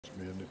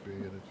wie nicht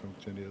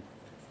funktioniert.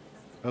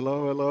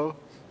 Hello, hello.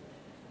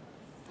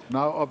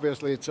 Now,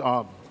 obviously, it's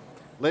on.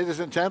 Ladies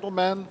and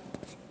gentlemen,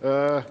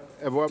 a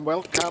warm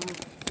welcome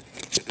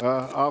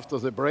after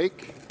the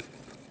break.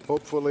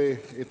 Hopefully,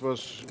 it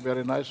was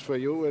very nice for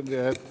you,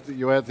 and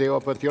you had the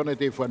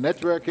opportunity for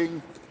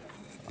networking.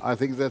 I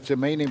think that's the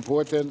main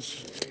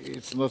importance.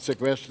 It's not the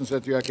questions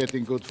that you are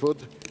getting good food.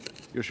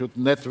 You should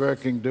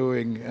networking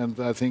doing, and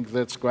I think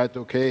that's quite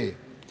okay.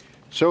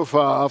 So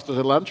far, after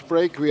the lunch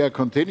break, we are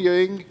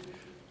continuing.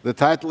 The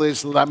title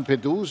is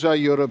Lampedusa,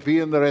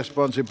 European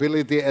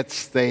Responsibility at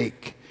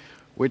Stake,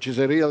 which is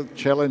a real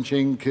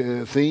challenging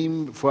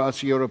theme for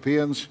us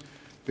Europeans,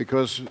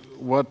 because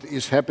what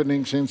is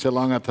happening since a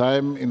longer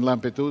time in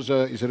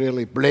Lampedusa is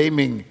really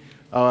blaming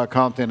our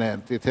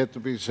continent. It had to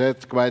be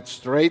said quite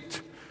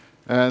straight,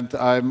 and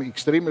I'm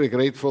extremely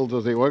grateful to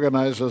the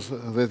organizers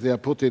that they are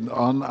putting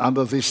on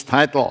under this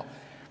title.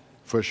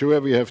 For sure,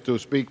 we have to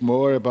speak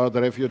more about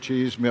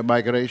refugees,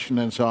 migration,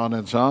 and so on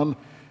and so on.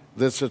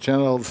 That's a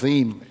general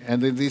theme.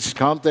 And in this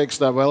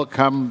context, I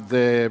welcome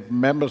the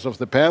members of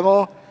the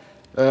panel.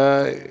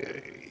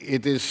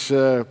 It is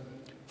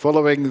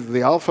following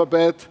the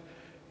alphabet.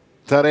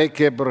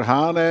 Tareke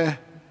Brhane,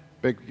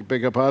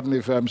 beg your pardon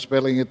if I'm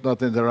spelling it not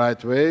in the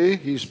right way.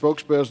 He's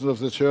spokesperson of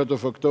the 3rd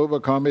of October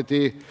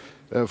committee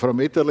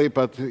from Italy,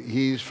 but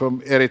he's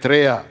from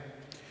Eritrea.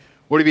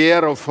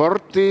 Oliviero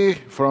Forti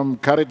from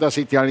Caritas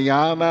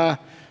Italiana,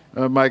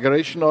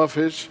 Migration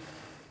Office.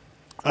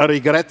 I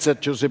regret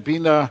that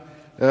Giuseppina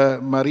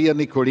Maria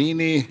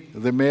Nicolini,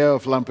 the mayor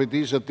of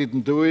Lampedusa,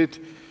 didn't do it,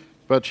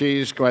 but she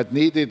is quite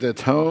needed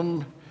at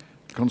home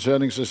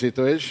concerning the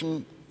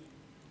situation.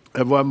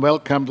 A warm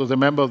welcome to the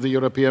member of the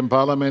European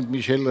Parliament,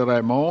 Michel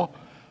Reimon.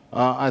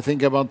 I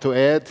think I want to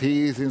add,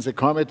 he is in the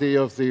committee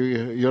of the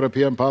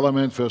European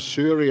Parliament for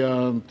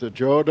Syria and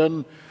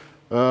Jordan.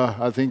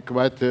 I think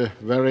quite a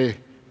very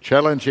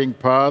challenging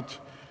part,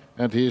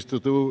 and he is to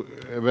do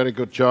a very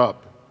good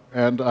job.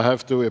 And I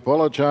have to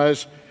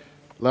apologize,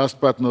 last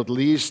but not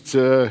least,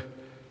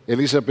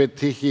 Elisabeth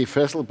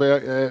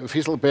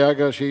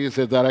Tichy-Fisslberger. She is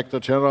the Director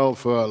General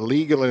for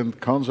Legal and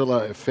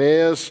Consular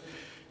Affairs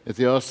at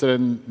the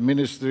Austrian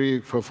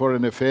Ministry for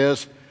Foreign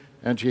Affairs,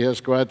 and she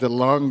has quite a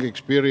long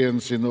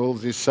experience in all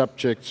these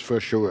subjects for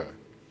sure.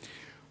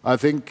 I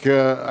think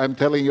I'm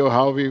telling you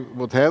how we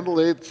would handle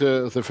it.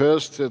 The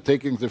first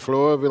taking the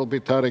floor will be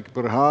Tareke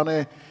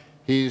Brhane.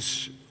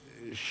 He's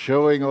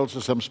showing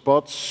also some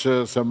spots,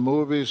 some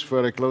movies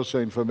for a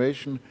closer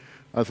information,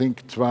 I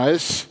think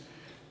twice.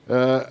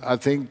 I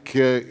think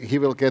he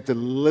will get a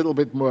little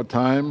bit more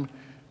time,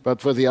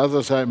 but for the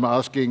others I'm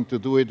asking to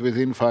do it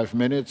within 5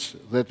 minutes,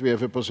 that we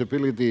have a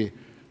possibility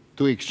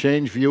to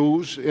exchange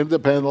views in the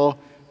panel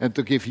and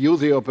to give you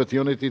the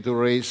opportunity to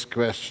raise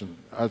questions.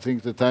 I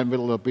think the time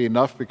will not be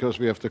enough because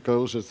we have to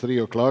close at 3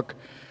 o'clock,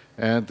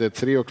 and at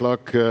 3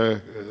 o'clock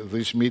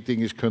this meeting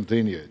is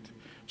continued.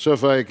 So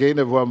far, again,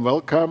 a warm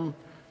welcome,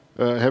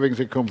 having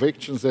the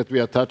convictions that we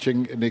are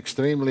touching an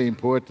extremely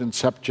important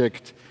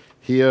subject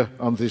here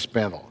on this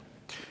panel.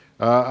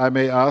 I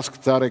may ask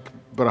Tareke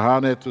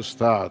Brhane to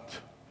start.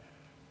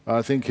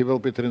 I think he will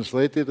be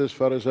translated as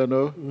far as I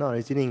know. No,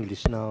 it's in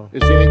English now.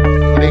 It's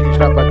in English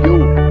now, but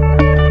you.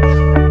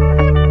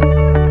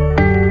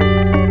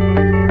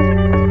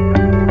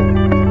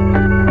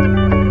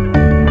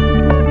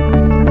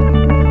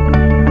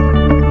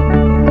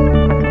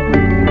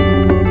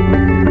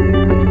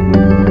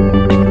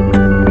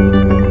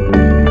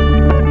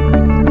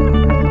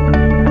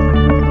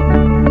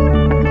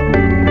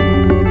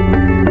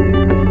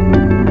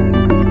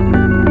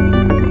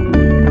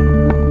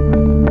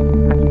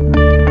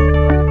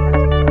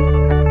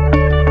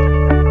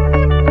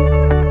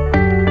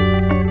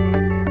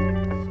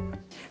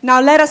 Now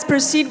let us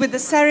proceed with the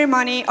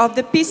ceremony of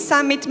the Peace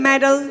Summit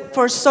Medal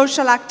for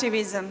Social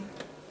Activism.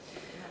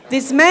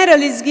 This medal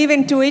is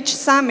given to each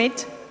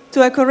summit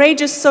to a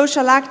courageous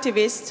social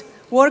activist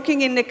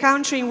working in the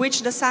country in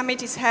which the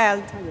summit is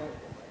held.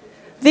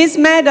 This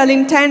medal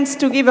intends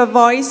to give a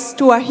voice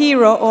to a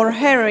hero or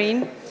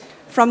heroine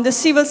from the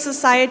civil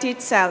society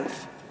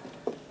itself.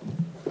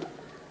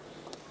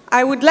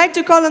 I would like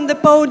to call on the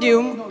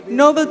podium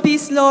Nobel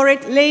Peace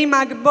Laureate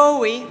Leymah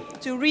Gbowee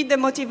to read the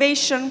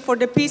motivation for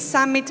the Peace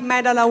Summit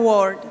Medal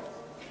Award.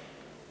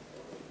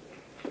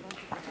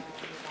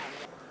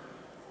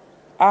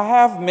 I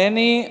have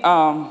many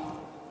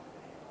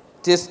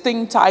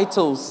distinct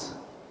titles,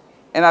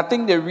 and I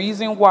think the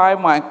reason why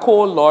my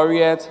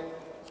co-laureate,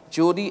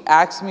 Jody,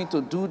 asked me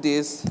to do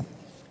this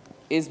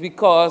is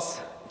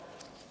because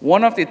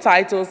one of the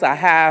titles I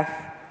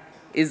have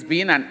is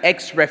being an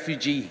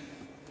ex-refugee.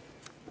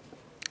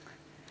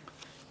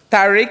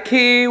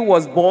 Tareke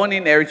was born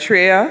in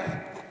Eritrea,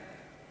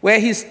 where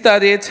he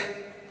studied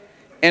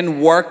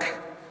and worked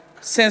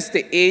since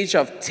the age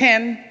of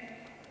 10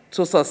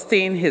 to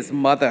sustain his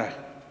mother.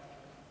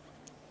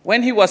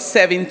 When he was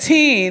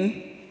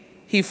 17,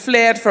 he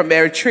fled from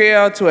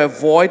Eritrea to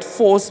avoid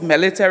forced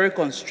military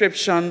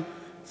conscription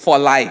for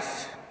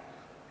life.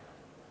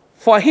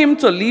 For him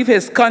to leave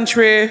his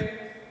country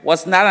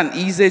was not an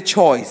easy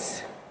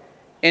choice.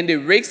 and the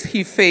risks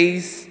he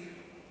faced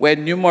were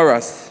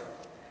numerous.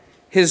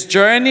 His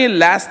journey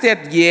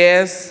lasted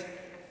years,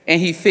 and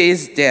he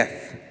faced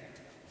death,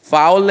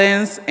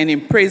 violence, and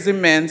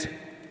imprisonment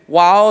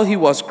while he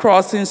was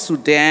crossing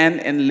Sudan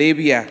and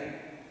Libya.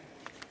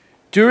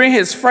 During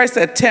his first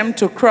attempt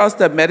to cross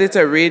the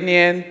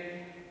Mediterranean,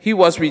 he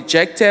was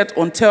rejected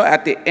until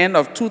at the end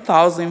of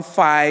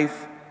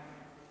 2005,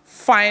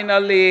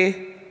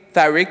 finally,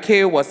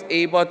 Tareke was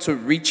able to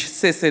reach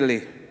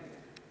Sicily.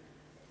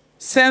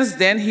 Since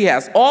then, he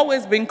has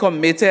always been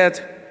committed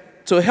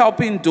to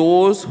helping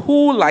those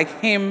who,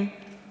 like him,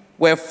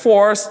 were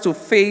forced to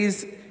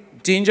face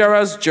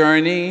dangerous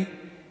journey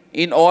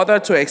in order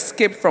to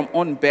escape from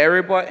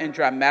unbearable and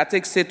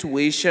dramatic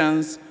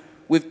situations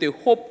with the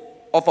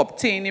hope of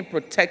obtaining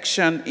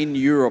protection in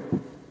Europe.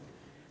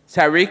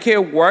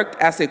 Tareke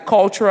worked as a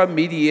cultural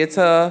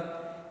mediator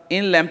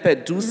in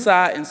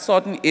Lampedusa in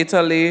southern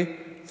Italy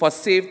for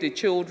Save the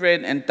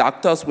Children and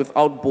Doctors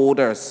Without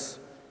Borders.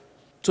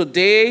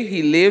 Today,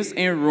 he lives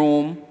in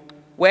Rome,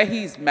 where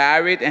he is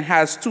married and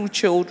has 2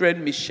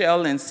 children,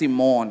 Michel and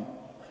Simone.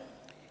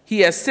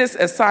 He assists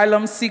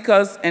asylum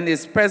seekers and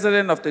is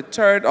president of the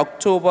 3rd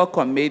October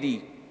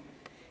Committee,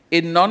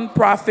 a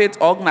non-profit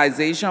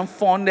organization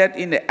founded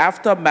in the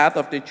aftermath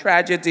of the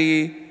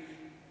tragedy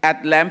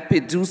at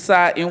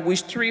Lampedusa, in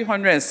which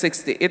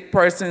 368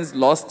 persons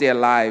lost their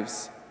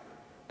lives.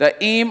 The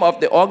aim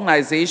of the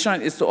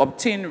organization is to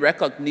obtain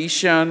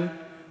recognition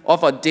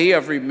of a day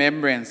of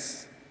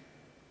remembrance,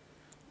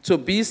 to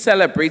be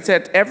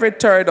celebrated every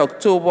 3rd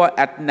October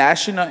at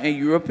national and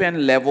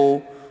European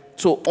level,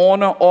 to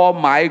honor all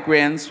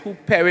migrants who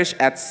perish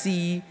at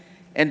sea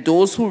and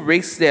those who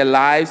risk their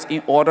lives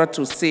in order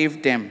to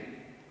save them.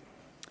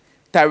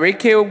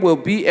 Tareke will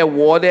be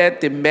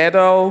awarded the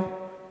Medal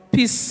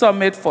Peace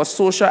Summit for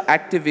Social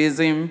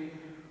Activism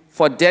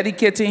for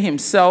dedicating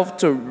himself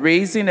to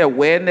raising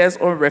awareness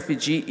on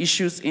refugee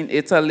issues in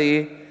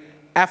Italy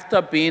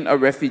after being a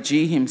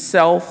refugee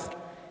himself,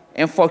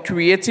 and for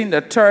creating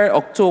the 3rd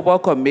October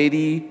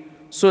Committee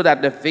so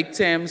that the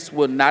victims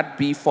will not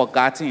be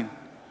forgotten.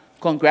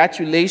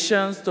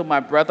 Congratulations to my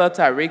brother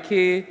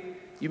Tareke.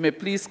 You may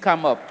please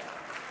come up.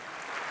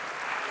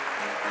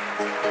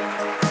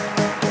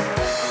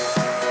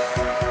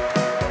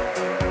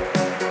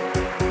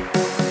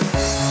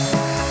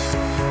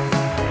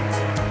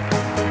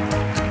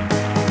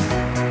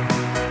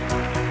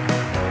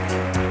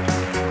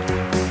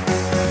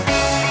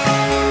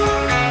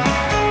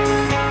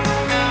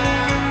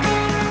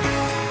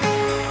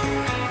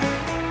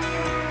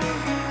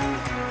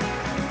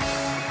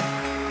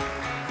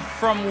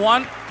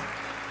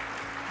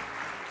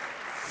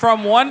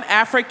 From one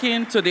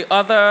African to the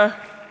other,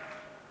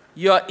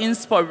 your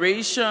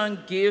inspiration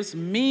gives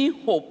me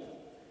hope,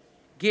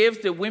 gives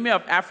the women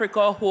of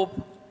Africa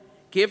hope,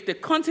 gives the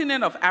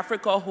continent of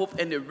Africa hope,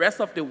 and the rest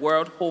of the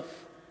world hope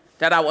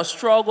that our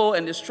struggle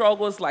and the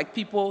struggles like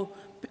people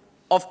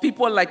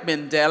like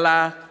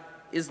Mandela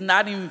is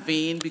not in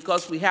vain,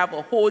 because we have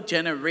a whole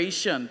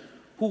generation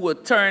who will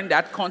turn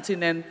that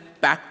continent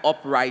back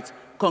upright.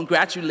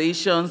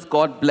 Congratulations,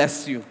 God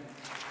bless you.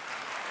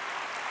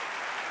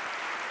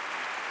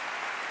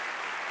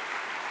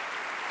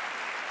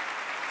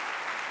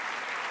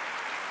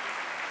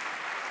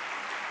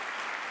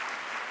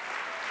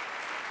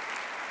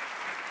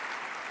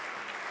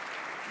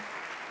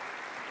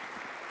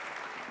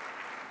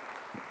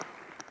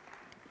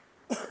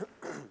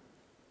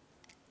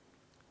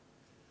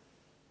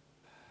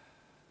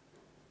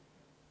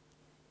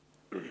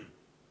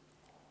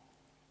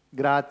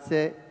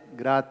 Grazie.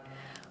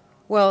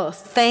 Well,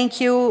 thank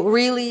you.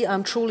 Really,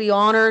 I'm truly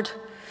honored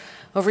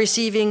of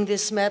receiving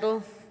this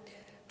medal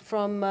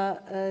from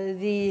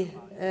the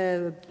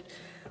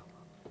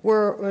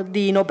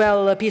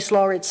Nobel Peace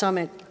Laureate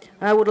Summit.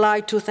 I would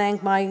like to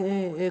thank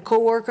my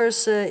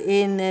co-workers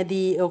in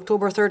the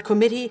October 3rd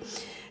Committee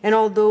and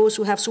all those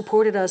who have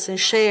supported us and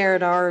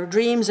shared our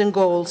dreams and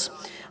goals.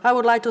 I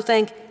would like to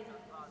thank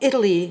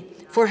Italy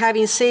for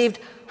having saved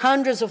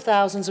hundreds of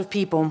thousands of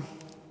people.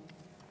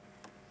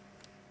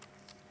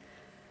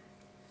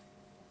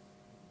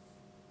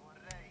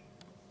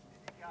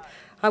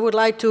 I would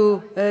like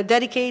to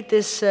dedicate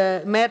this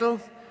medal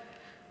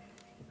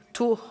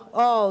to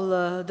all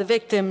the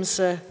victims,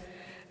 the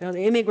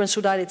immigrants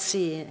who died at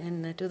sea,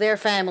 and to their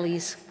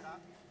families.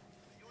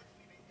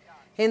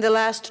 In the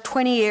last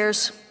 20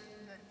 years,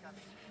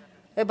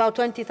 about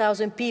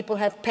 20,000 people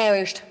have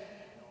perished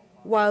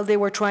while they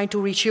were trying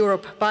to reach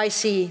Europe by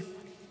sea.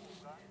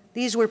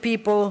 These were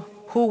people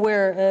who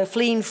were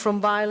fleeing from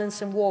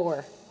violence and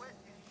war.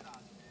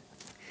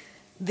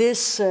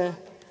 This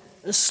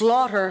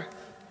slaughter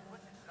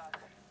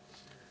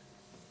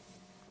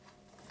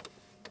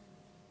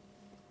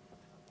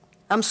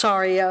I'm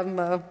sorry,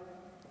 I'm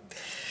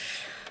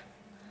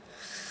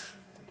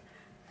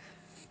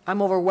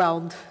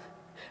overwhelmed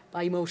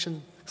by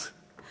emotion.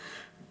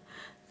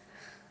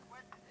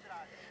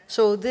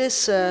 So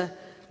this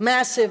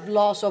massive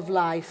loss of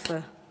life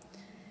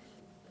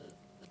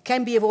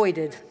can be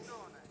avoided.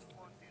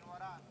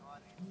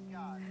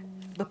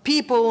 The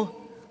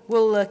people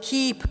will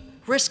keep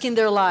risking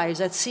their lives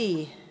at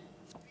sea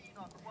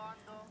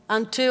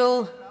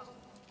until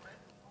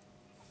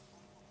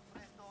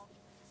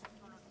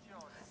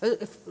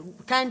a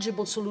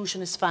tangible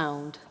solution is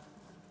found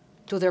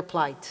to their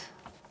plight.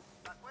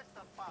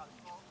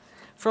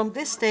 From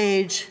this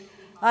stage,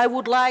 I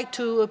would like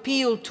to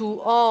appeal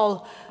to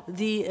all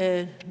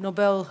the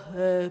Nobel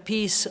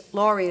Peace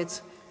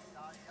laureates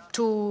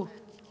to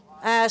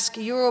ask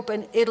Europe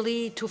and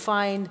Italy to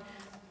find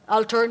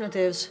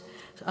alternative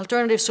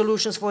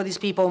solutions for these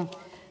people.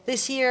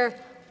 This year,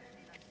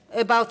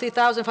 about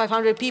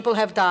 3,500 people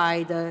have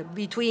died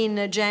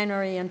between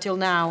January until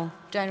now,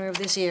 January of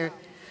this year.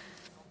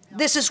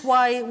 This is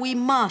why we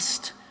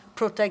must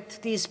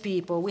protect these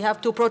people. We have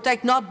to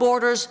protect not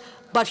borders,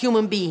 but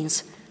human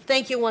beings.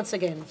 Thank you once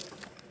again.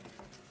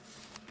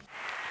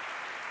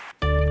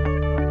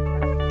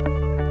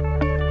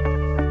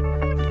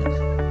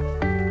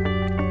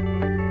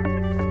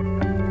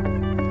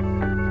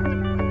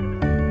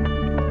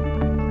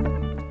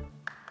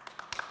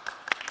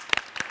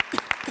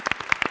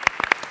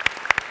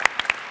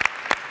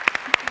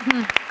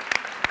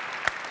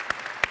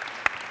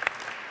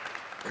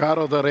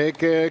 Caro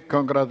Tareke,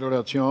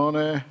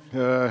 congratulazione.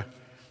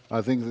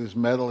 I think this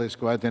medal is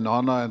quite an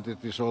honor, and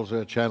it is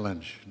also a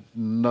challenge,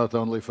 not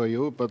only for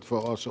you, but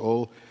for us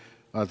all,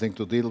 I think,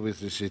 to deal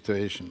with this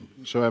situation.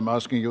 So I'm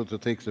asking you to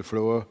take the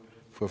floor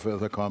for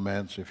further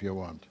comments if you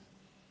want.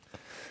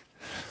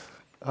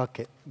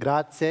 Ok,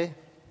 grazie.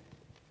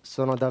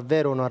 Sono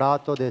davvero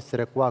onorato di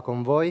essere qua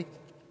con voi.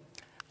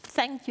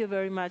 Thank you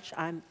very much.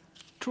 I'm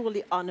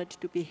truly honored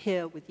to be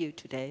here with you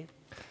today.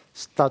 È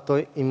stato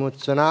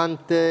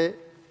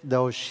emozionante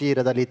da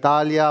uscire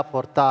dall'Italia,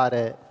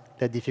 portare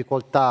le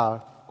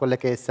difficoltà, quelle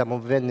che stiamo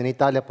vivendo in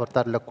Italia,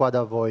 portarle qua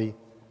da voi.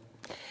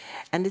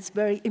 And it's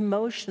very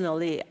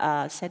emotionally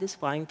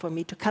satisfying for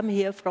me to come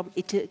here from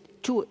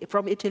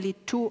Italy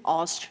to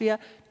Austria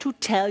to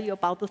tell you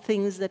about the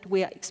things that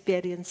we are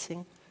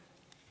experiencing.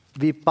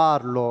 Vi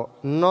parlo,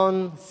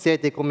 non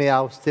siete come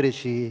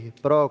austriaci,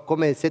 però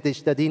come siete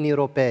cittadini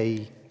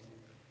europei.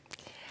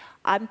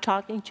 I'm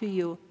talking to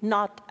you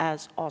not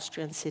as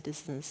Austrian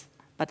citizens,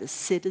 but as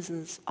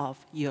citizens of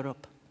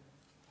Europe.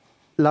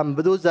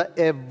 Lampedusa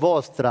è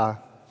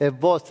vostra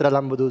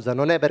Lampedusa,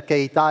 non è perché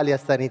Italia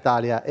sta in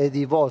Italia, è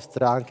di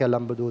vostra anche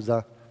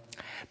Lampedusa.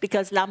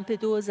 Because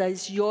Lampedusa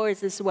is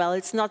yours as well.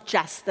 It's not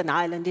just an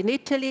island in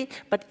Italy,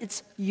 but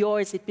it's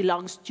yours, it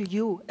belongs to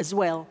you as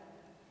well.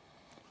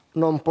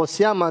 Non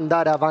possiamo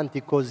andare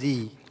avanti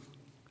così.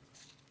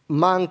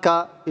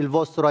 Manca il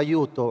vostro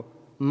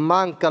aiuto,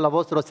 manca la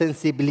vostra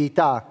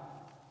sensibilità.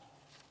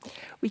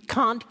 We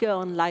can't go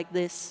on like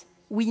this.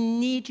 We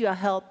need your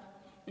help.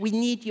 We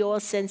need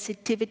your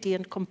sensitivity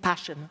and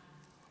compassion.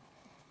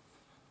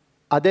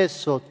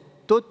 Adesso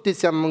tutti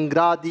siamo in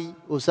grado di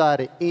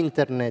usare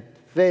internet,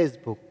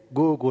 Facebook,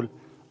 Google.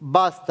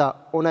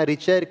 Basta una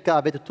ricerca,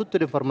 avete tutte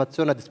le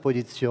informazioni a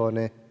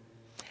disposizione.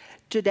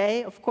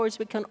 Today, of course,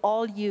 we can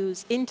all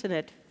use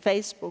internet,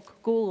 Facebook,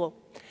 Google.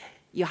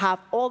 You have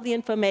all the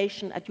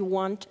information that you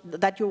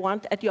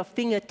want at your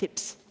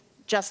fingertips,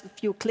 just a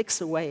few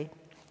clicks away.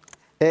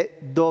 E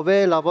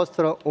dov'è la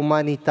vostra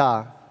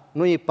umanità?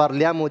 Noi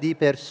parliamo di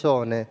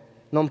persone,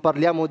 non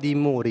parliamo di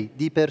muri,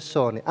 di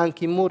persone.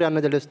 Anche i muri hanno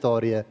delle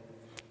storie.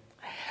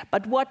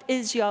 But what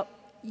is your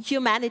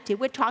humanity?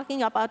 We're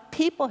talking about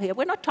people here.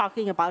 We're not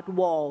talking about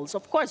walls.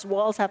 Of course,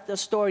 walls have their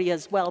story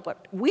as well,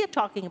 but we're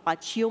talking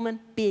about human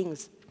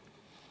beings.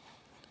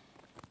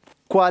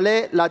 Qual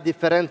è la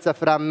differenza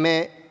fra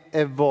me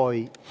e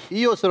voi?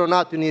 Io sono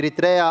nato in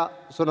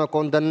Eritrea, sono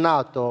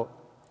condannato a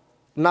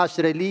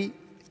nascere lì,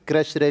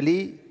 crescere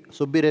lì,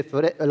 subire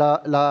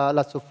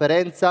la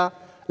sofferenza,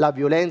 la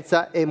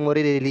violenza e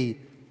morire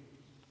lì.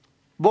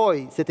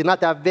 Voi siete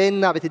nati a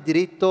Vienna, avete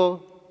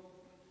diritto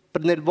a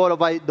prendere il volo,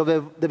 vai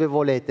dove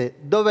volete.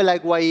 Dove è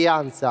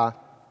l'eguaglianza?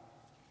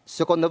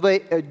 Secondo voi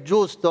è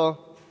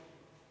giusto?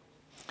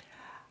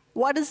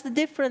 What is the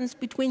difference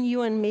between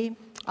you and me?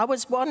 I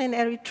was born in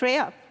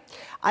Eritrea.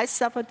 I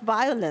suffered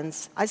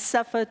violence. I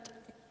suffered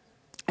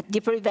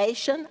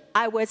deprivation.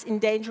 I was in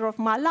danger of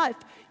my life.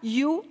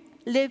 You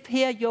live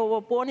here. You were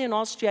born in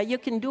Austria. You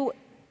can do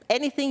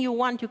anything you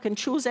want. You can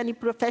choose any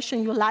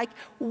profession you like.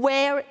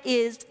 Where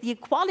is the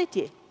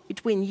equality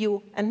between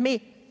you and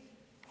me?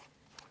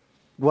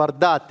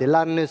 Guardate,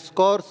 l'anno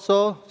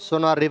scorso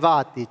sono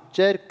arrivati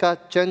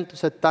circa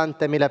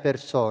 170.000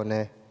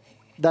 persone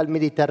dal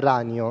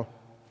Mediterraneo.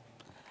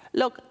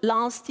 Look,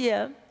 last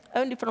year,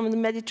 only from the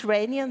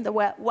Mediterranean, there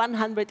were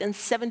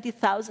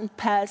 170,000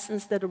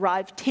 persons that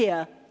arrived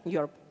here in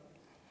Europe.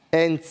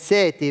 E in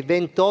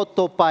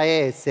 28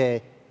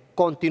 paesi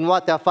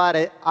continuate a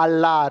fare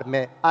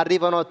allarme,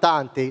 arrivano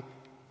tanti.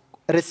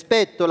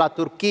 Rispetto alla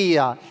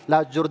Turchia,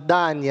 la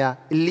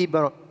Giordania, il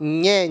Libano,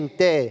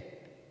 niente.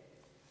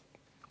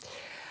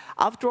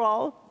 After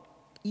all,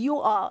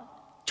 you are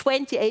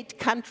 28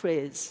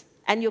 countries,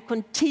 and you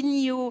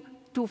continue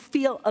to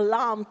feel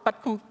alarmed, but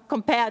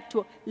compared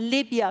to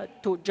Libya,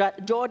 to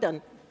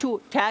Jordan, to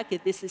Turkey,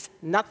 this is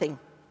nothing.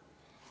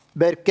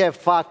 Perché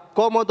fa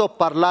comodo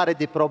parlare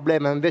di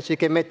problema invece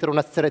che mettere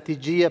una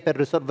strategia per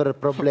risolvere il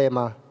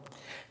problema.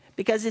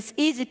 Because it's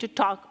easy to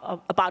talk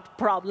about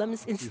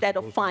problems instead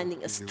of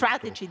finding a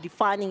strategy,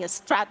 defining a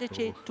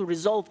strategy to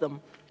resolve them.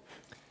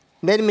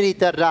 Nel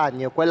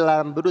Mediterraneo, quella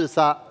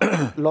Lampedusa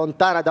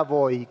lontana da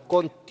voi,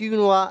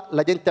 continua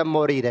la gente a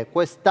morire.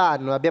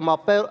 Quest'anno abbiamo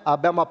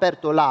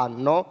aperto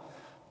l'anno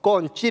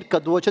con circa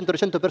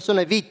 200-300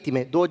 persone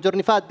vittime. 2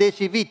 giorni fa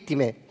 10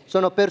 vittime.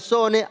 Sono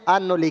persone,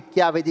 hanno le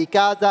chiavi di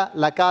casa,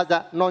 la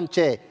casa non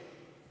c'è.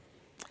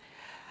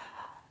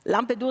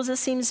 Lampedusa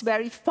seems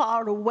very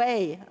far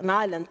away, an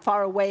island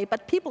far away,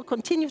 but people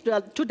continue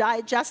to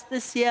die. Just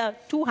this year,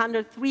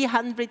 200,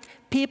 300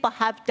 people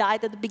have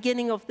died at the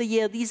beginning of the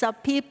year. These are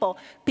people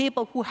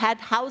who had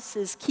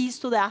houses, keys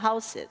to their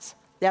houses.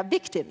 They are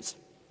victims.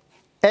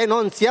 E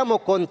non siamo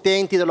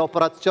contenti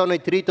dell'operazione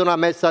Triton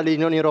messa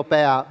all'Unione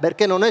Europea,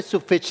 perché non è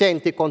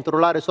sufficiente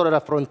controllare solo la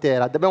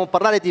frontiera. Dobbiamo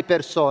parlare di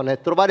persone,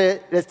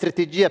 trovare le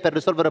strategie per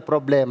risolvere il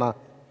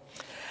problema.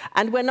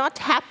 And we're not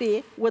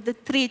happy with the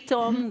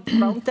Triton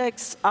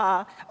Frontex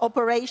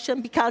operation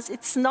because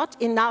it's not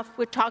enough.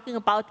 We're talking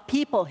about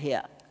people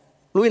here.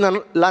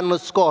 L'anno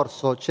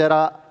scorso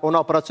c'era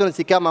un'operazione che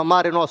si chiama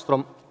Mare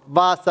Nostrum,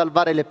 va a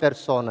salvare le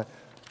persone.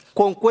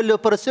 Con quelle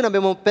operazioni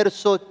abbiamo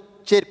perso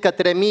circa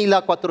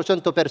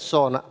 3.400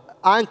 persone.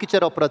 Anche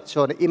c'era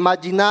operazione.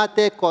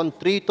 Immaginate con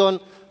Triton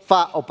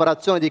fa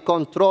operazioni di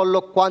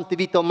controllo quante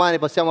vite umane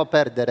possiamo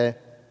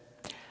perdere.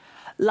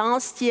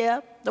 Last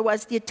year, there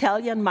was the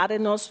Italian Mare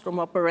Nostrum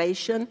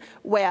operation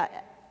where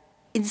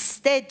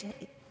instead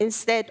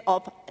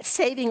of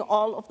saving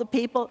all of the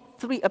people,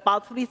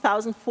 about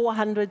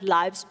 3,400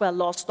 lives were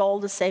lost, all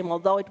the same,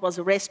 although it was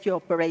a rescue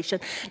operation.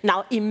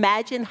 Now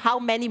imagine how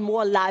many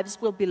more lives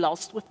will be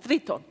lost with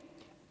Triton.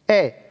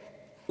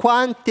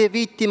 Quante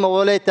vittime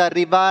volete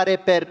arrivare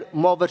per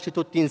muoverci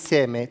tutti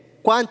insieme?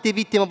 Quante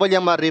vittime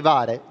vogliamo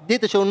arrivare?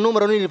 Diteci un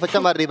numero, noi li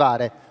facciamo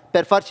arrivare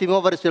per farci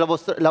muovere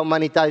la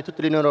umanità di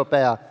tutta l'Unione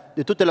Europea,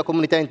 di tutta la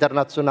comunità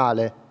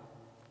internazionale.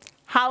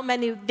 How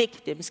many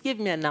victims,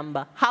 give me a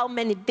number, how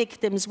many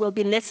victims will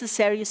be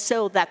necessary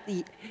so that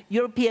the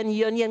European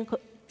Union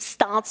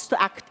starts to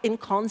act in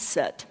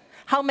concert?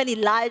 How many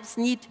lives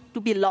need to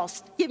be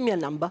lost? Give me a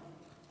number.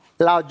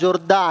 La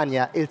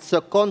Giordania è il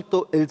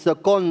secondo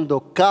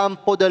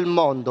campo del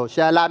mondo,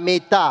 cioè la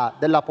metà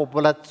della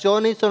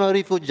popolazione sono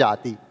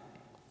rifugiati.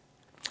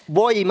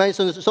 Voi,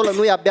 solo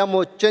noi abbiamo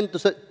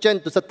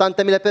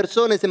 170.000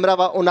 persone,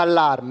 sembrava un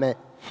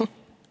allarme.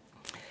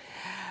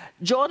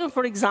 Jordan,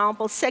 for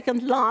example,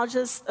 second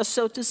largest,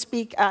 so to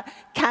speak,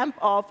 camp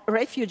of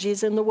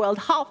refugees in the world.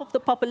 Half of the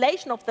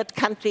population of that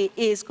country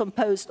is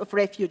composed of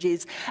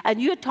refugees.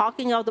 And you're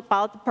talking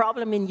about the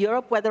problem in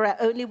Europe where there are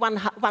only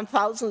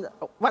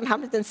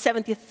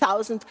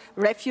 170,000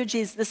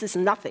 refugees. This is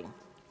nothing.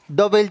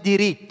 Dove è il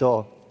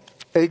diritto?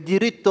 Il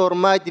diritto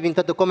ormai è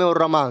diventato come un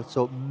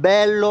romanzo.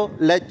 Bello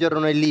leggerlo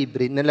nei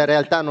libri, nella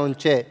realtà non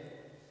c'è.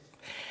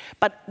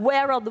 But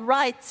where are the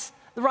rights?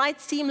 The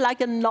rights seem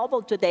like a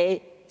novel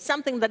today.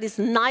 Something that is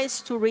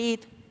nice to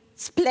read,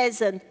 it's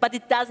pleasant, but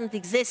it doesn't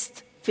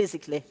exist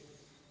physically.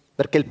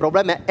 Perché il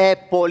problema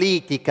è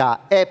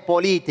politica, è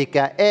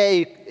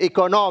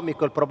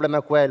economico il problema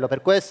è quello.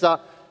 Per questo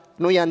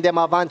noi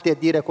andiamo avanti a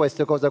dire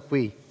queste cose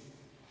qui.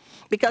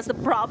 Because the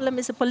problem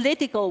is a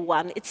political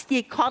one. It's the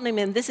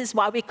economy, and this is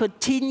why we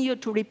continue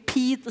to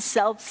repeat the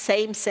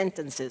self-same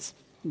sentences.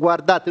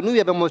 Guardate, noi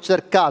abbiamo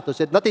cercato,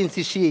 se andate in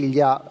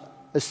Sicilia,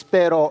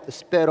 spero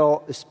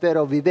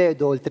vi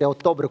vedo il 3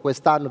 ottobre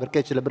quest'anno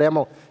perché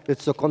celebriamo il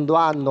secondo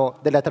anno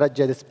della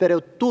tragedia.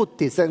 Spero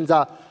tutti,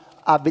 senza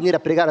venire a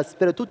pregare,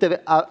 spero tutti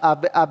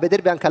a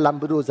vedervi anche a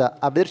Lampedusa,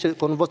 a vederci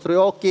con i vostri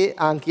occhi,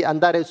 anche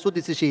andare su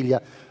di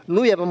Sicilia.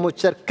 Noi abbiamo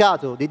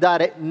cercato di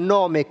dare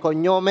nome e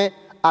cognome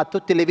a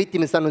tutte le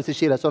vittime che stanno in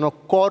Sicilia. Sono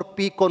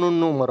corpi con un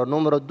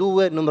numero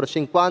 2, numero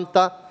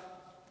 50.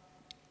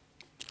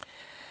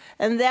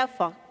 And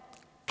therefore,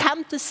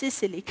 come to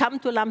Sicily, come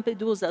to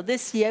Lampedusa.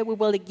 This year we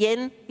will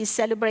again be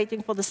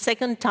celebrating for the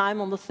second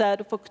time on the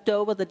 3rd of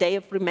October, the Day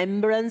of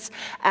Remembrance,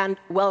 and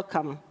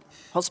welcome,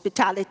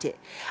 hospitality.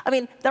 I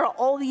mean, there are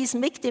all these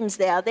victims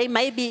there. They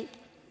may be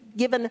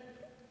given,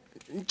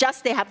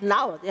 they have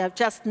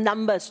just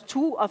numbers,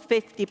 2 or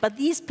 50, but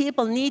these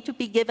people need to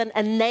be given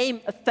a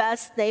name, a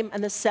first name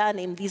and a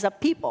surname. These are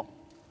people.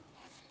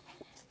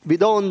 Vi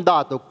do un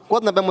dato,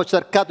 quando abbiamo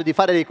cercato di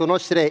fare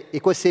riconoscere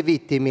queste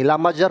vittime, la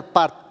maggior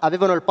parte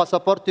avevano il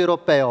passaporto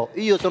europeo.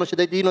 Io sono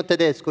cittadino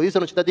tedesco, io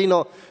sono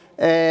cittadino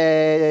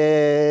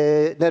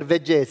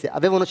norvegese,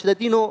 avevano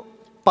cittadino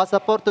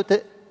passaporto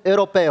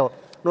europeo,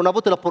 non ha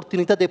avuto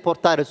l'opportunità di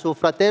portare suo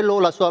fratello o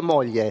la sua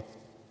moglie.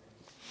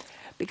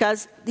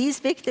 Because these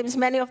victims,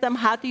 many of them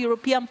had the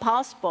European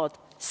passport,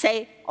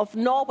 say of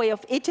Norway,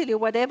 of Italy,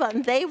 whatever,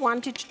 and they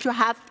wanted to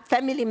have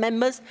family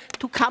members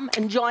to come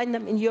and join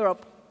them in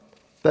Europe.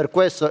 Per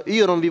questo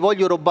io non vi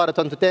voglio rubare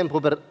tanto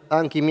tempo per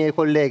anche i miei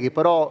colleghi,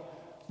 però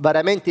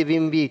veramente vi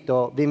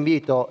invito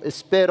e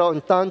spero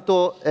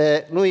intanto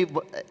noi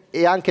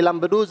e anche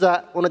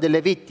Lampedusa, una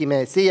delle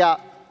vittime, sia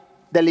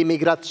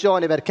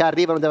dell'immigrazione perché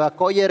arrivano, deve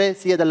accogliere,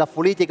 sia della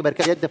politica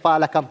perché la gente fa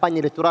la campagna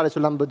elettorale su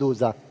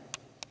Lampedusa.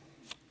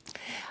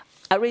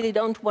 I really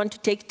don't want to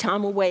take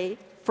time away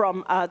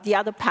from the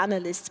other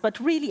panelists, but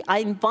really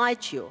I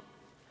invite you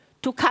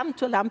to come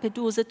to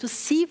Lampedusa, to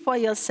see for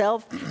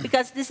yourself,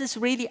 because this is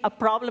really a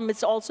problem.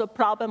 It's also a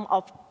problem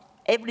of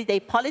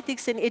everyday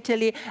politics in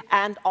Italy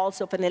and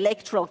also of an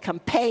electoral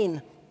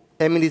campaign.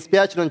 E mi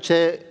dispiace non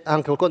c'è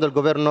anche qualcuno del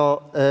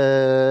governo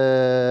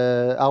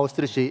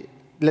austrici.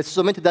 Nel stesso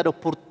momento dare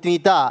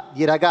opportunità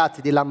di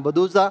ragazzi di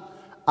Lampedusa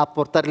a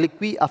portarli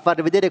qui, a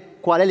far vedere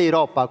qual è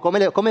l'Europa,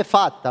 come è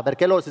fatta,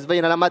 perché loro si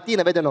svegliano la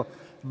mattina, vedono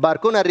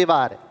barconi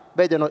arrivare,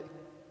 vedono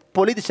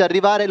politici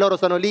arrivare, loro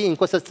sono lì in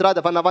questa strada,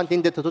 fanno avanti e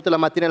indietro tutta la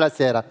mattina e la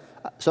sera.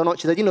 Sono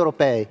cittadini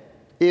europei,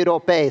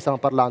 stiamo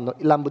parlando,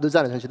 i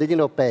lampedusani sono cittadini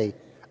europei.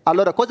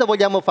 Allora cosa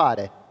vogliamo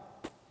fare?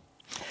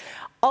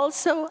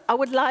 Also, I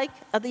would like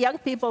the young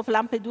people of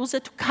Lampedusa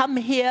to come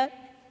here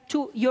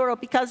to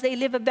Europe because they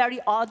live a very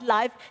odd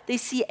life. They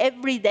see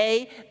every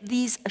day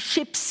these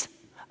ships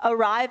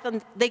arrive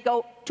and they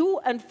go to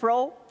and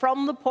fro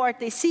from the port.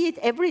 They see it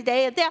every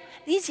day. And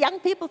these young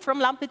people from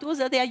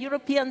Lampedusa, they are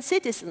European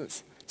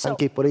citizens. So,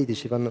 anche i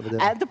politici vanno a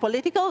vedere.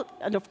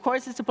 And of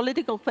course it's a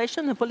political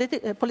question, and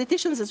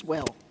politicians as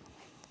well.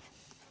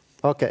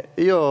 Ok,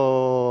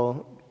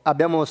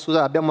 abbiamo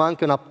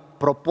anche una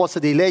proposta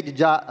di legge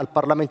già al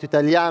Parlamento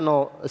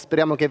italiano,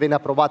 speriamo che venga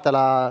approvata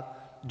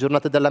la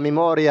giornata della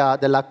memoria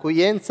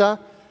dell'accoglienza,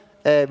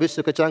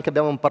 visto che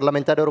abbiamo un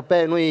parlamentare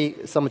europeo, noi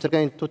stiamo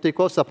cercando in tutti i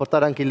costi a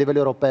portare anche il livello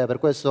europeo, per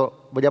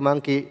questo vogliamo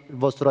anche il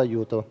vostro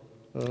aiuto.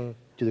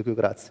 Chiudo qui,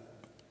 grazie.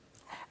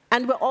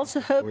 And we're also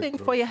hoping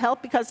for your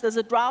help because there's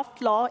a draft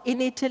law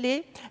in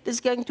Italy that's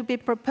going to be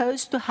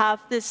proposed to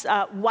have this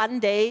one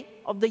day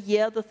of the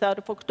year, the 3rd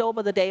of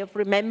October, the day of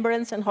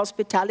remembrance and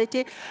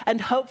hospitality.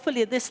 And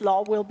hopefully this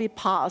law will be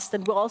passed.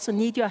 And we also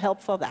need your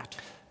help for that.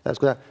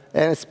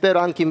 Spero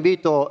anche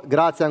invito,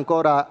 grazie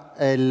ancora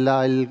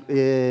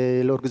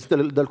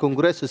all'organizzazione del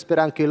congresso,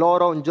 spero anche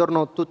loro un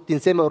giorno tutti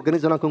insieme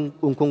organizzano anche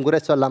un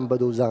congresso a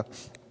Lampedusa.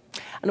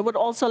 And I would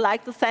also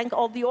like to thank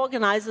all the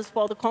organizers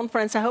for the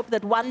conference. I hope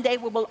that one day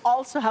we will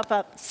also have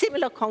a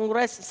similar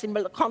congress, a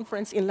similar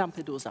conference in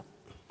Lampedusa.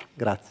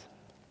 Grazie.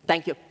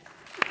 Thank you.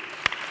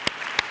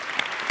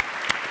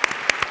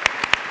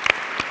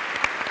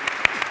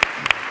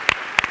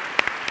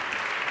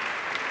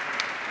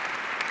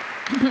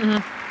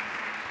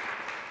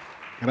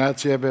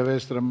 Grazie per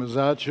questo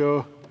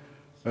messaggio.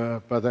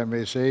 But I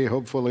may say,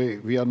 hopefully,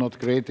 we are not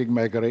creating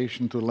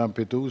migration to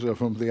Lampedusa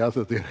from the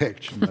other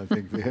direction. I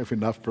think we have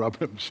enough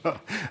problems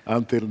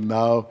until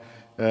now,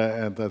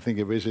 and I think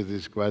a visit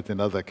is quite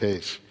another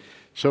case.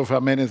 So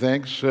far, many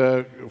thanks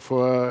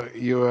for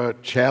your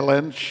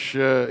challenge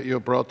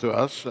you brought to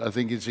us. I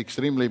think it's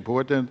extremely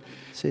important,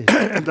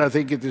 and I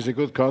think it is a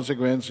good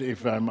consequence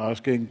if I'm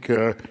asking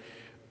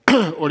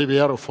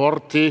Oliviero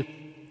Forti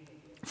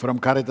from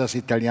Caritas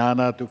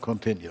Italiana to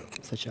continue.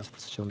 Facciamo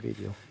un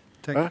video.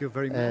 Thank you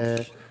very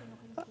much.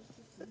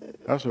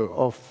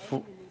 Also,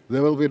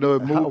 there will be no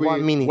movie.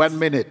 1 minute. 1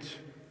 minute.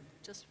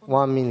 Just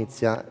 1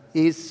 minute, yeah.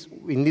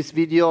 In this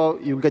video,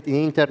 you get in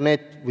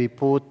internet, we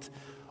put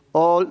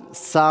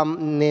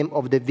some name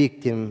of the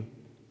victim.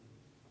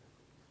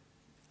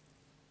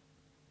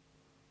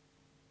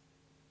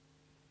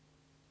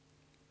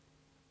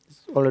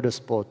 It's all the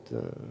spot.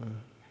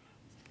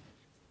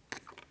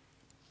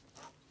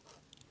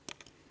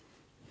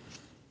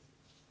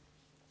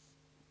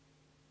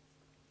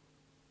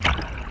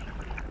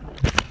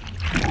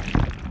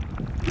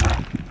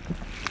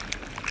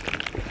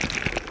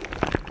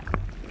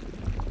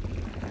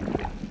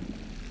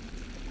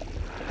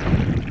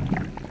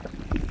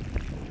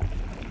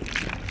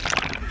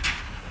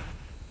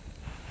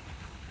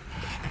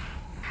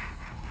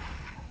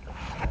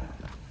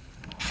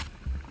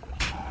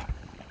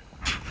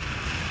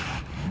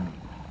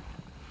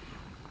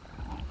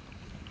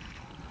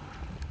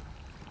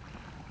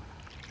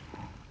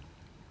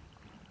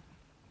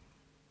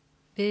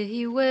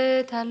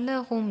 بهوات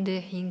ኣለኹም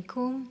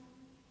ድሒንኩም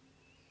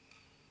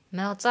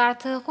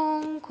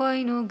መቕጻዕትኹም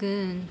ኮይኑ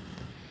ግን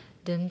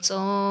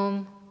ድምፆም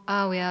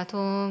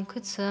ኣውያቶም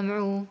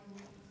ክትሰምዑ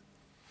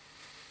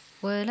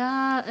ወላ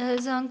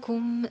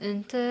እዛንኩም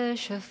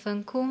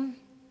እንተሸፈንኩም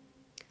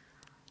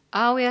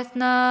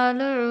ኣውያትና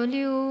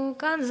ልዑልዩ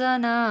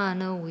ቃንዛና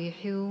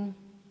ነዊሕዩ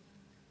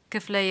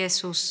ክፍለ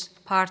ኢየሱስ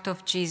part of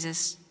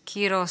Jesus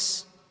Kyros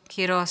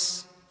Kyros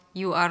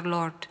you are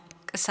Lord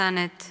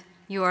ቅሳነት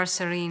you are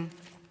serene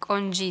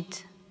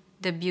Konjit,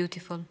 the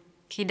beautiful.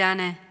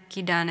 Kidane,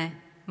 Kidane,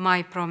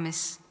 my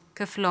promise.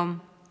 Keflom,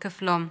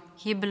 Keflom,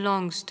 he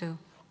belongs to.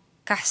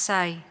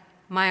 Kahsai,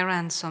 my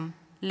ransom.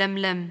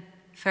 Lemlem,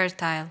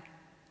 fertile.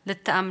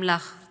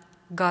 Litta'amlach,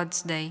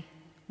 God's day.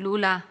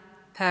 Lula,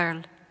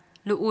 pearl.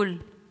 Lu'ul,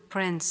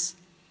 prince.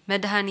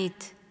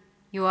 Medhanit,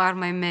 you are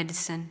my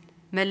medicine.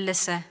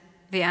 Mellese,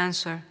 the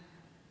answer.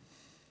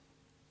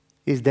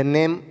 Is the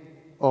name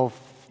of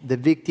the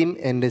victim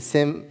and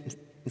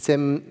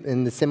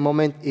in the same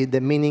moment is the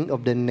meaning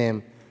of the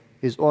name.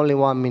 It's only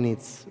 1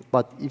 minute,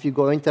 but if you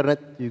go internet,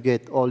 you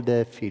get all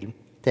the film.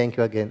 Thank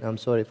you again. I'm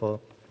sorry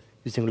for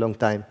using a long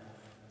time.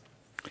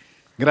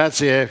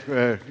 Grazie.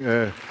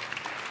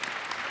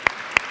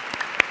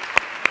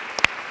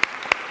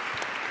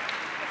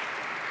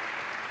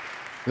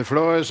 The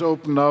floor is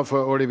open now for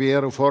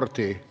Oliviero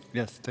Forti.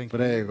 Yes, thank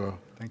Prego. you.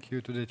 Thank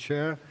you to the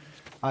chair.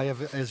 I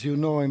have, as you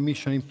know, a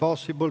mission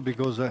impossible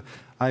because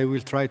I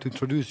will try to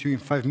introduce you in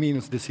 5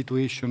 minutes the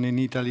situation in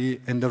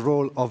Italy and the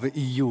role of the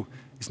EU.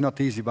 It's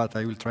not easy, but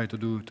I will try to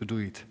do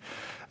it.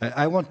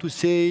 I want to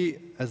say,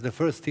 as the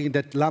first thing,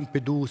 that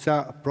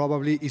Lampedusa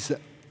probably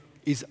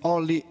is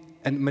only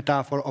a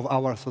metaphor of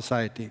our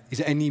society,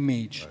 is an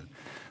image. Right.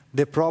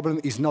 The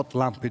problem is not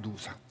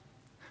Lampedusa.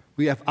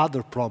 We have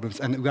other problems,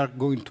 and we are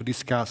going to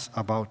discuss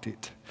about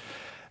it.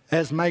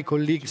 As my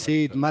colleague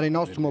said, Mare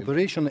Nostrum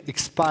operation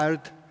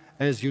expired,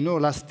 as you know,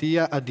 last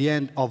year at the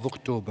end of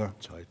October.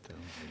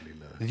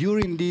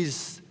 During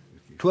these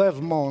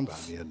 12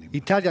 months,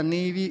 Italian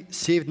Navy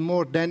saved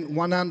more than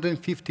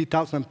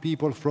 150,000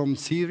 people from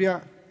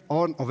Syria,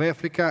 Horn of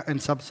Africa,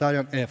 and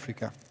Sub-Saharan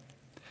Africa.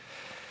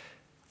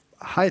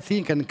 I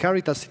think, and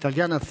Caritas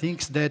Italiana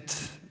thinks, that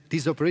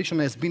this operation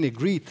has been a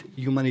great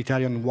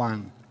humanitarian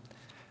one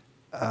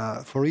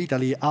for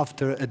Italy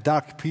after a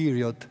dark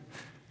period.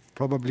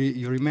 Probably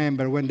you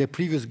remember when the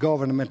previous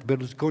government,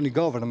 Berlusconi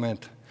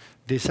government,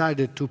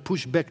 decided to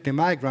push back the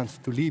migrants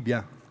to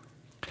Libya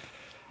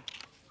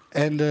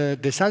and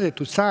decided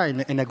to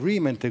sign an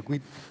agreement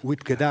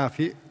with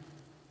Gaddafi.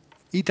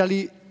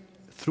 Italy,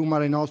 through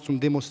Mare Nostrum,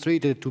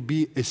 demonstrated to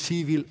be a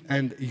civil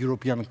and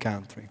European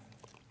country.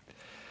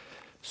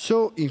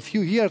 So in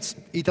few years,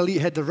 Italy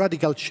had a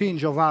radical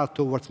change of heart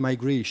towards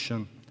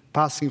migration,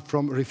 passing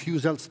from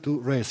refusals to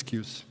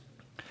rescues.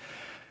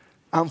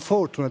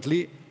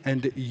 Unfortunately,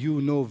 and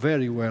you know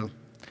very well,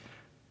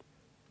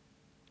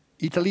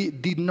 Italy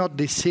did not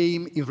the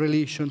same in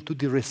relation to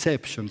the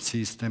reception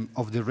system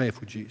of the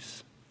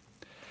refugees.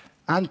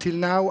 Until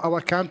now,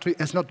 our country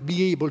has not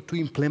been able to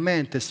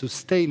implement a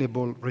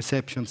sustainable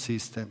reception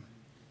system.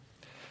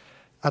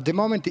 At the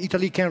moment,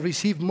 Italy can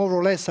receive more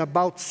or less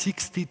about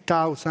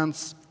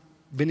 60,000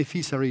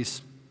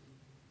 beneficiaries,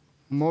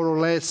 more or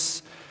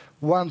less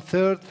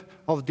 1/3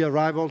 of the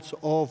arrivals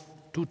of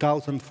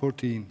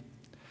 2014.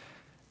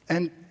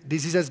 And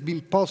this has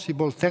been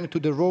possible thanks to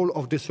the role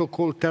of the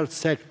so-called third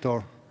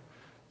sector,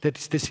 that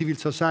is the civil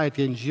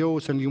society,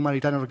 NGOs, and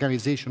humanitarian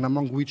organizations,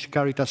 among which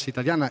Caritas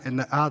Italiana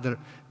and other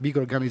big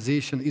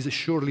organizations is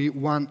surely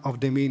one of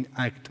the main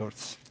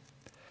actors.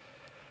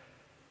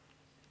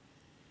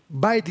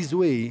 By this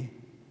way,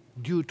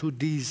 due to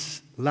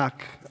this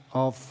lack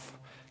of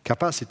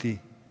capacity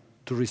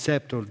to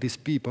receive all these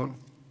people,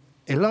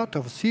 a lot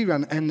of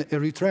Syrian and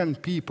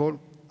Eritrean people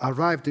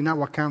arrived in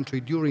our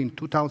country during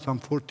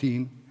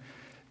 2014,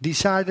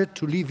 decided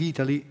to leave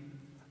Italy,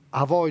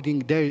 avoiding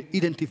their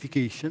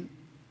identification,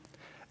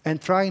 and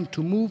trying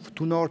to move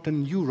to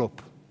Northern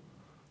Europe,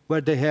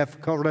 where they have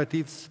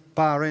relatives,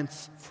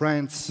 parents,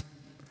 friends.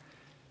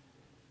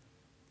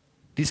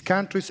 These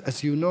countries,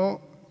 as you know,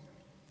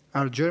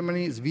 are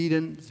Germany,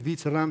 Sweden,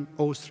 Switzerland,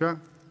 Austria.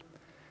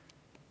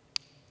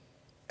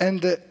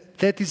 And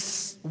that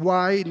is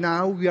why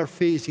now we are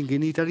facing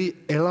in Italy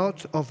a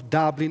lot of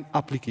Dublin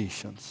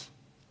applications.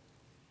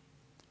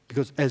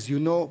 Because as you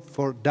know,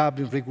 for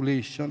Dublin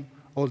regulation,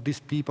 all these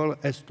people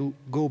has to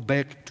go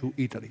back to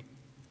Italy.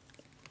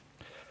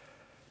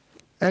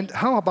 And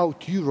how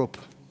about Europe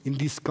in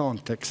this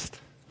context?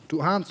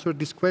 To answer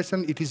this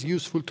question, it is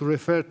useful to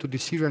refer to the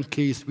Syrian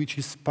case, which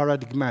is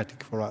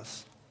paradigmatic for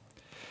us.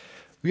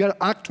 We are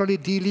actually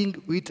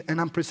dealing with an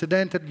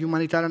unprecedented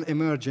humanitarian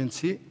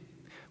emergency.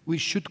 We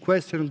should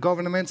question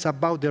governments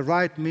about the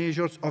right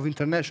measures of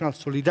international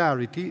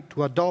solidarity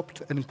to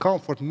adopt and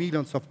comfort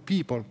millions of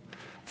people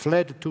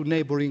fled to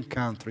neighboring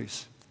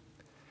countries.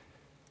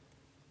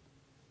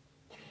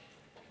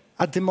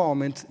 At the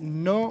moment,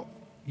 no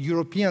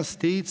European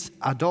states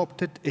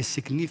adopted a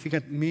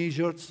significant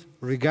measures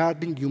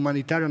regarding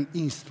humanitarian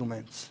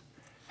instruments,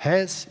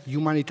 as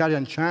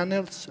humanitarian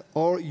channels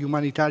or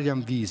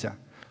humanitarian visa,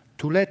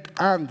 to let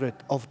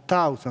hundreds of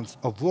thousands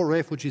of war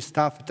refugees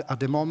staffed at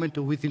the moment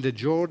within the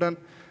Jordan,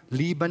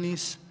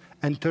 Lebanese,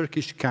 and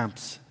Turkish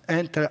camps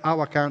enter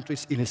our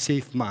countries in a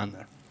safe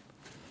manner.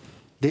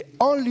 The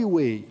only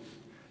way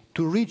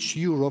to reach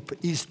Europe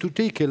is to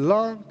take a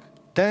long,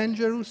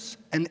 dangerous,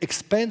 and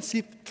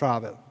expensive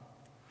travel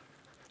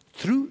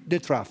through the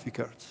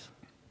traffickers.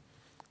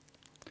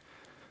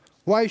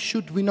 Why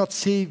should we not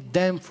save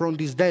them from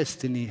this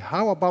destiny?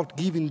 How about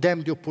giving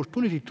them the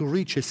opportunity to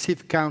reach a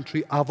safe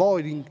country,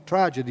 avoiding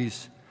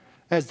tragedies,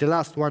 as the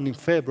last one in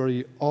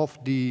February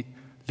off the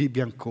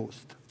Libyan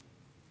coast?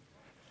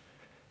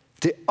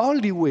 The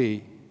only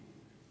way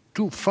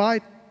to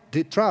fight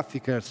the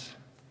traffickers,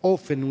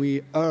 often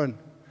we earn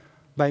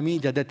by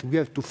media that we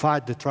have to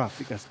fight the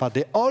traffickers, but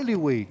the only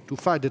way to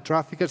fight the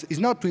traffickers is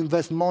not to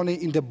invest money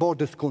in the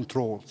borders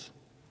controls,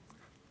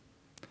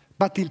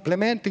 but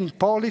implementing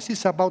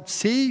policies about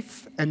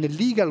safe and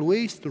legal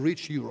ways to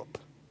reach Europe.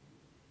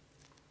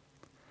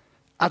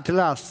 At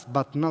last,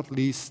 but not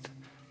least,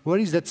 where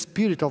is that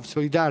spirit of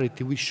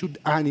solidarity which should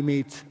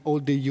animate all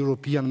the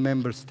European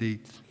member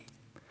states?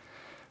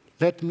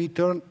 Let me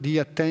turn the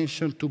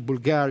attention to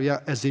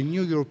Bulgaria as a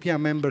new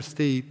European member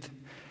state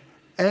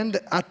and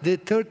at the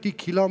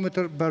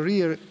 30-kilometer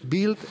barrier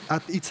built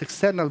at its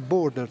external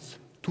borders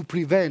to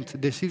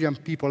prevent the Syrian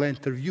people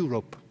enter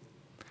Europe,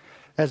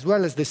 as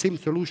well as the same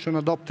solution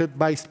adopted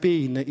by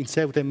Spain in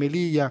Ceuta and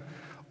Melilla,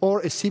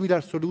 or a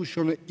similar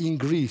solution in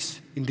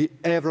Greece, in the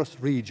Evros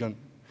region.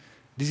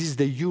 This is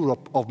the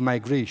Europe of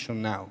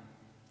migration now.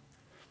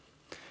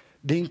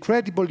 The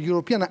incredible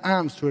European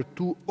answer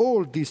to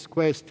all these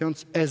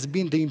questions has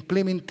been the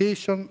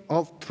implementation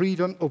of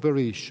Triton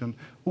operation,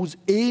 whose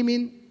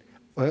aim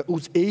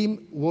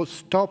was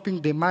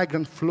stopping the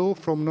migrant flow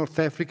from North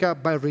Africa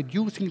by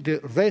reducing the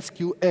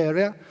rescue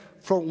area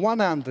from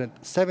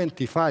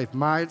 175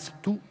 miles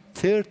to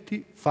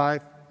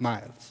 35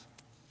 miles.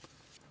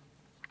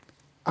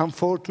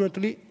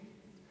 Unfortunately,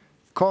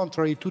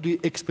 contrary to the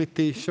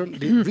expectation,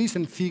 the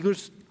recent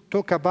figures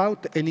talk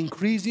about an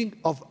increasing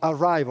of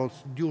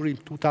arrivals during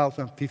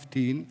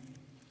 2015,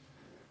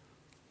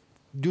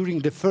 during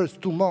the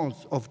first 2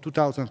 months of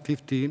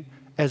 2015,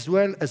 as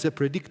well as a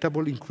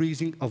predictable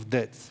increasing of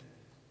deaths.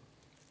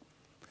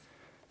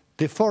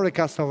 The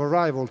forecast of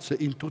arrivals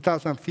in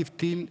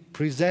 2015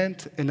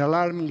 present an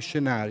alarming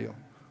scenario.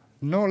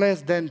 No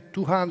less than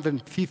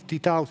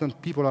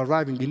 250,000 people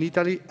arriving in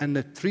Italy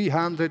and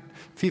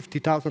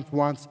 350,000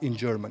 ones in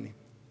Germany.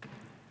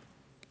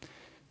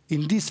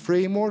 In this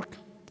framework,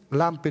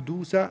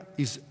 Lampedusa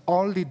is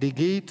only the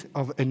gate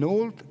of an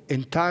old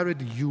and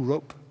tired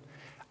Europe,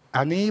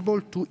 unable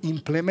to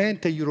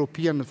implement a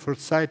European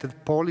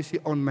foresighted policy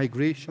on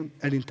migration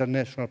and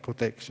international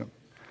protection.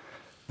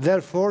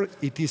 Therefore,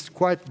 it is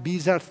quite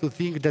bizarre to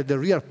think that the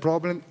real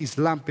problem is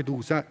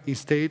Lampedusa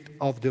instead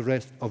of the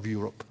rest of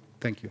Europe.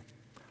 Thank you.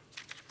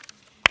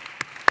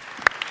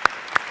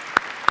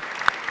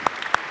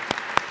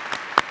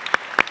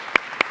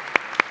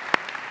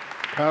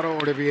 Caro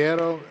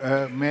Oliviero,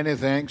 many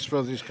thanks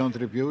for this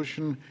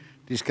contribution,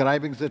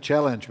 describing the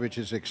challenge which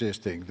is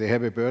existing, the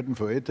heavy burden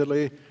for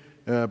Italy,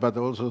 but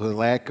also the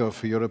lack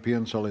of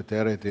European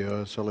solidarity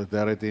or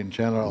solidarity in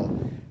general,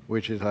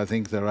 which is, I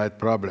think, the right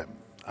problem.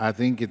 I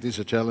think it is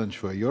a challenge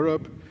for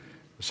Europe.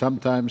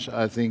 Sometimes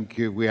I think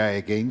we are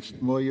against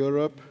more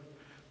Europe.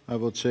 I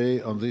would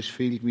say on this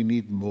field we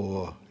need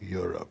more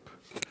Europe.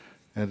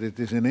 And it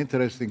is an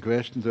interesting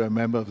question to a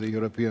member of the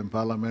European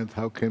Parliament,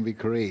 how can we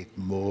create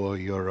more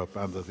Europe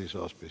under these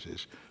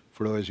auspices?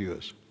 Floor is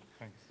yours.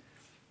 Thanks.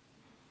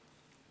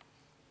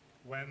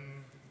 When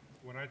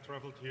I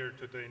traveled here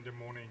today in the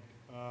morning,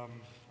 I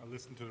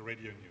listened to the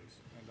radio news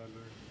and I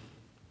learned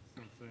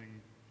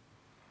something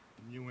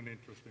new and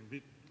interesting.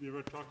 We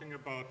were talking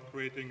about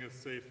creating a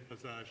safe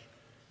passage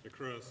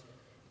across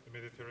the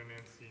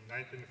Mediterranean Sea,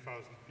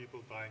 19,000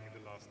 people dying in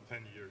the last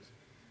 10 years.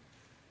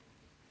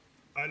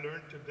 I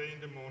learned today in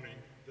the morning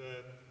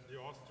that the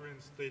Austrian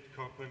state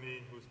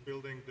company who's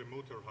building the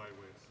motor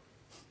highways,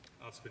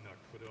 Asfinag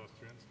for the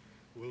Austrians,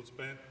 will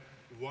spend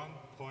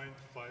 1.5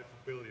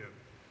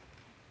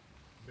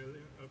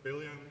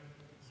 billion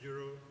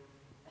euro.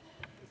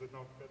 Is it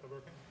now better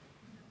working?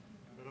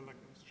 Better like,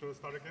 should I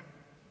start again?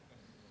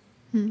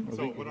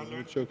 So what I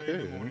learned today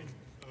in the morning,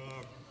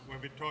 when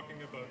we're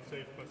talking about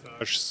safe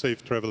passage,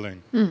 safe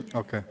traveling.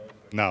 Okay.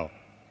 Now,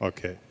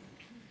 okay.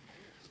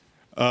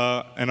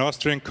 An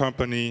Austrian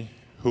company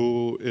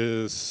who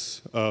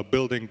is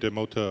building the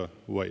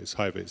motorways,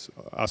 highways,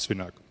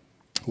 Asfinag,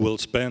 will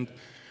spend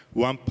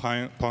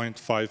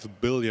 1.5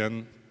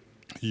 billion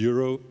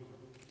euro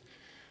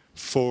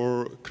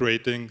for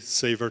creating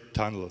safer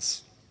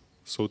tunnels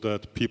so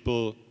that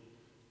people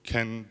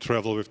can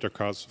travel with their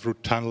cars through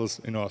tunnels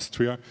in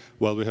Austria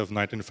while we have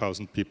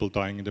 19,000 people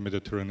dying in the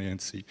Mediterranean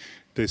Sea.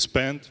 They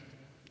spent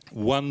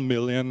 1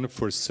 million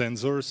for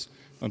sensors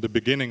on the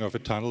beginning of a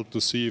tunnel to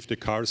see if the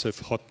cars have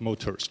hot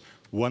motors.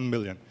 1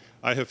 million.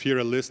 I have here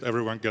a list,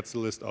 everyone gets the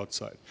list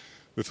outside.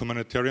 With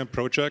humanitarian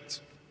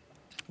projects,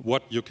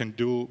 what you can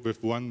do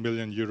with 1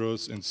 million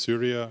euros in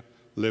Syria,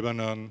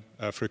 Lebanon,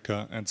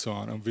 Africa, and so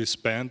on. And we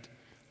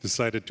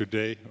decided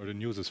today, or the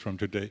news is from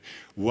today,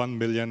 1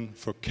 million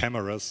for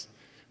cameras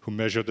who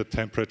measure the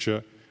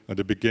temperature at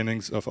the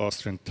beginnings of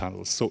Austrian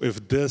tunnels. So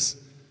if this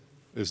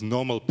is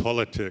normal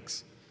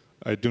politics,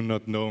 I do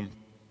not know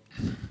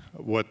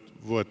what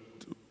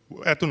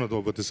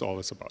this is all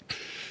is about.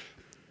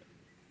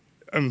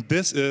 And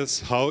this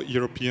is how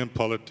European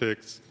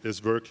politics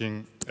is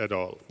working at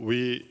all.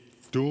 We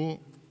do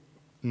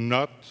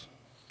not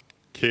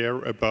care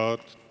about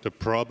the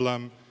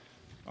problem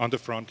on the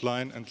front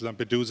line, and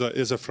Lampedusa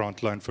is a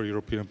front line for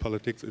European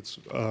politics. It's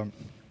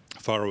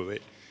far away.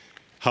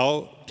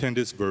 How can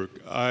this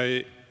work?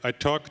 I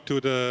talked to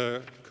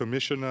the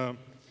Commissioner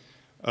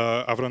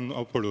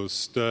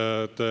Avramopoulos,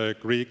 the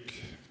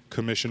Greek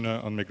Commissioner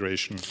on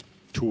Migration,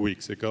 2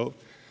 weeks ago,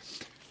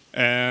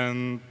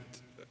 and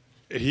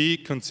he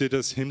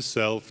considers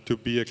himself to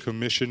be a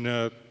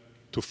commissioner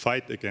to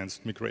fight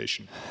against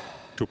migration,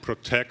 to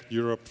protect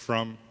Europe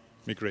from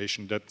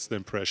migration. That's the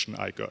impression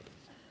I got.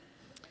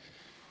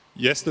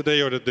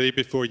 Yesterday or the day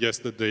before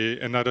yesterday,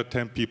 another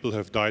 10 people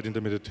have died in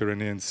the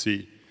Mediterranean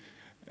Sea.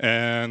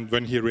 And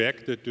when he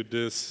reacted to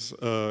this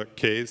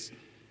case,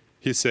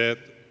 he said,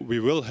 we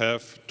will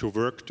have to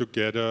work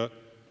together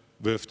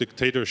with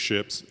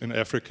dictatorships in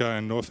Africa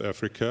and North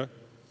Africa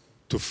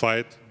to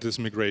fight this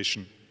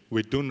migration.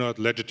 We do not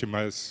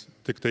legitimize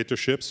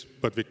dictatorships,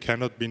 but we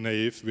cannot be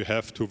naive. We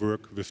have to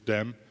work with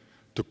them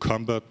to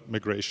combat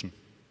migration.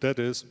 That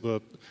is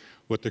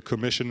what the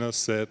commissioner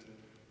said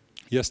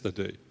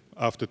yesterday,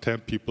 after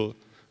 10 people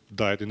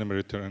died in the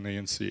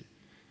Mediterranean Sea.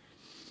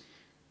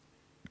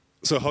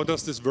 So how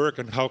does this work,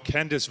 and how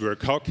can this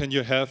work? How can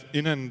you have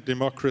in a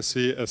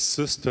democracy a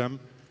system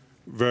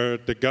where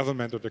the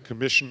government or the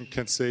commission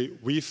can say,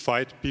 we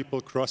fight people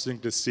crossing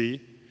the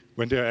sea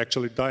when they are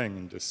actually dying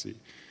in the sea?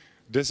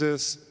 This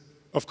is,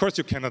 of course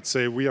you cannot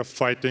say we are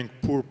fighting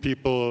poor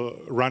people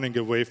running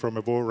away from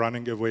a war,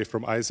 running away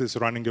from ISIS,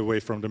 running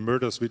away from the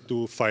murders. We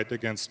do fight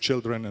against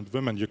children and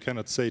women. You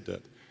cannot say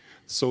that.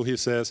 So he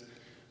says,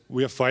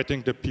 we are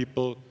fighting the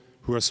people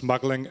who are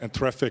smuggling and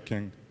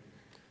trafficking,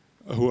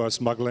 who are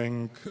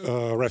smuggling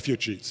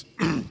refugees.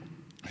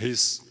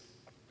 He's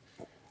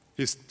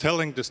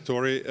telling the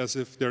story as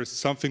if there's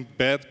something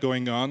bad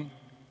going on,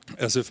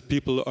 as if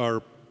people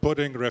are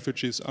putting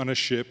refugees on a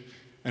ship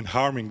and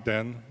harming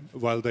them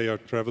while they are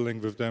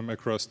traveling with them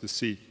across the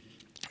sea.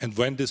 And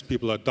when these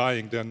people are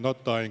dying, they're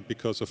not dying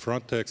because of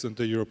Frontex and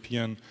the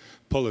European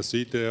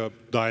policy. They are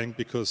dying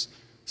because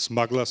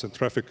smugglers and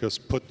traffickers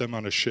put them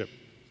on a ship.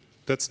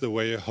 That's the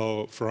way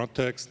how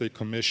Frontex, the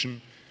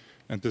commission,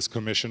 and this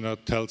commissioner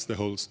tells the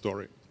whole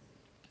story.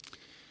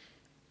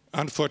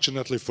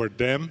 Unfortunately for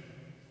them,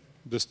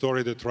 the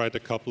story they tried a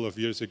couple of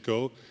years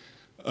ago,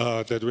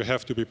 that we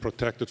have to be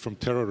protected from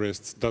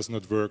terrorists, does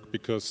not work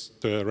because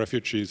the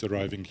refugees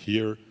arriving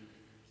here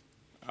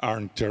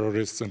aren't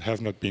terrorists and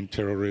have not been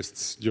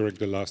terrorists during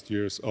the last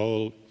years.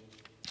 All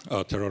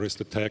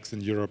terrorist attacks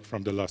in Europe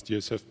from the last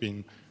years have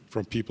been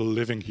from people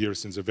living here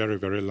since a very,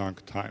 very long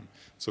time.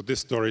 So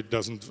this story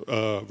doesn't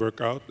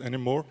work out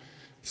anymore.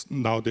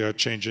 Now they are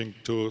changing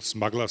to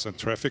smugglers and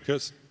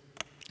traffickers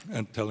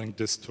and telling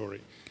this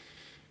story.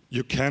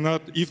 You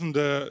cannot, even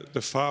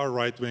the far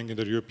right wing in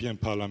the European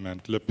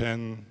Parliament, Le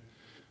Pen,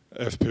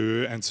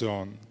 FPÖ, and so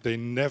on, they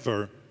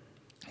never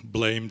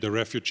blame the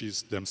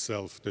refugees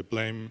themselves. They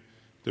blame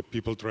the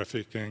people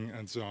trafficking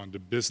and so on, the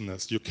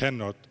business. You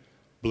cannot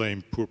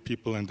blame poor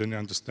people, and they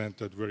understand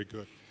that very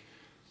good.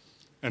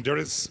 And there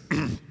is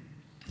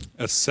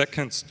a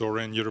second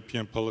story in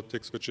European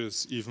politics, which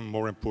is even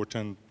more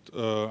important,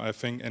 I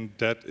think, and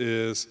that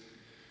is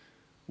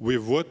we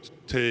would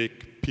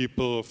take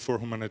people for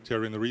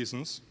humanitarian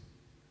reasons,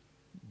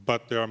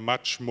 but there are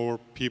much more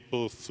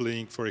people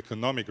fleeing for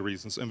economic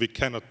reasons, and we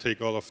cannot take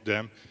all of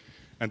them.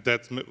 And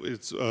that's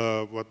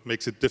what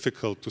makes it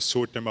difficult to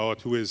sort them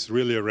out, who is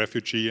really a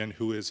refugee and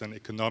who is an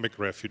economic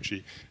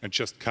refugee and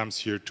just comes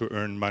here to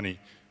earn money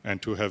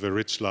and to have a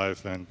rich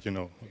life and, you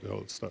know, the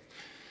whole stuff.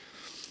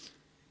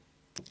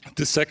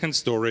 The second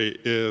story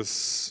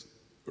is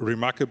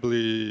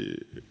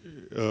remarkably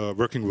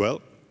working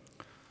well,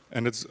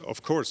 and it's,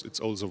 of course, it's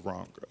also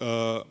wrong.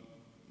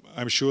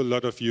 I'm sure a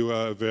lot of you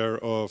are aware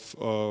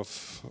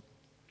of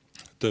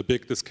the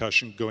big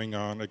discussion going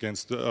on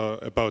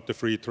about the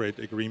free trade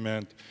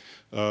agreement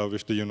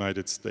with the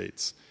United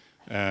States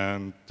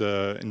and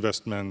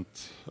investment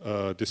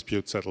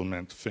dispute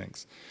settlement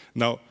things.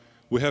 Now,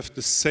 we have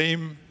the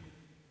same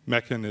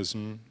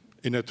mechanism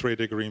in a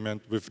trade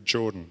agreement with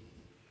Jordan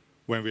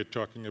when we're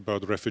talking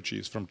about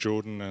refugees from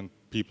Jordan and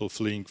people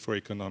fleeing for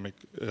economic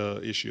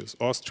issues.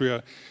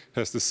 Austria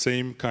has the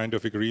same kind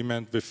of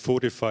agreement with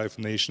 45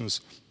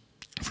 nations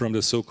from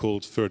the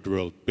so-called third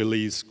world,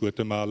 Belize,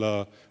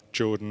 Guatemala,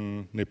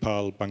 Jordan,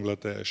 Nepal,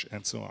 Bangladesh,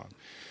 and so on.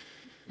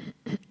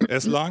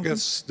 As long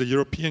as the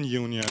European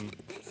Union,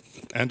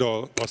 and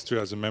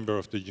Austria as a member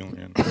of the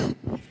Union,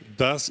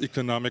 does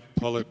economic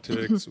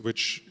politics,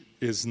 which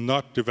is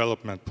not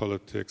development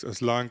politics,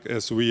 as long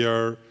as we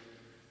are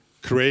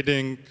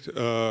creating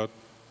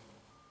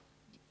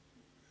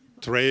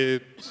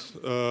trade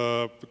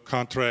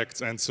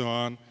contracts and so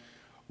on,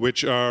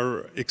 which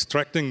are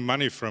extracting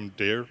money from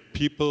there,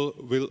 people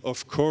will,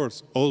 of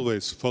course,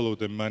 always follow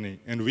the money.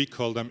 And we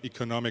call them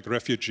economic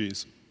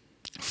refugees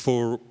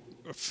for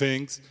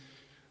things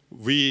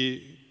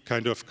we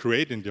kind of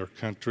create in their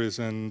countries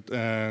and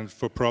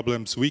for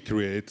problems we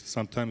create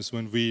sometimes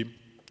when we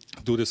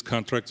do these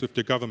contracts with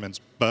the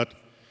governments. But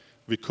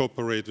we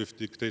cooperate with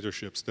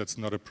dictatorships. That's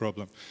not a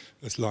problem,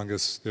 as long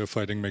as they're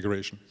fighting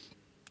migration.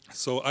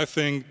 So I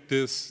think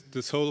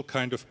this whole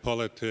kind of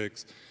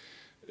politics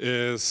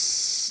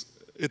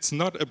it's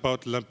not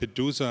about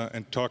Lampedusa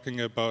and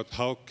talking about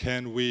how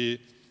can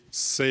we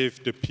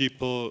save the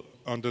people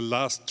on the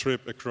last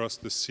trip across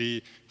the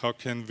sea, how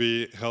can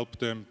we help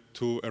them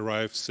to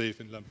arrive safe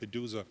in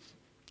Lampedusa.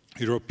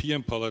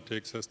 European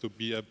politics has to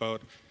be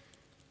about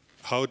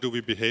how do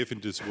we behave in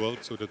this world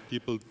so that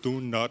people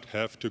do not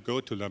have to go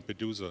to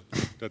Lampedusa.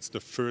 That's the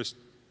first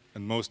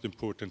and most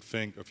important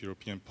thing of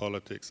European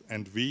politics.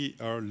 And we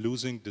are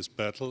losing this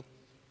battle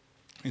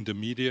in the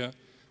media,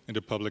 in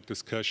the public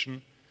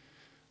discussion,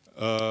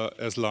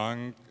 as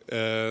long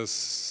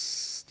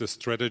as the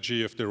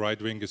strategy of the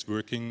right wing is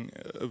working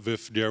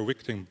with their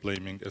victim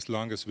blaming, as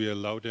long as we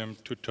allow them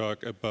to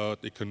talk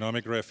about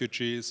economic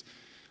refugees,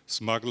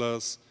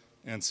 smugglers,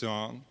 and so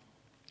on,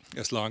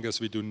 as long as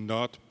we do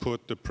not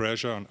put the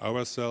pressure on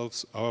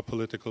ourselves, our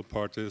political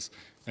parties,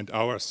 and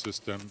our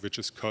system, which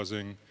is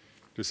causing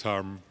this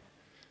harm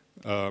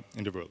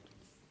in the world.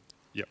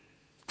 Yeah.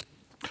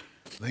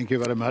 Thank you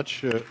very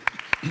much.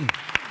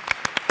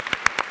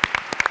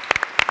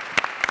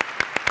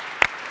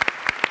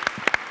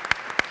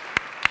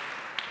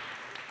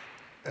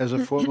 As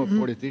a former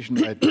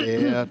politician, I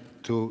dare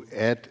to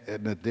add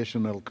an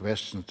additional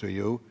question to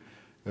you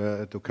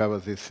to cover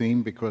this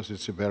theme, because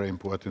it's a very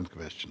important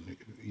question.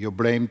 You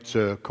blamed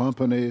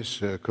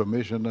companies,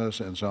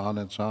 commissioners, and so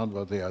on,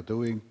 what they are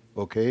doing.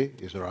 Okay,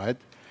 is right.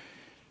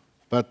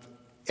 But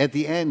at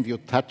the end, you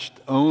touched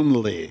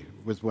only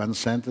with one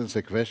sentence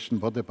a question,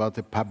 what about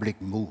the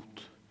public mood?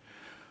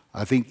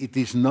 I think it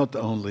is not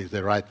only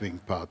the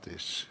right-wing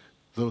parties.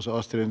 Those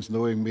Austrians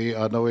knowing me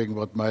are knowing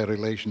what my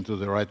relation to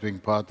the right-wing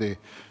party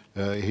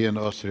here in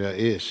Austria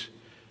is.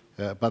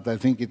 But I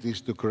think it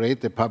is to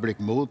create a public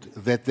mood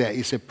that there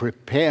is a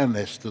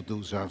preparedness to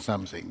do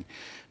something.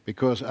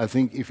 Because I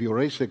think if you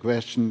raise the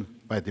question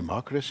by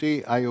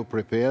democracy, are you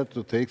prepared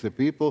to take the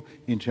people?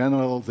 In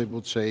general, they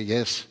would say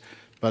yes.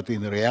 But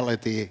in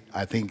reality,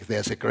 I think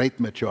there's a great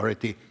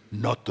majority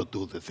not to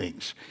do the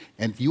things.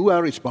 And you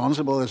are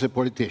responsible as a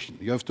politician.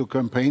 You have to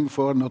campaign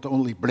for not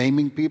only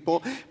blaming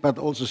people, but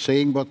also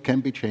saying what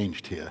can be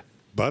changed here.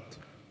 But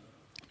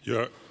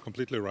you're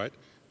completely right.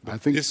 I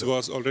think this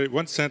was already,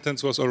 one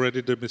sentence was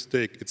already the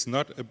mistake. It's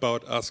not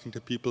about asking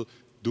the people,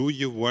 do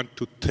you want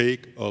to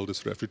take all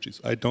these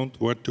refugees? I don't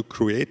want to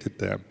create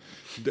them.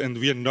 And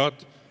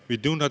we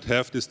do not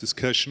have this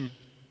discussion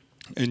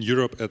in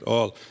Europe at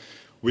all.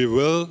 We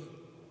will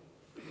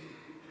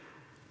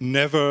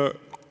never,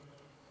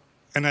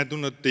 and I do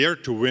not dare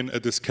to win a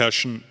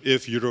discussion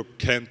if Europe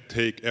can't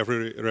take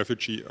every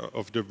refugee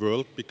of the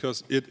world,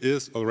 because it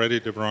is already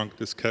the wrong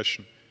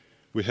discussion.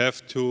 We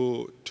have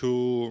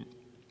to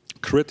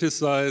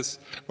criticize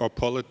our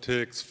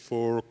politics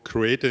for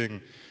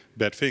creating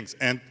bad things.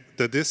 And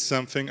that is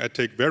something I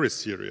take very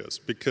serious,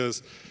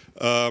 because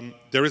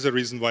there is a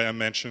reason why I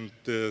mentioned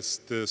this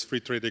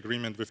free trade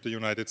agreement with the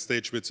United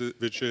States,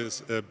 which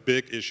is a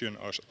big issue in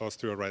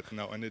Austria right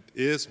now. And it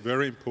is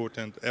very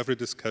important. Every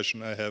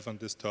discussion I have on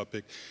this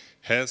topic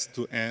has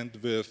to end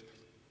with,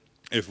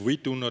 if we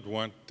do not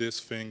want this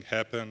thing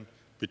happen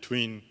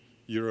between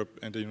Europe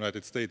and the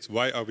United States,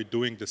 why are we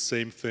doing the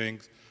same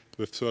things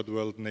with third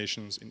world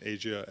nations in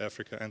Asia,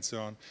 Africa, and so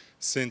on,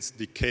 since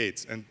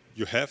decades? And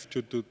you have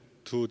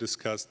to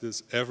discuss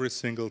this every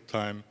single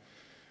time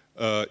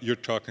you're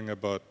talking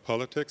about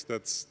politics.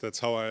 That's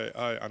how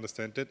I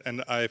understand it.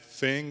 And I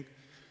think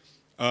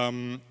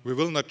we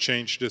will not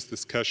change this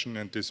discussion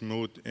and this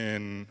mood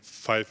in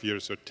 5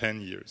 years or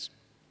 10 years.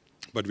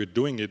 But we're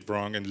doing it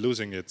wrong and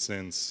losing it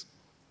since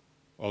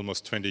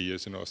almost 20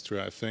 years in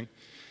Austria, I think.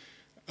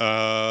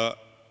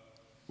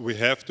 We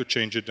have to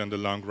change it in the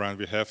long run.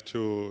 We have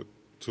to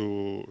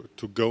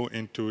go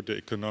into the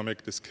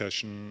economic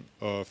discussion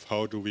of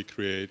how do we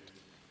create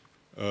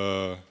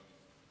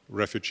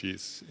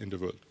refugees in the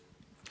world.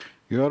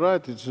 You're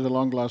right, it's a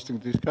long-lasting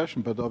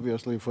discussion, but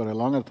obviously for a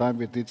longer time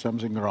we did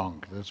something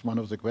wrong. That's one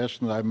of the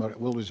questions I'm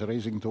always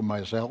raising to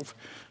myself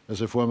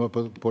as a former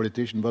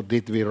politician, what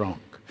did we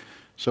wrong?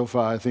 So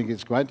far I think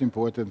it's quite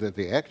important that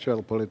the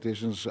actual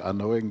politicians are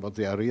knowing what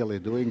they are really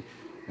doing.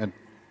 And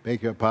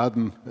beg your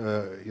pardon,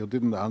 you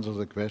didn't answer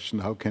the question,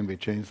 how can we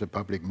change the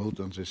public mood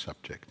on this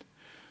subject?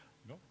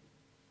 No,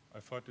 I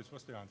thought this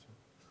was the answer.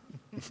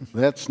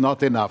 That's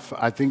not enough.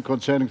 I think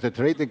concerning the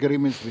trade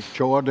agreements with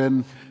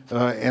Jordan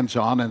and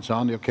so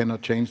on, you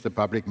cannot change the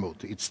public mood.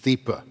 It's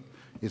deeper.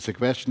 It's a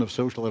question of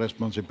social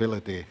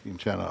responsibility in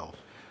general.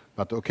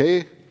 But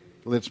okay,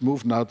 let's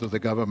move now to the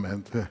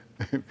government.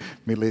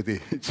 Milady,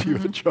 it's your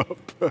job.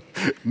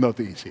 Not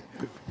easy.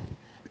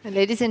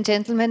 Ladies and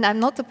gentlemen, I'm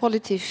not a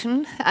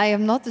politician. I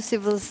am not a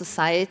civil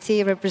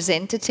society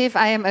representative.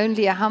 I am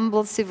only a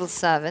humble civil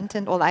servant,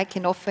 and all I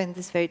can offer in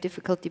this very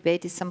difficult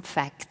debate is some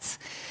facts.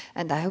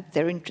 And I hope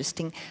they're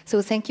interesting.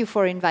 So thank you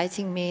for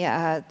inviting me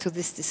to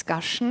this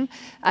discussion.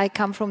 I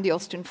come from the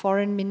Austrian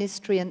Foreign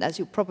Ministry, and as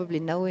you probably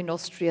know, in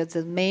Austria,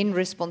 the main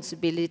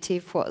responsibility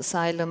for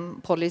asylum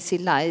policy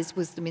lies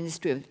with the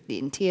Ministry of the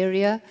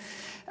Interior.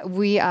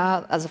 We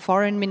are, as a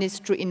foreign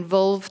ministry,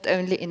 involved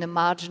only in a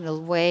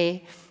marginal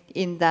way,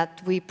 in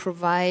that we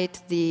provide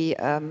the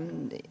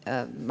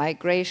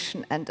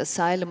migration and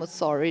asylum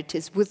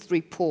authorities with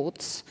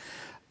reports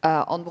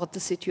on what the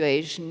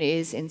situation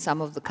is in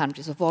some of the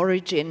countries of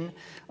origin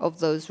of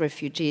those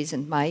refugees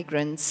and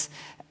migrants.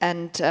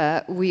 And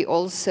we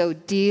also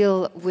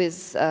deal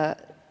with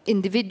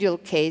individual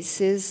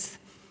cases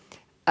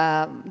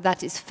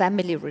that is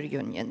family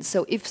reunion.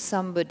 So if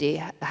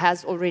somebody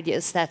has already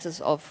a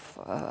status of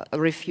a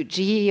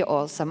refugee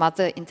or some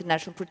other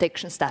international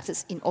protection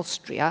status in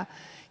Austria,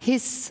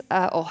 his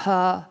or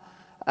her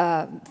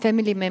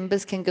family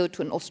members can go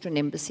to an Austrian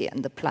embassy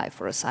and apply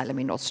for asylum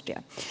in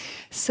Austria.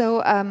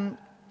 So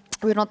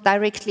we're not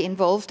directly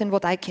involved, and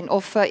what I can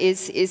offer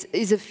is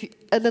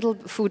a little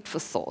food for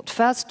thought.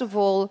 First of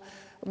all,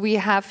 we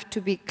have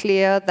to be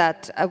clear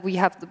that we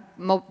have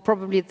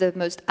probably the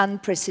most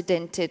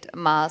unprecedented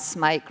mass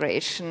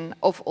migration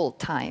of all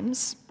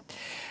times.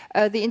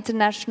 The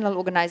International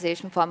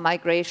Organization for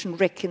Migration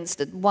reckons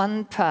that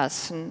 1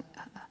 person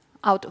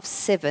out of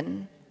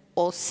 7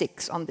 or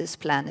 6 on this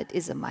planet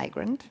is a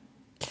migrant.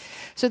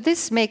 So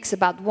this makes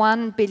about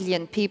 1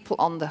 billion people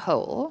on the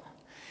whole,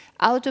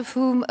 out of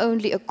whom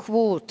only a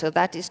quarter,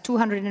 that is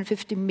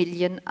 250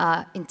 million,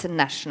 are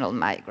international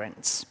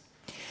migrants.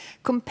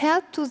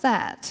 Compared to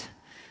that,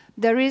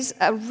 there is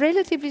a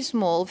relatively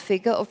small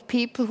figure of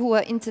people who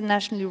are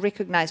internationally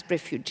recognized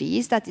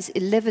refugees, that is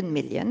 11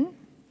 million,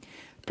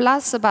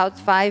 plus about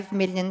 5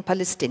 million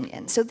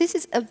Palestinians. So this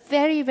is a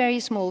very, very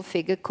small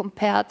figure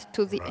compared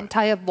to the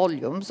entire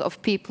volumes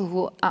of people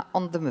who are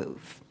on the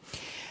move.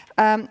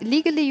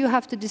 Legally, you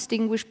have to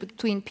distinguish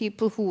between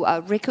people who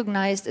are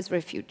recognized as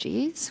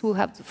refugees, who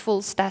have the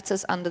full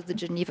status under the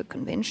Geneva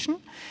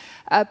Convention,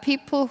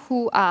 people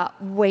who are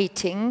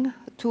waiting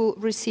to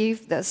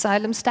receive the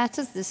asylum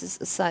status, this is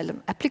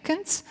asylum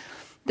applicants.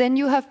 Then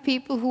you have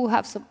people who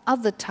have some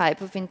other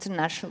type of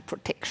international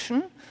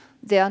protection.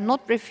 They are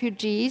not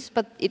refugees,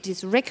 but it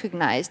is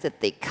recognized that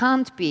they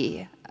can't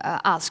be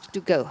asked to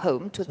go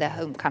home to their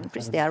home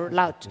countries. They are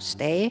allowed to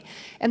stay.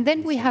 And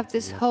then we have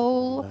this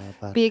whole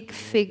big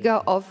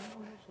figure of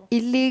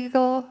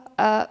illegal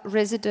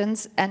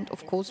residents and,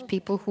 of course,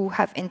 people who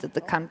have entered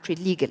the country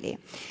legally.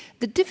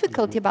 The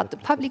difficulty about the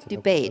public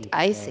debate,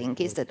 I think,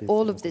 is that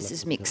all of this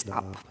is mixed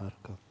up.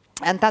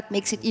 And that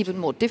makes it even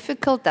more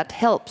difficult. That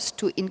helps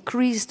to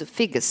increase the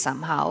figures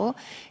somehow.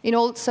 It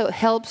also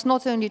helps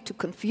not only to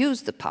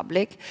confuse the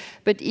public,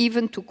 but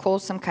even to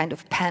cause some kind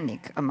of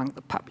panic among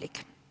the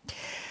public.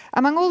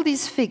 Among all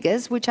these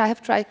figures, which I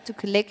have tried to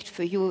collect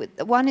for you,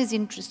 one is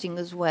interesting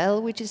as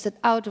well, which is that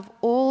out of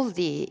all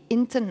the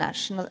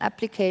international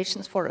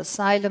applications for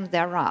asylum,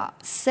 there are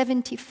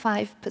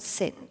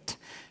 75%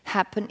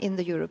 happen in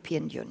the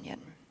European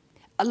Union.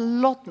 A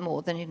lot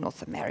more than in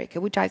North America,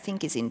 which I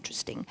think is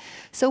interesting.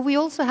 So we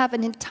also have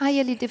an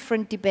entirely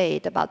different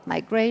debate about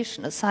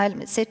migration,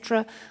 asylum,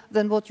 etc.,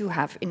 than what you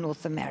have in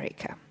North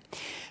America.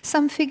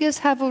 Some figures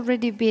have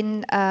already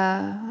been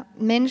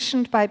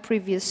mentioned by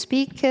previous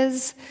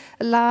speakers.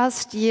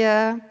 Last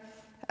year,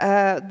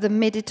 the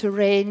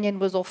Mediterranean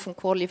was often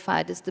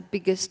qualified as the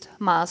biggest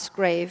mass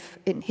grave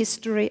in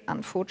history,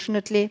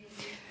 unfortunately.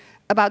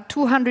 About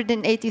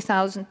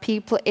 280,000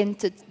 people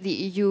entered the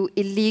EU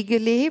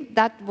illegally.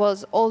 That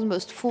was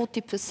almost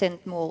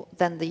 40% more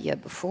than the year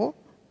before.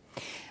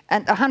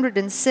 And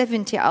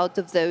 170 out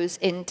of those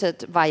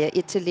entered via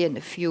Italy and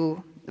a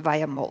few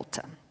via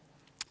Malta.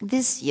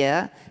 This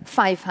year,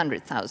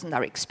 500,000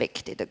 are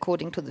expected,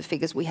 according to the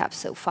figures we have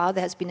so far.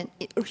 There has been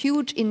a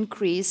huge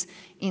increase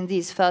in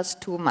these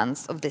first 2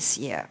 months of this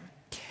year.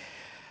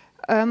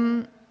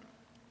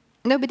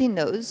 Nobody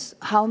knows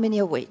how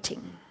many are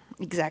waiting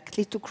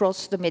exactly to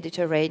cross the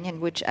Mediterranean,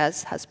 which,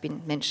 as has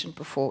been mentioned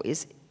before,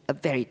 is a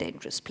very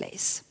dangerous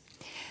place.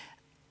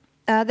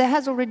 There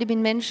has already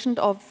been mentioned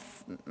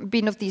of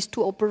these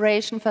 2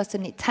 operations. First,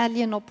 an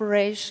Italian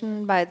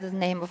operation by the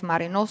name of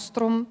Mare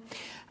Nostrum,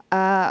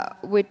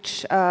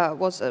 which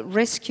was a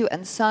rescue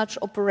and search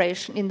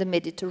operation in the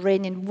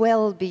Mediterranean,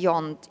 well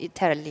beyond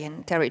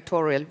Italian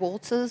territorial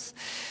waters.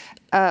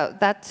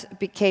 That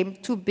became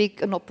too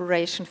big an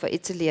operation for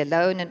Italy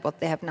alone, and what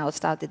they have now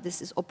started,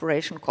 this is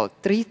operation called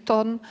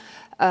Triton,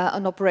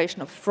 an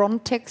operation of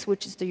Frontex,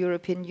 which is the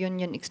European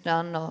Union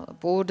External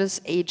Borders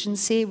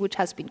Agency, which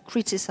has been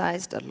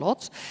criticized a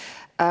lot.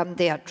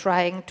 They are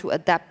trying to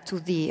adapt to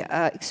the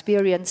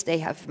experience they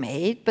have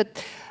made,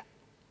 but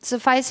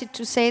suffice it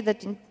to say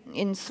that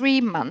in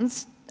 3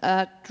 months,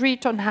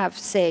 Triton have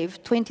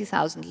saved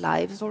 20,000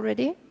 lives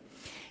already,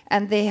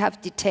 and they have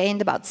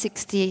detained about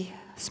 60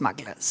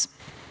 smugglers.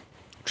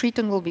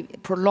 Triton will be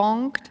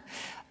prolonged.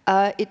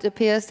 It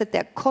appears that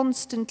there are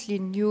constantly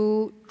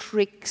new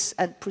tricks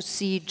and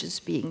procedures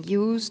being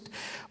used.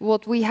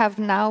 What we have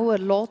now a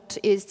lot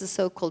is the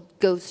so-called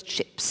ghost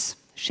ships.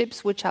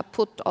 Ships which are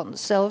put on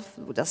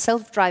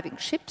self-driving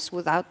ships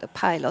without a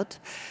pilot,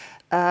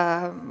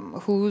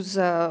 whose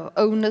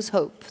owners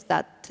hope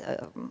that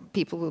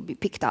people will be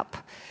picked up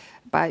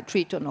by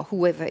Triton or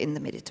whoever in the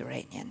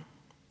Mediterranean.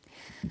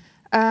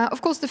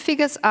 Of course, the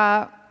figures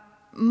are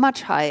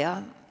much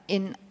higher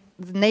in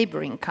the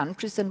neighboring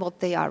countries than what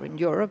they are in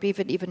Europe,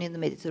 even in the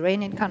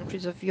Mediterranean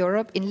countries of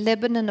Europe. In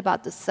Lebanon,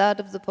 about 1/3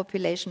 of the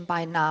population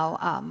by now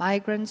are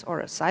migrants or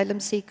asylum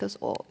seekers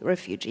or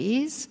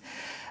refugees.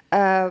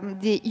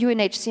 The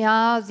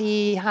UNHCR,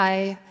 the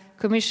High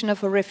Commissioner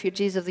for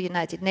Refugees of the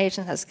United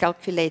Nations, has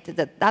calculated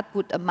that that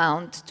would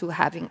amount to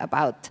having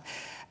about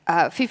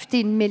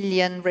 15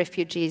 million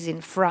refugees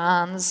in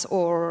France,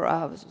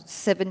 or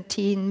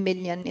 17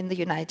 million in the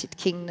United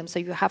Kingdom. So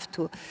you have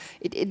to,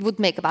 it would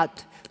make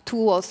about 2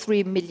 or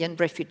 3 million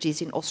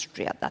refugees in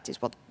Austria. That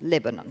is what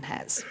Lebanon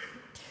has.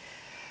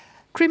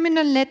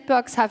 Criminal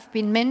networks have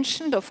been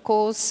mentioned. Of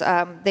course,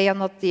 they are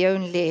not the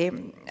only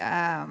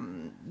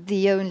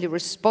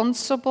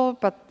responsible,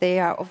 but they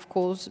are, of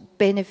course,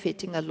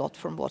 benefiting a lot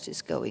from what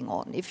is going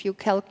on. If you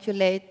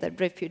calculate that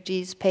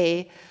refugees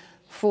pay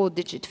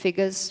 4-digit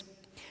figures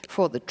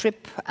for the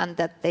trip and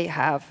that they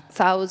have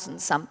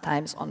thousands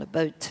sometimes on a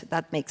boat,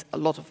 that makes a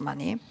lot of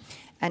money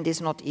and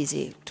is not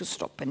easy to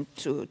stop and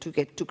to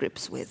get to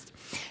grips with.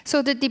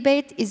 So the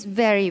debate is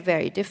very,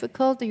 very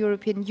difficult. The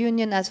European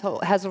Union, as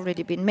has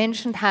already been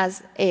mentioned,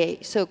 has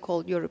a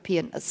so-called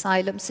European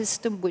asylum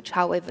system, which,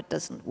 however,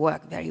 doesn't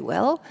work very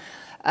well.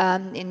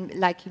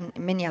 Like in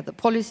many other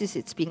policies,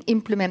 it's being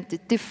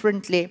implemented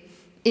differently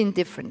in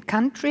different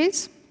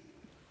countries.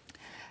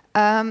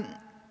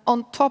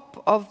 On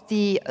top of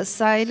the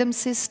asylum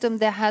system,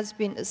 there has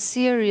been a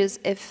serious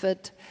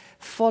effort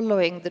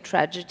following the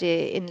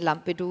tragedy in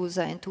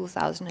Lampedusa in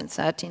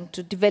 2013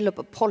 to develop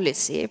a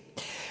policy,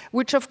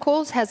 which of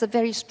course has a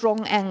very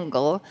strong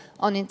angle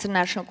on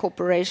international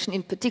cooperation,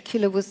 in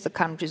particular with the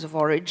countries of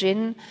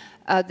origin.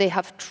 They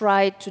have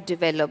tried to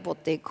develop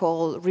what they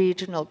call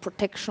regional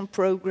protection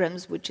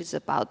programs, which is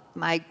about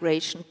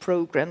migration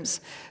programs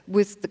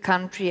with the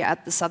country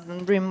at the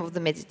southern rim of the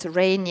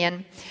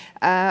Mediterranean.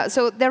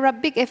 So there are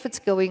big efforts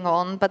going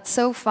on, but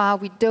so far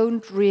we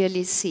don't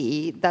really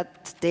see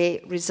that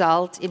they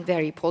result in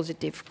very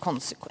positive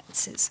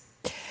consequences.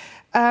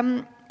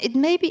 It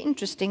may be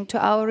interesting to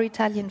our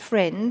Italian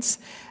friends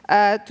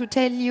to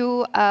tell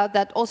you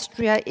that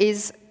Austria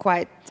is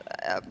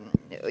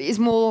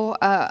more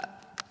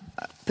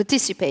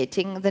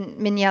participating than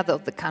many other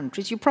of the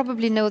countries. You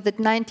probably know that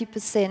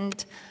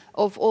 90%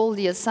 of all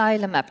the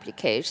asylum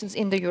applications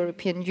in the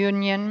European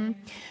Union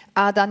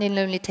are done in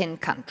only 10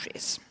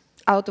 countries,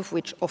 out of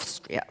which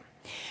Austria.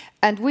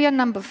 And we are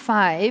number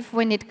 5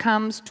 when it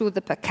comes to the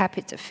per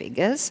capita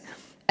figures.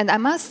 And I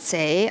must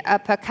say,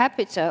 per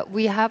capita,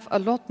 we have a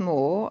lot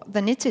more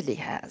than Italy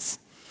has.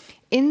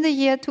 In the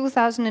year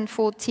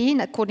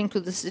 2014, according to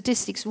the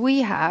statistics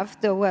we have,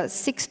 there were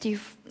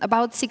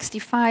about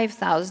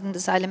 65,000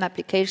 asylum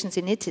applications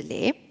in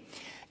Italy,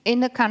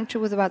 in a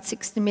country with about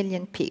 60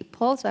 million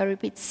people. So I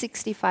repeat,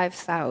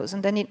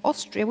 65,000. And in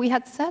Austria, we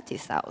had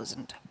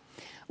 30,000,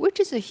 which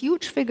is a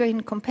huge figure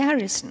in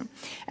comparison.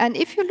 And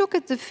if you look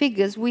at the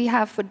figures we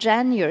have for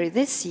January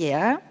this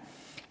year,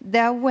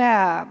 there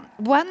were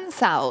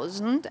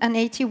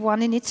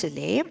 1,081 in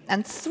Italy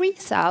and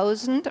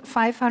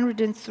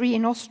 3,503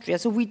 in Austria.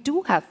 So we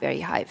do have very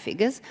high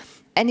figures.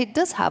 And it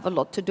does have a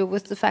lot to do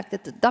with the fact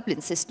that the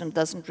Dublin system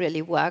doesn't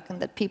really work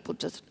and that people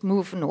just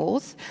move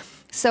north.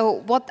 So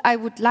what I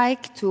would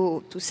like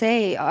to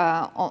say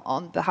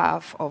on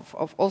behalf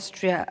of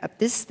Austria at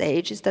this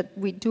stage is that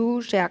we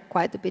do share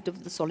quite a bit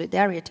of the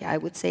solidarity, I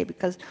would say,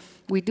 because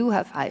we do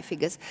have high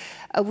figures.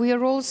 We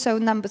are also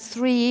number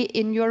 3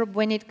 in Europe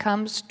when it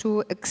comes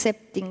to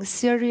accepting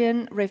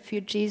Syrian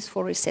refugees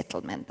for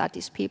resettlement. That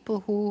is,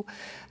 people who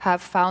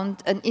have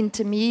found an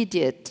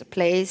intermediate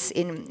place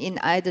in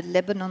either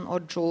Lebanon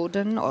or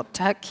Jordan or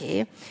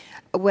Turkey,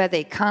 where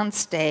they can't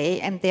stay,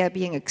 and they are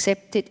being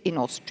accepted in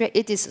Austria.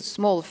 It is a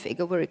small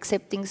figure. We're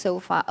accepting so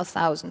far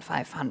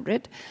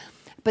 1,500.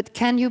 But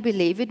can you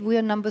believe it? We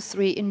are number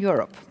 3 in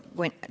Europe,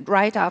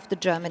 right after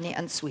Germany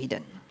and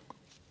Sweden.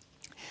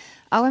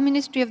 Our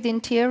Ministry of the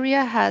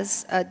Interior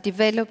has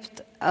developed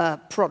a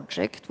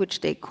project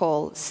which they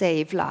call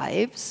Save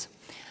Lives.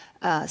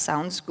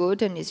 Sounds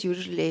good and is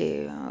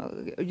usually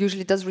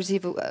does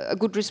receive a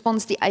good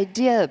response. The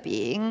idea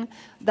being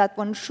that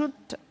one should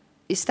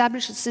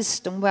establish a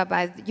system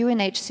whereby the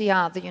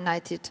UNHCR, the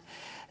United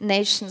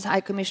Nations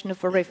High Commissioner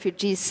for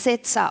Refugees,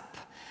 sets up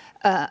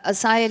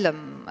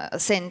asylum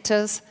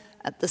centers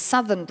at the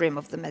southern rim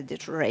of the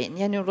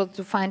Mediterranean in order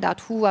to find out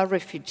who are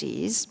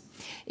refugees,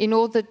 in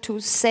order to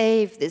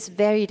save this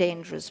very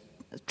dangerous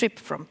trip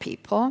from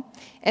people,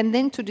 and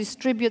then to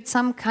distribute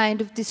some kind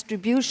of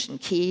distribution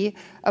key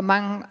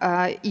among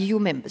EU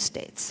member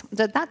states.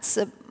 That's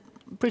a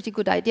pretty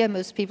good idea.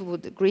 Most people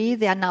would agree.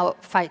 They are now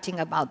fighting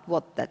about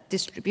what that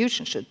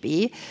distribution should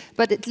be,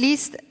 but at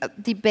least a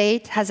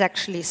debate has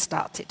actually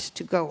started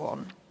to go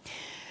on.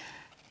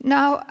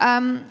 Now,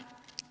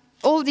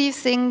 all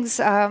these things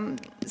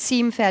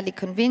seem fairly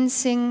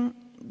convincing.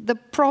 The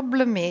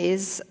problem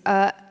is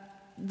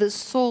the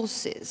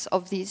sources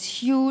of these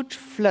huge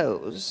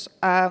flows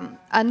are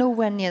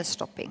nowhere near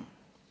stopping.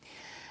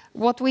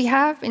 What we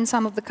have in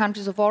some of the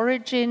countries of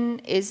origin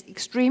is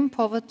extreme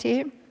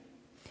poverty,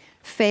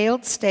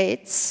 failed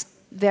states,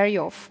 very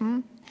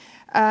often,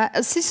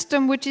 a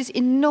system which is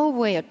in no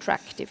way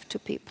attractive to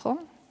people,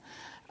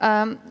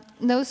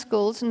 no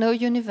schools, no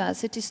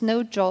universities,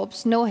 no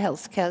jobs, no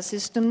healthcare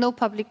system, no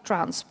public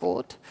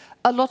transport,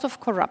 a lot of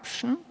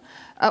corruption,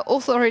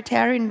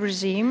 authoritarian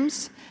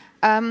regimes,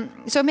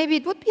 So maybe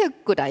it would be a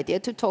good idea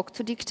to talk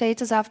to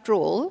dictators after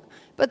all,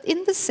 but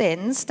in the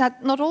sense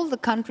that not all the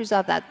countries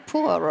are that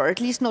poor, or at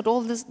least not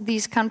all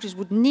these countries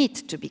would need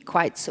to be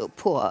quite so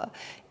poor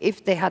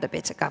if they had a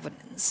better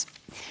governance.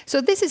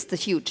 So this is the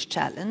huge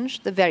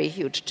challenge, the very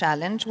huge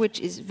challenge, which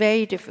is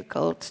very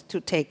difficult to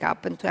take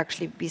up and to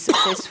actually be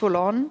successful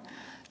on.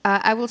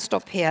 I will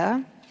stop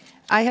here.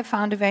 I have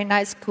found a very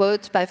nice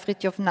quote by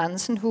Fridtjof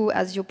Nansen, who,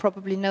 as you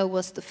probably know,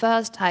 was the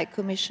first High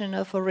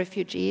Commissioner for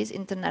Refugees,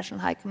 International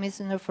High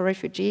Commissioner for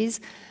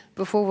Refugees,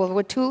 before World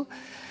War II,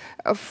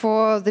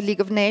 for the League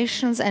of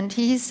Nations, and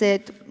he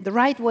said, the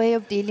right way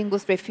of dealing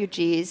with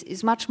refugees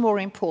is much more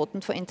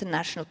important for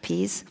international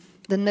peace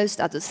than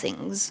most other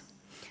things.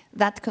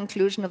 That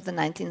conclusion of the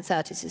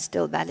 1930s is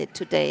still valid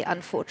today,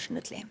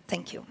 unfortunately.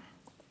 Thank you.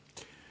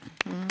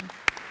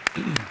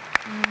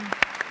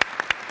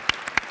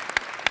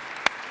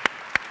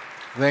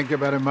 Thank you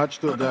very much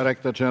to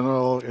Director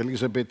General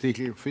Elisabeth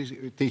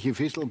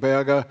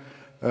Tichy-Fisslberger,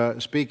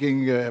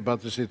 speaking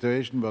about the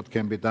situation, what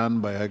can be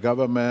done by a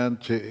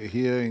government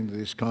here in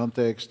this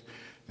context,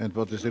 and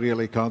what is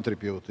really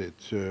contributed.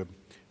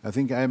 I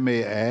think I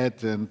may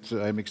add, and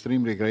I'm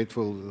extremely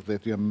grateful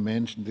that you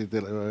mentioned it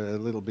a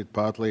little bit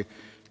partly.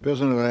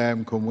 Personally, I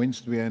am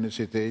convinced we are in a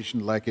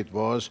situation like it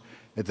was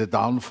at the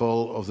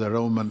downfall of the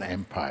Roman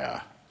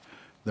Empire.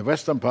 The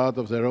western part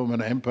of the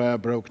Roman Empire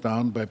broke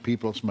down by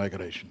people's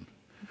migration.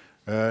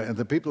 And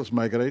the people's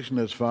migration,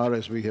 as far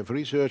as we have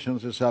research on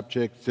the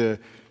subject,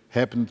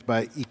 happened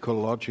by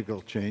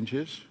ecological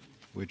changes,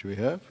 which we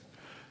have,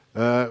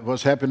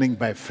 was happening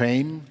by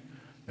famine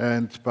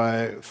and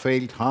by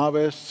failed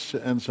harvests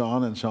and so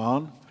on and so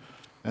on.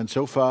 And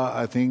so far,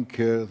 I think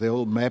the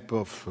whole map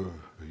of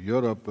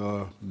Europe,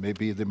 or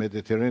maybe the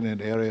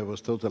Mediterranean area, was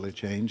totally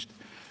changed,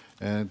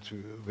 and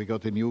we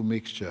got a new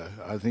mixture.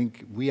 I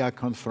think we are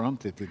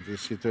confronted in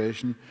this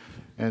situation,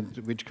 and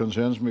which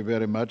concerns me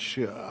very much,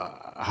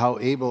 how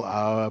able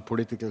our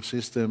political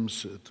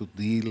systems to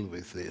deal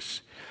with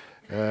this.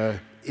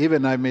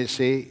 Even I may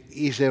say,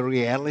 is a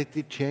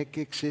reality check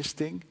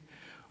existing?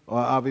 Or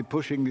are we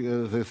pushing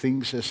the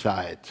things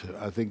aside?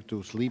 I think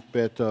to sleep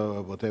better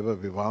or whatever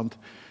we want,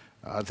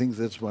 I think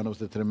that's one of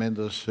the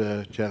tremendous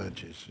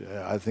challenges.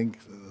 I think,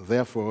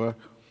 therefore,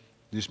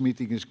 this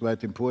meeting is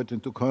quite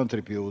important to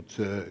contribute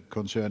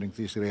concerning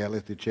this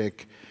reality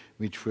check,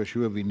 which for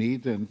sure we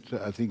need, and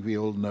I think we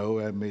all know,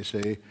 I may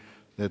say,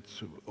 that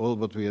all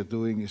what we are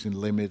doing is in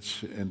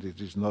limits and it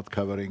is not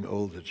covering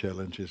all the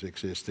challenges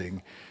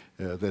existing.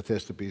 That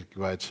has to be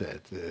quite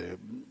said.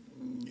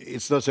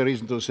 It's not a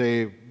reason to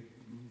say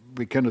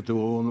we cannot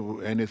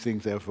do anything,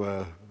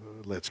 therefore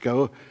let's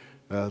go.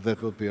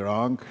 That would be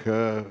wrong,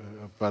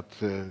 but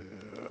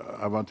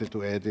I wanted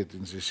to add it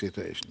in this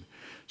situation.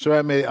 So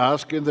I may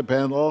ask in the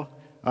panel,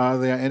 are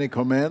there any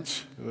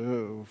comments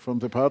from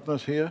the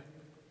partners here?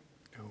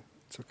 No,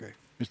 it's okay.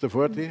 Mr.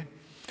 Forti?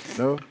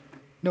 No?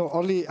 No,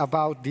 only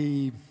about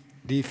the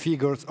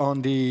figures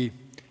on the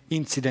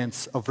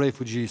incidence of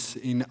refugees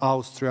in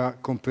Austria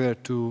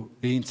compared to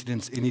the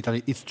incidence in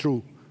Italy. It's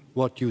true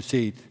what you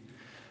said,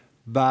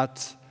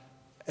 but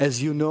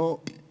as you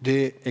know,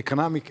 the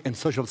economic and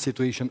social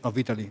situation of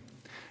Italy,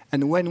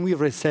 and when we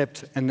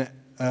accept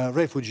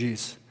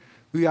refugees,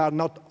 we are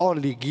not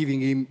only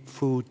giving him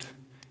food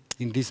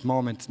in this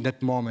moment,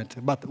 that moment,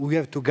 but we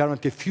have to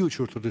guarantee a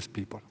future to these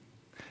people.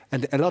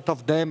 And a lot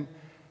of them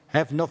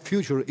have no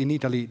future in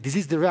Italy. This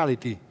is the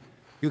reality.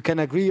 You can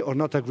agree or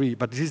not agree,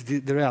 but this is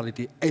the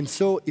reality. And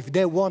so if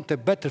they want a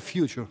better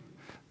future,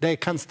 they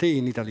can't stay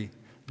in Italy.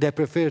 They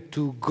prefer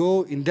to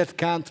go in that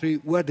country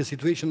where the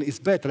situation is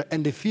better.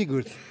 And the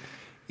figures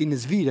in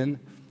Sweden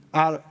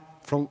are,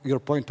 from your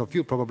point of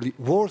view, probably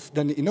worse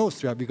than in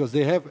Austria, because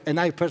they have a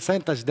high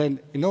percentage than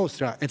in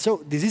Austria. And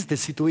so this is the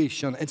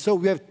situation. And so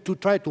we have to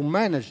try to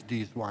manage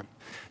this one.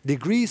 The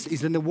Greece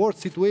is in a worse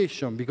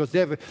situation because they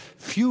have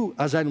few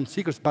asylum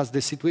seekers, but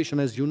the situation,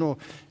 as you know,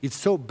 is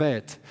so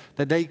bad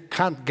that they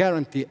can't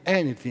guarantee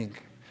anything.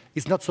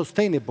 It's not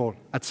sustainable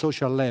at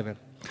social level.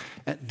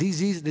 And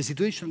this is the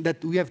situation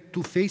that we have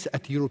to face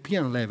at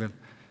European level.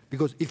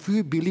 Because if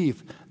we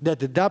believe that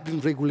the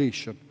Dublin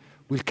regulation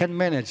can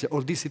manage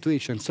all these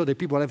situations so that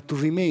people have to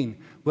remain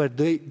where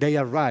they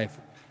arrive,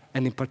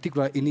 and in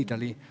particular in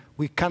Italy,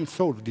 we can't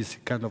solve this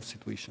kind of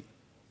situation.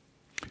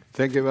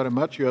 Thank you very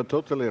much. You are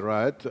totally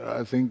right.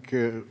 I think...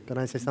 Can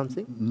I say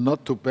something?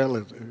 Not to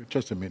balance...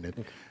 Just a minute.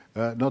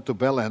 Okay. Not to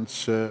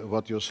balance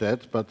what you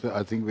said, but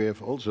I think we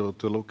have also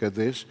to look at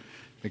this,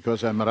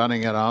 because I'm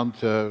running around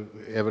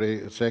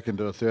every second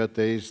or third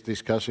days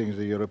discussing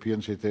the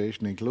European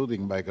situation,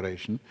 including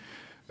migration.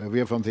 We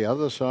have on the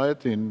other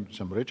side, in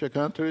some richer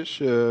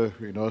countries,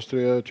 in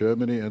Austria,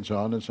 Germany, and so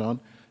on,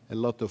 a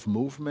lot of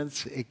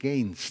movements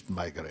against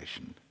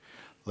migration.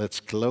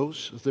 Let's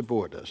close the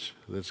borders.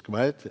 That's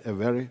quite a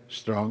very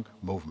strong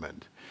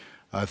movement.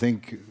 I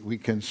think we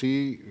can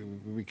see,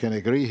 we can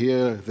agree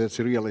here, that's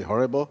really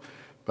horrible,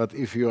 but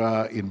if you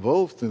are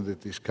involved in the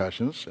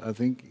discussions, I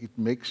think it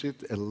makes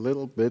it a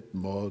little bit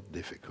more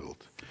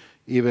difficult,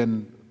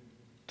 even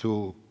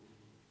to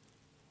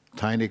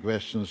tiny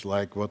questions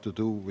like what to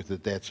do with the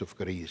debts of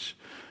Greece.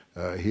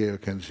 Here you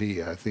can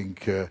see, I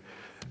think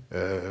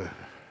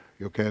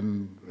you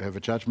can have a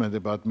judgment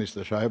about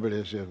Mr. Schäuble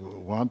as you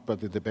want,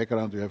 but in the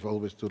background you have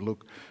always to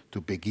look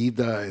to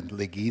Pegida and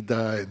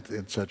Legida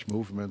and such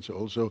movements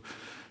also,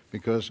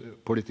 because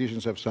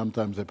politicians have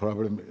sometimes the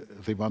problem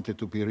they wanted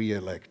to be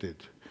re-elected,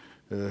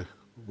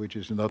 which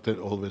is not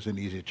always an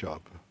easy job.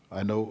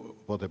 I know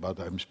what about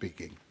I'm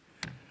speaking.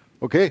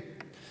 Okay,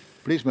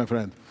 please, my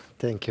friend.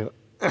 Thank you.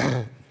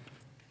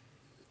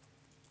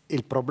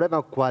 Il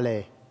problema qual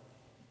è?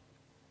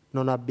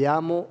 Non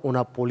abbiamo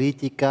una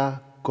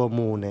politica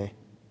comune.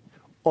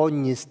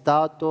 Ogni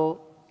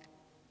Stato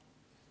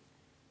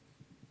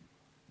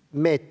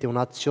mette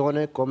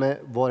un'azione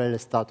come vuole lo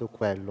Stato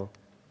quello.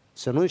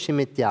 Se noi ci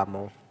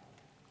mettiamo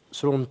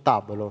su un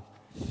tavolo,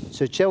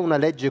 se c'è una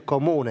legge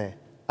comune,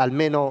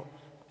 almeno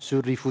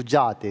sui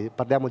rifugiati,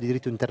 parliamo di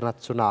diritto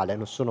internazionale,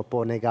 nessuno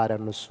può negare a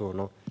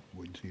nessuno.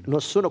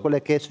 Non sono quello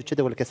che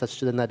succede, quello che sta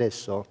succedendo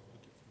adesso.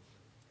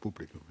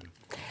 Pubblico.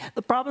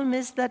 The problem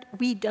is that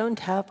we don't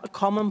have a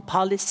common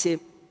policy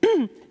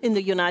in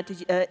the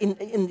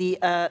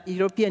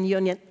European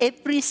Union.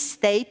 Every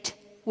state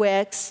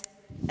works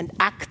and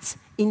acts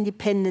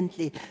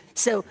independently.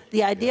 So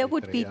the idea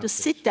would be to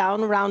sit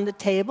down around the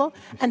table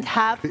and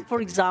have,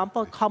 for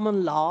example,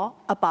 common law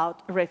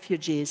about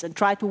refugees and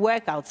try to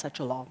work out such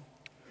a law.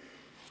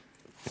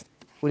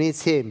 Un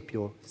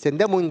esempio, se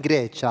andiamo in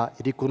Grecia,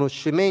 il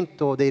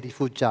riconoscimento dei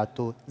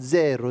rifugiati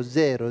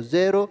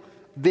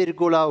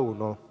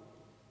 0,0,0,1.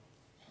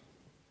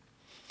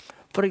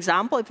 For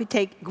example, if we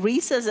take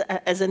Greece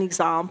as an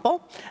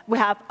example, we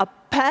have a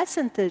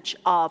percentage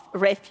of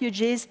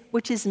refugees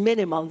which is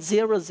minimal,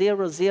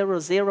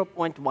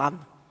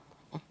 0,000.1.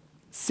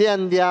 Se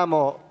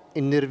andiamo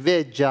in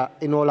Norvegia,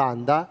 in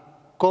Olanda,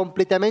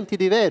 completamente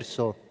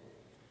diverso.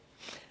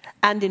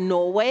 And in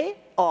Norway,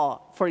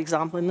 or for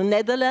example in the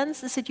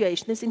Netherlands, the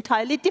situation is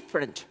entirely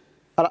different.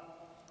 Allora,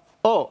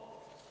 o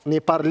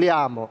ne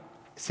parliamo,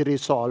 si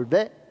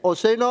risolve, o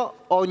se no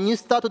ogni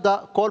Stato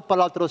dà colpa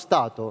all'altro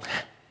Stato.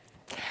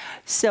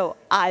 So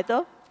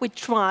either we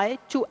try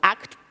to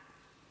act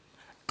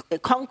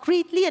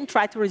concretely and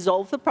try to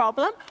resolve the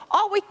problem,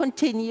 or we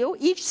continue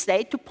each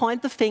state to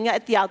point the finger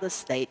at the other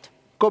state.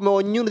 Come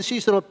ognuno dice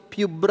sono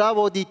più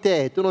bravo di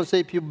te, tu non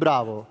sei più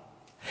bravo.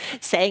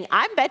 Saying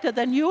I'm better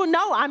than you,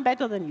 no, I'm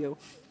better than you.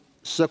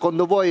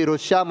 Secondo voi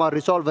riusciamo a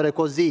risolvere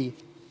così?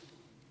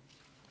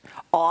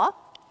 Or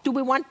do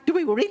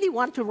we really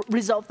want to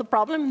resolve the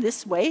problem in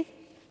this way?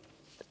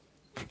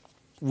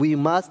 We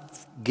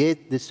must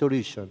get the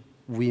solution.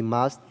 We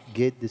must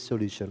get the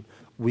solution.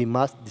 We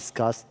must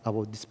discuss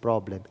about this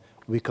problem.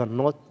 We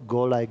cannot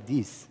go like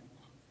this.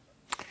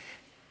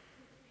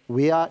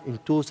 We are in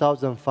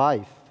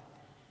 2005.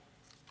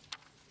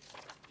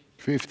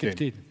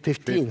 15.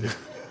 15.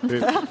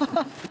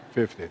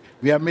 50.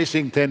 We are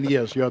missing 10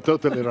 years. You are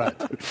totally right.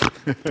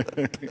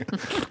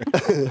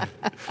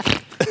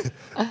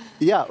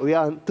 Yeah, we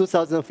are in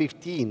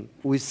 2015.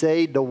 We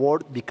say the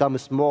world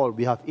becomes small.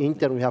 We have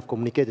internet, we have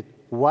communicated.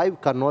 Why we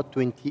cannot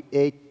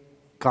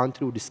 28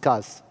 countries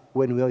discuss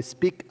when we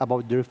speak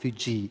about the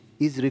refugee?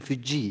 Is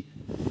refugee.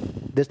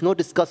 There's no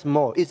discuss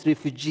more. Is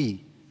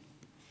refugee.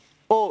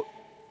 Or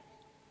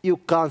you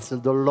cancel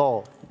the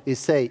law. You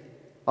say,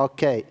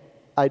 okay,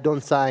 I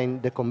don't sign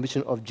the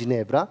Convention of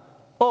Geneva.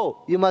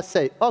 Oh, you must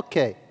say,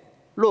 okay,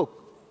 look,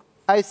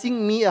 I think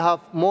me I have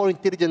more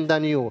intelligence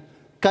than you.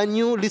 Can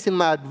you listen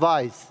my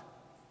advice?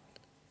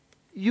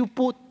 You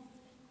put,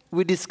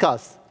 we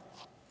discuss.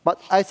 But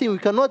I think we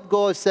cannot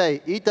go and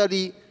say,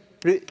 Italy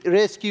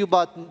rescue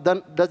but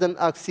doesn't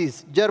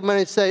exist.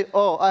 Germany say,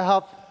 oh, I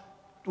have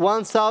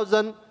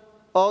 1,000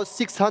 or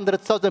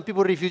 600,000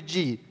 people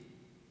refugee.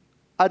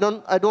 I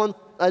don't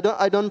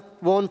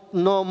want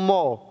no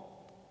more.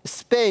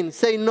 Spain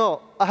say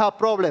no, I have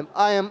problem.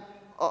 I am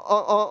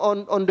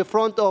on the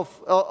front of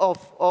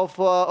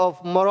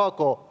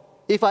Morocco.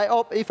 If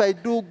I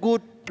do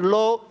good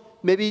law,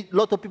 maybe a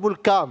lot of people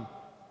come.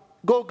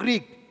 Go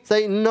Greek,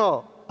 say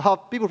no,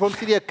 have people from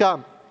Syria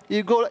come.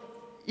 You go,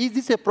 is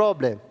this a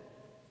problem?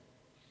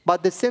 But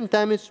at the same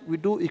time, we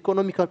do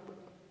economical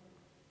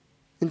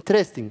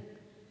interesting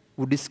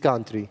with this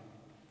country.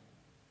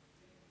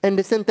 And at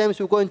the same time,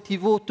 we go in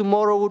TV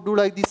tomorrow, we'll do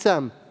like this.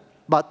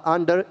 But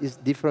under is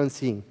different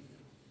thing.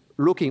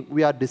 Looking,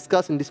 we are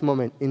discussing this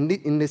moment.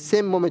 In the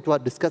same moment we are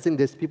discussing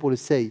this, people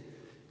say,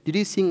 did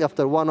you think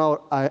after 1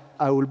 hour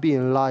I will be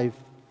in life?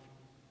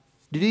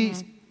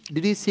 Did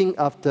you think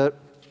after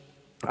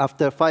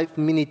 5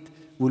 minutes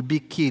will be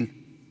killed?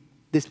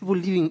 There's people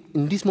living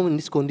in this moment in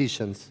these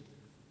conditions.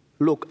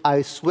 Look,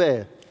 I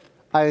swear,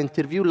 I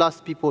interviewed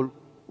last people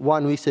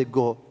 1 week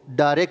ago,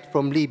 direct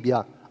from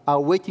Libya,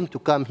 are waiting to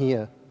come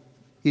here.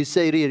 You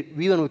say,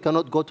 even we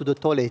cannot go to the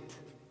toilet.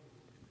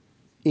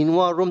 In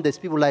one room, there's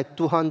people like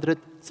 200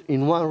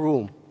 in one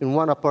room, in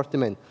one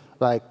apartment,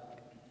 like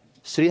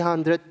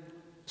 300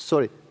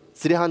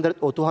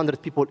 or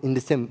 200 people in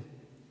the same,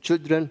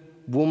 children,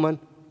 women.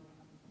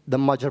 The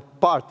major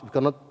part, we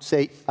cannot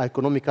say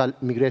economical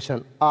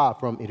migration are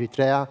from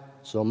Eritrea,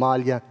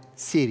 Somalia,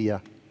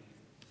 Syria.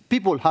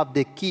 People have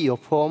the key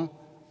of home,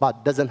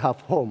 but doesn't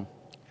have home.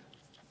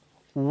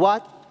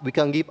 What we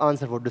can give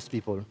answer for those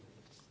people?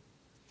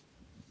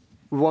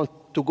 We want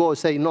to go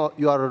say, no,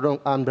 you are wrong,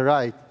 I'm the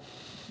right.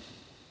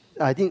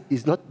 I think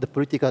it's not the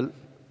political,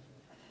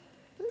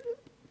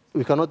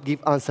 we cannot give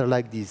answer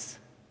like this.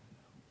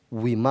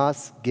 We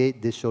must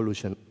get the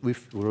solution,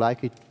 if we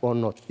like it or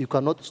not. You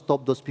cannot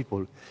stop those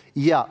people.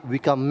 Yeah, we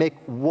can make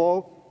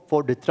war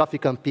for the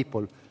trafficking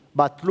people.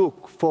 But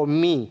look, for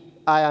me,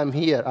 I am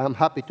here, I'm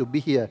happy to be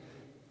here.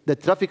 The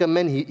trafficking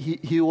man,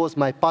 he was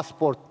my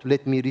passport to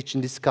let me reach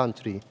in this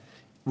country.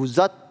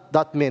 Without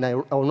that man, I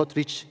will not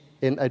reach,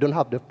 and I don't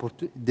have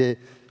the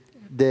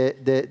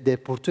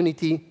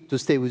opportunity to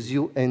stay with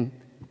you and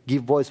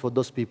give voice for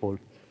those people.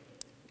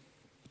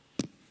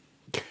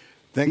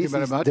 Thank you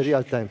very much. This is the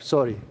real time.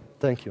 Sorry.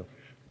 Thank you.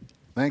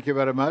 Thank you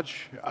very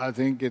much. I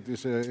think it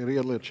is a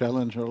real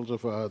challenge also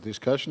for our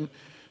discussion.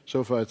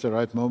 So far, it's the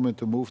right moment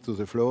to move to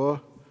the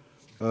floor.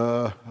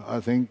 I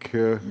think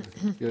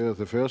you're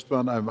the first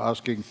one. I'm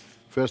asking,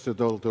 first of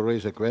all, to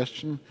raise a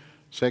question.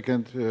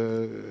 Second,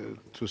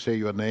 to say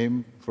your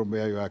name, from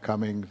where you are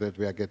coming, that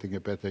we are getting a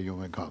better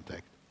human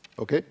contact.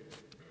 Okay?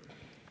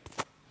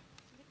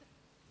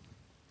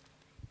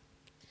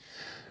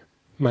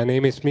 My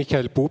name is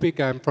Michel.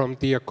 I'm from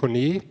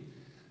Diakonie,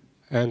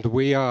 and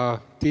we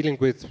are dealing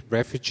with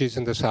refugees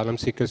and asylum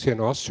seekers here in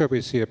Austria.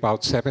 We see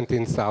about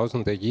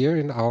 17,000 a year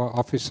in our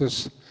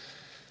offices.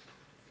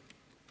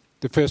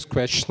 The first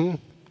question,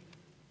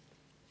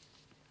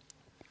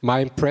 my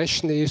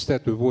impression is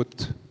that we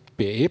would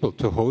be able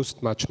to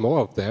host much more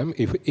of them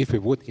if we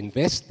would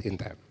invest in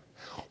them.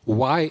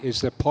 Why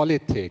is the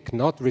politic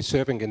not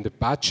reserving in the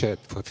budget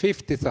for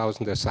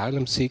 50,000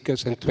 asylum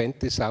seekers and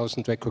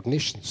 20,000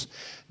 recognitions?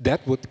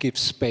 That would give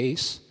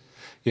space,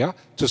 yeah,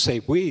 to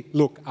say we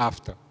look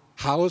after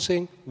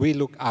housing, we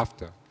look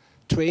after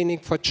training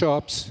for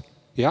jobs,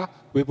 yeah,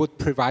 we would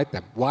provide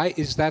them. Why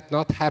is that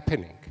not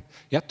happening?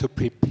 Yeah, to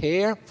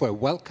prepare for a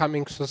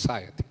welcoming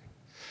society.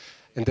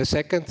 And the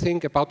second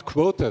thing about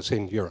quotas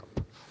in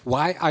Europe.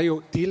 Why are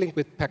you dealing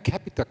with per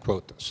capita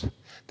quotas?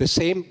 The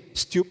same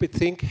stupid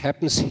thing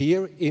happens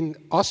here in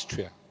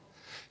Austria.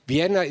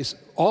 Vienna is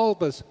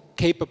always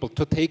capable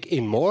to take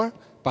in more,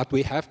 but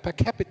we have per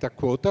capita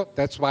quota.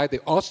 That's why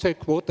the Austrian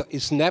quota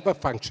is never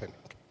functioning.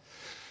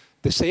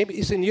 The same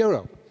is in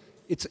Europe.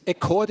 It's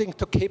according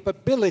to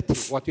capability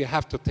what you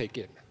have to take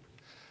in.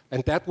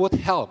 And that would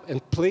help.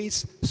 And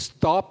please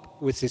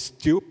stop with this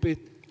stupid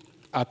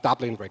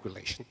Dublin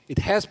regulation. It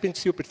has been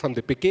stupid from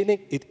the beginning.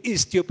 It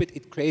is stupid.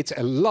 It creates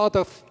a lot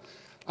of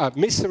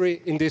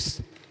misery in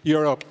this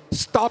Europe.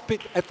 Stop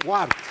it at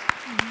once.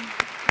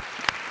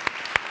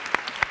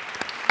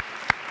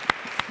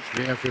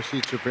 We have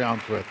Sie zu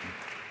beantworten.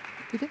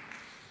 Bitte?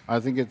 I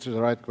think it's the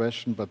right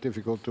question, but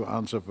difficult to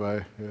answer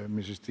by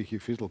Mrs.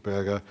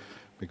 Tichy-Fisslberger,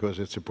 because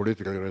it's a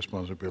political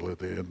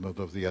responsibility and not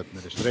of the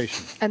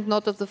administration. And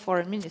not of the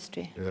foreign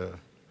ministry. Yeah.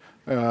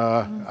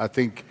 I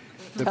think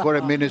the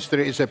foreign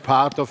ministry is a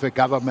part of a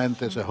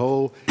government as a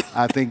whole.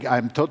 I think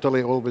I'm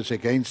totally always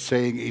against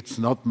saying it's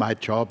not my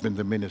job in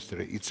the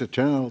ministry. It's a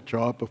general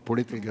job of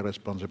political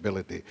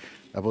responsibility.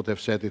 I would have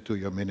said it to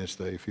your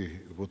minister if he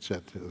would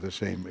said the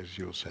same as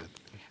you said.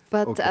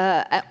 But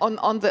okay.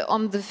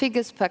 on the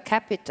figures per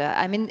capita,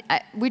 I mean,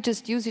 we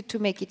just use it to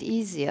make it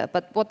easier.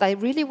 But what I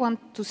really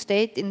want to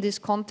state in this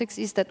context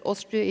is that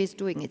Austria is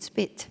doing its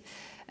bit.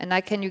 And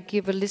can you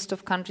give a list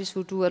of countries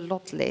who do a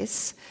lot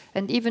less?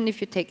 And even if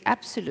you take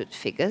absolute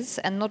figures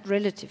and not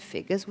relative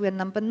figures, we are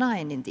number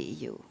 9 in the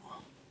EU.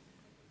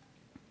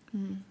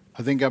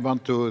 I think I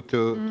want to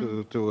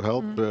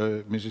help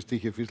Mrs.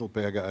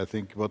 Tichy-Fisslberger. I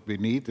think what we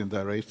need, and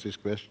I raised this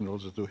question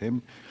also to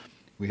him,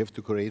 we have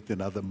to create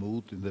another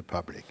mood in the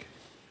public.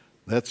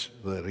 That's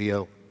the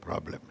real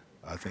problem,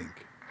 I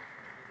think.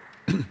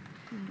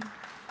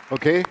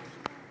 Okay?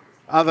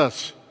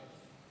 Others?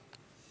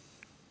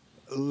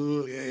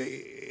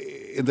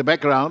 In the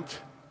background,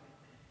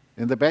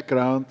 and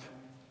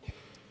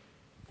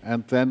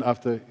then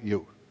after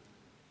you.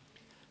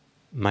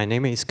 My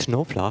name is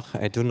Knoflach.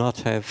 I do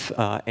not have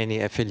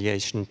any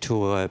affiliation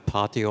to a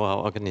party or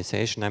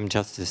organization. I'm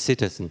just a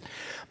citizen.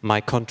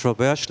 My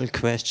controversial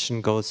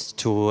question goes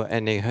to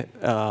any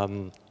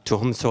to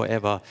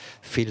whomsoever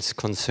feels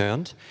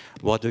concerned.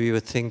 What do you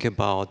think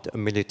about a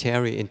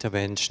military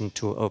intervention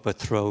to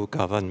overthrow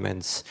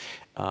governments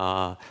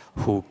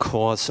who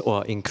cause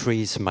or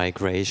increase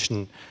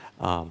migration?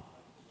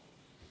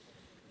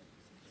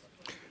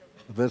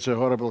 That's a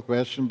horrible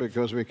question,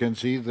 because we can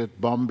see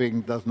that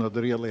bombing does not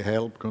really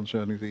help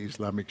concerning the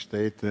Islamic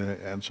State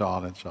and so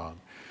on and so on.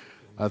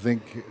 I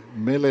think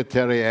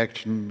military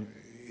action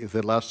is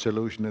the last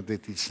solution, and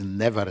it is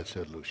never a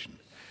solution.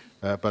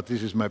 But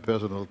this is my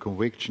personal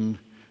conviction.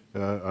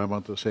 I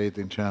want to say it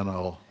in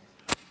general.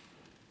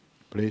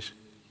 Please.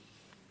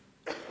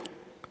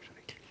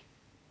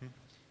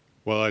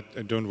 Well, I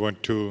don't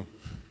want to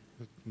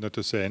not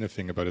to say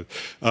anything about it,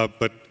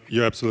 but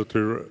you're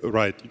absolutely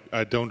right.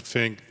 I don't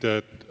think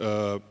that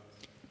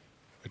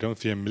I don't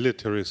see a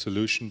military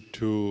solution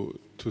to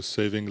to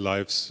saving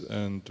lives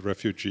and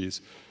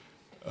refugees.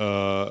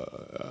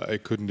 I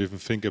couldn't even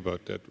think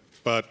about that.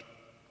 But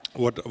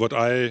what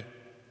I,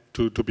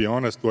 to be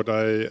honest, what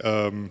I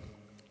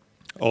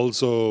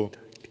also,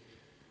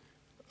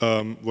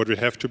 what we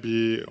have to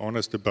be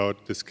honest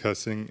about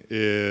discussing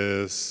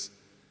is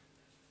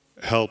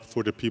help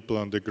for the people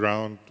on the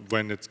ground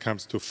when it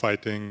comes to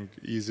fighting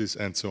ISIS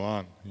and so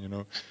on, you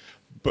know.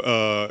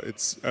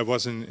 I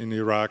was in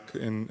Iraq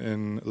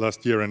in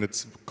last year, and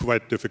it's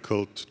quite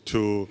difficult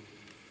to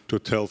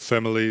tell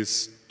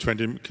families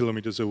 20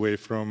 kilometers away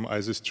from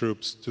ISIS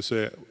troops to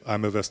say,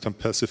 I'm a Western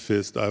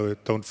pacifist, I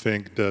don't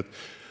think that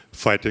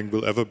fighting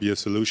will ever be a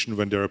solution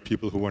when there are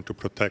people who want to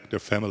protect their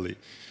family.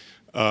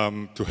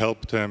 To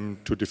help them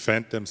to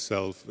defend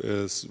themselves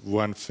is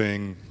one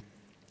thing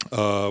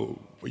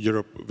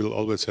Europe will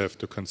always have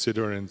to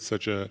consider in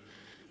such a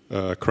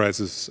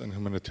crisis and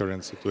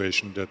humanitarian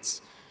situation.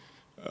 That's,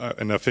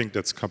 and I think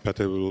that's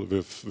compatible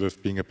with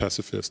being a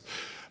pacifist.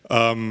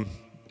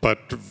 But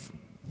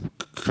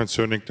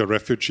concerning the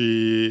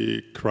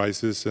refugee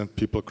crisis and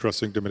people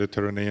crossing the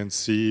Mediterranean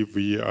Sea,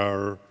 we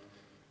are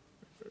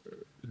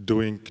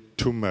doing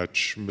too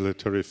much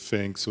military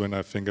things when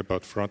I think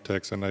about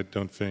Frontex, and I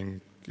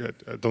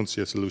don't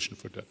see a solution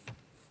for that.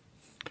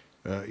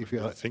 If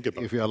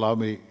you allow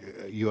me,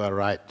 you are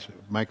right.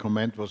 My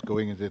comment was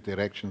going in the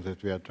direction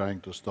that we are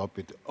trying to stop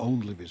it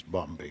only with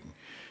bombing.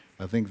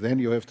 I think then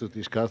you have to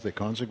discuss the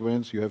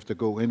consequence. You have to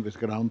go in with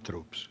ground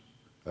troops.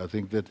 I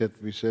think that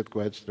we said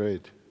quite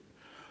straight.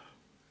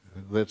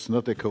 That's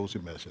not a cozy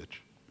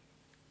message.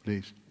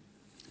 Please.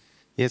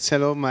 Yes,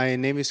 hello. My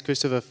name is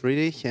Christopher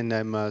Friedrich, and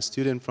I'm a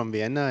student from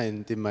Vienna.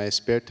 And in my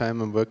spare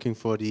time, I'm working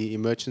for the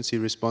Emergency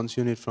Response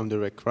Unit from the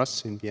Red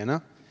Cross in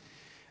Vienna.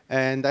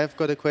 And I've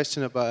got a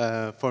question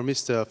about, for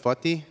Mr.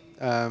 Forti.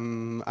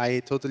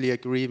 I totally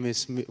agree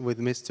with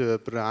Mr.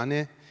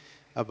 Brhane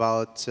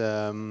about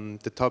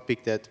the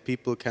topic that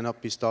people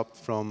cannot be stopped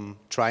from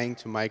trying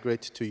to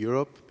migrate to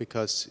Europe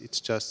because it's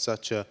just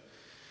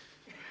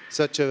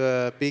such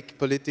a big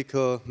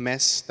political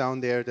mess down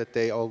there that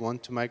they all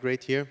want to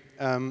migrate here.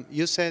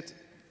 You said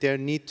there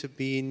need to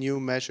be new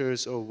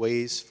measures or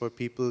ways for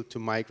people to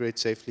migrate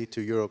safely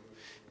to Europe.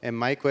 And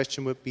my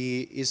question would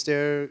be, is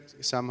there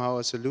somehow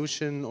a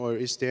solution, or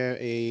is there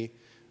a,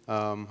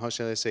 how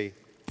shall I say,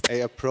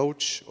 a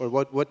approach, or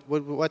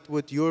what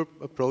would your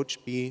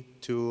approach be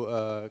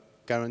to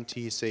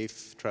guarantee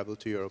safe travel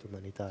to Europe?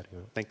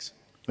 Thanks.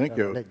 Thank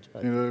you.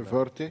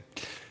 Forti?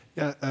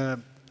 Yeah,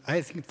 I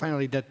think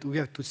finally that we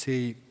have to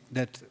say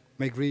that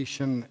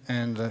migration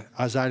and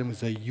asylum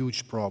is a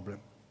huge problem.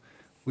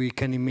 We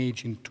can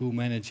imagine to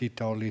manage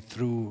it only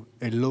through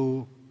a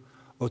law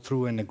or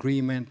through an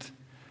agreement.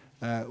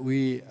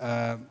 We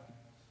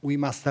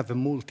must have a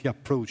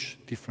multi-approach,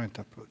 different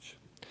approach.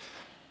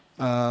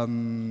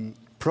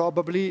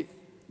 Probably,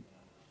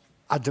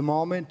 at the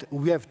moment,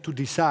 we have to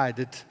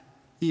decide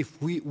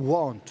if we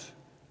want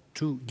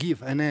to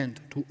give an end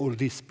to all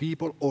these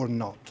people or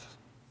not.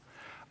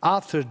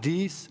 After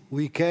this,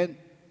 we can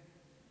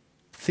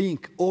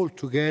think all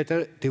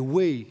together the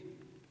way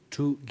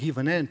to give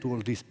an end to all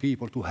these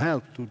people, to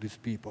help to these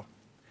people.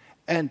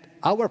 And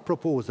our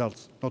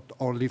proposals, not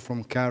only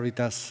from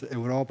Caritas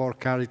Europa or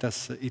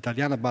Caritas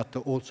Italiana, but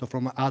also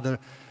from other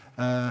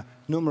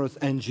numerous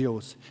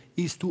NGOs,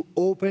 is to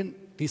open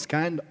this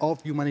kind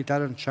of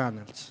humanitarian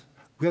channels.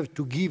 We have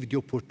to give the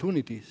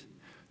opportunities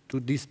to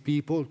these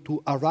people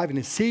to arrive in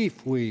a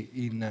safe way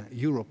in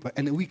Europe.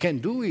 And we can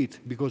do it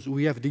because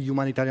we have the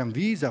humanitarian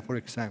visa, for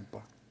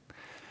example.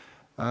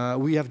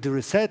 We have the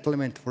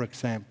resettlement, for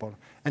example.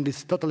 And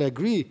it's totally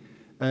agree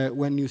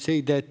when you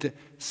say that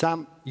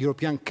some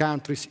European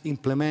countries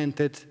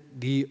implemented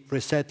the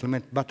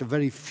resettlement, but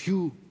very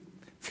few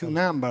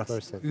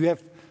numbers. You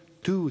have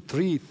 2,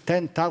 3,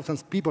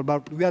 10,000 people,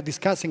 but we are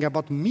discussing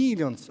about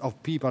millions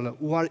of people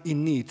who are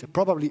in need.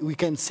 Probably we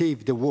can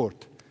save the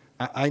world.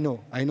 I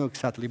know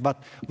exactly,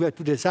 but we have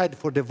to decide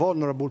for the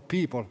vulnerable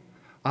people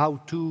how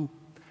to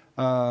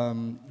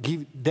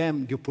give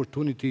them the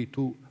opportunity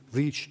to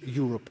reach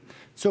Europe.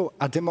 So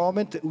at the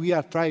moment, we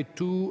are trying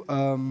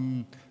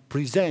to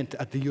present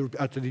at the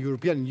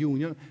European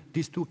Union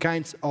these two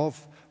kinds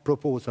of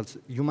proposals,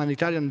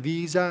 humanitarian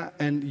visa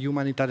and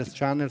humanitarian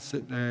channels,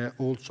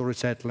 also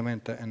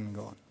resettlement and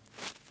go on.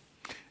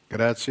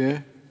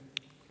 Grazie.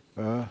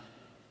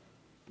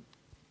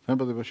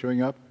 Somebody was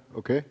showing up?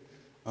 Okay.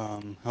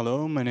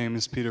 Hello, my name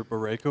is Peter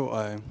Barreco.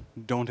 I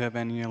don't have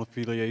any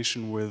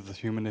affiliation with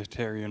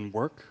humanitarian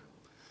work,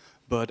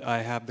 but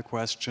I have the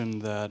question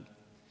that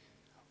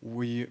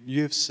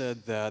you have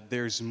said that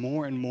there's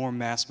more and more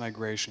mass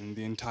migration in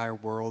the entire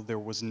world. There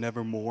was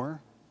never more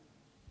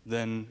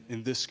than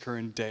in this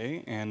current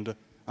day, and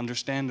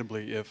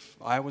understandably, if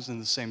I was in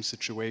the same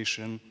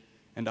situation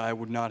and I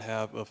would not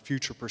have a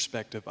future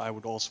perspective, I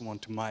would also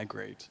want to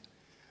migrate.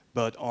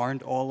 But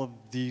aren't all of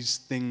these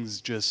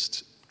things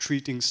just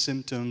treating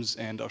symptoms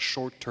and a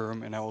short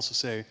term, and I also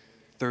say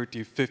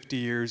 30, 50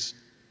 years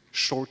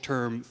short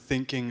term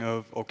thinking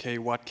of, okay,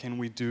 what can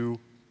we do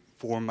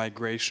for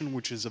migration,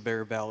 which is a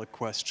very valid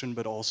question,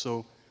 but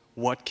also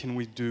what can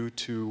we do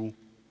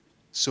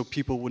so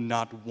people would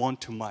not want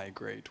to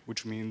migrate,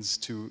 which means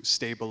to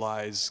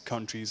stabilize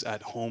countries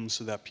at home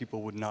so that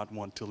people would not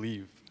want to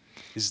leave?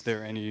 Is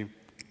there any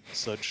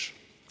such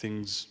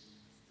things,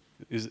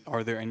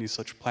 are there any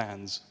such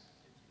plans?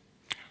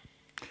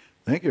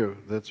 Thank you.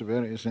 That's a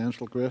very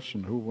essential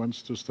question. Who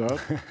wants to start?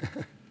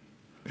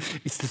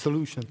 It's the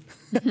solution.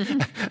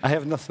 I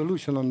have no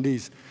solution on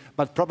this.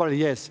 But probably,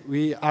 yes,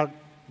 we are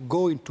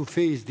going to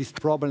face this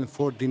problem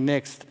for the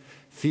next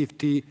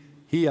 50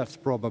 years,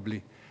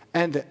 probably.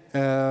 And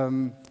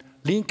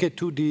linked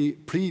to the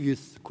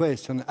previous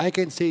question, I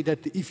can say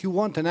that if you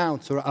want an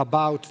answer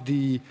about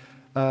the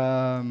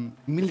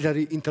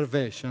military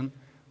intervention,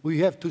 we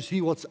have to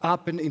see what's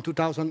happened in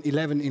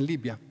 2011 in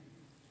Libya.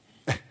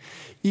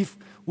 If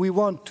we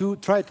want to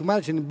try to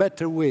manage in a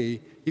better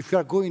way, if we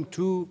are going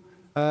to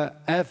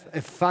have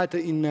a fight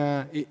in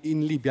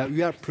Libya,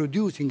 we are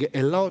producing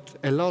a lot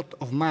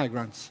of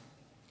migrants.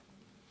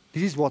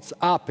 This is what's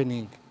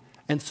happening.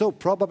 And so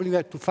probably we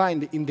have to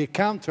find in the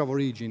country of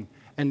origin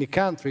and the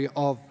country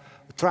of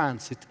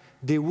transit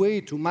the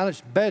way to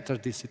manage better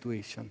this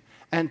situation.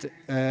 And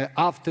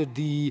after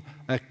the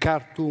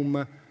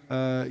Khartoum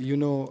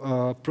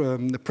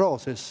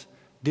process,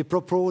 the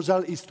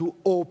proposal is to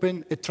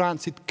open a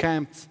transit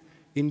camps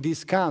in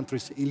these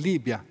countries, in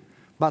Libya.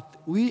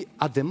 But we,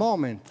 at the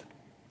moment,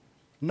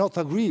 not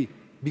agree,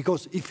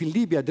 because if in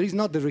Libya there is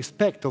not the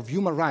respect of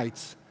human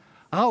rights,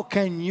 how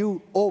can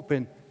you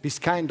open this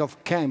kind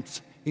of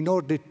camps in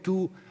order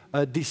to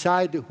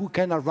decide who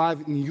can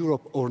arrive in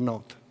Europe or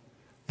not?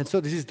 And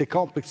so this is the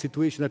complex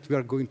situation that we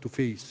are going to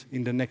face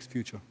in the next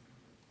future.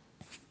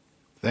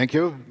 Thank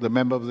you. The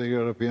member of the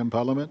European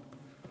Parliament.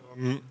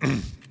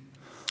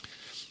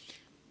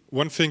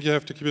 One thing you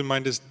have to keep in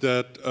mind is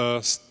that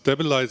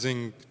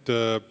stabilizing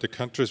the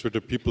countries where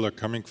the people are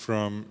coming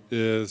from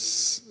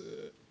is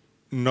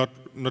not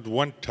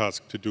one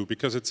task to do,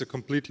 because it's a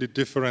completely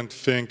different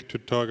thing to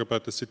talk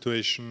about the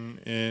situation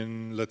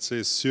in, let's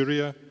say,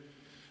 Syria.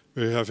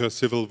 We have a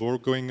civil war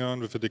going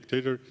on with a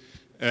dictator,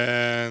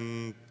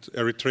 and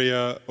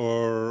Eritrea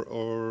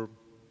or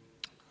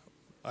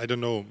I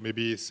don't know,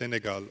 maybe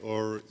Senegal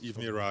or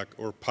even Iraq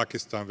or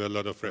Pakistan, where a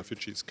lot of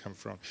refugees come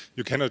from.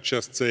 You cannot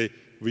just say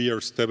we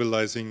are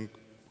stabilizing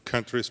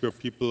countries where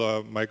people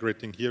are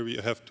migrating here. We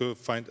have to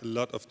find a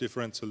lot of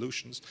different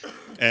solutions.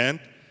 And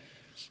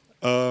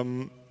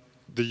the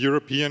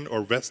European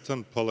or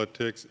Western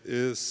politics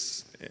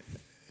is,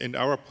 in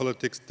our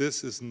politics,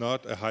 this is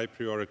not a high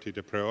priority.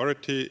 The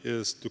priority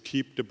is to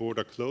keep the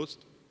border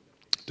closed,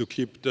 to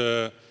keep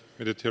the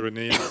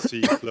Mediterranean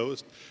Sea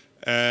closed,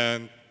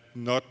 and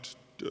not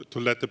to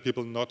let the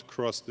people not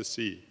cross the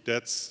sea.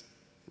 That's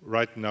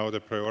right now the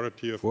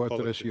priority of Fortress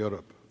politics.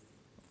 Europe.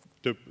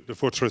 The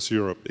Fortress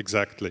Europe,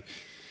 exactly.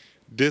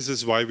 This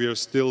is why we are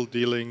still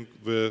dealing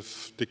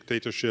with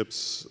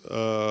dictatorships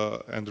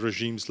and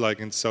regimes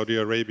like in Saudi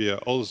Arabia.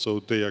 Also,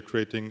 they are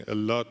creating a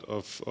lot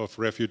of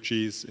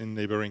refugees in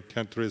neighboring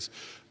countries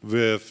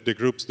with the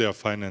groups they are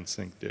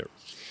financing there.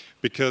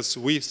 Because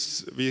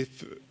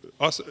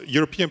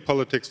European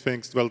politics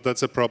thinks, well,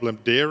 that's a problem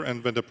there,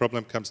 and when the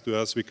problem comes to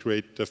us, we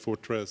create the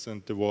fortress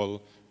and the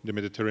wall in the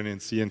Mediterranean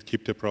Sea and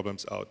keep the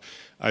problems out.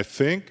 I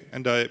think,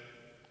 and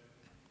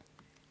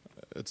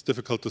it's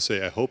difficult to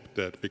say I hope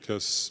that,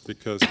 because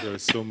there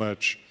is so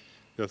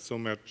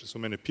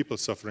many people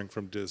suffering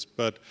from this.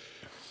 But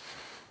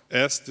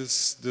as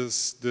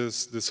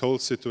this whole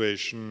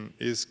situation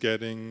is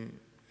getting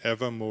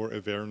ever more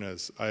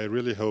awareness, I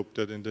really hope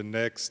that in the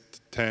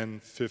next 10,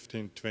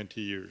 15,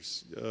 20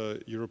 years,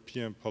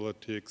 European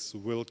politics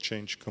will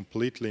change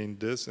completely in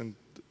this. And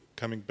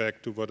coming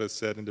back to what I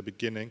said in the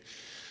beginning,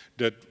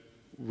 that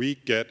we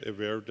get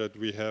aware that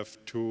we have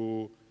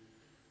to,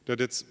 that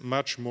it's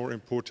much more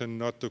important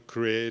not to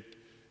create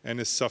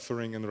any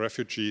suffering and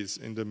refugees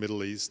in the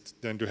Middle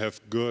East than to have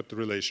good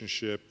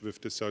relationship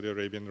with the Saudi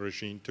Arabian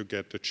regime to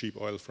get the cheap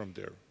oil from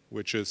there,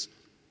 which is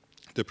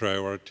the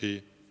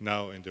priority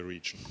now in the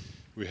region.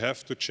 We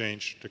have to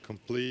change the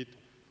complete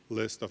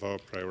list of our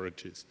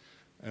priorities.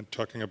 And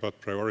talking about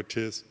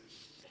priorities,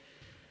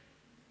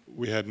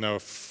 we had now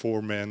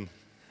 4 men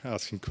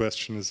asking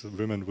questions.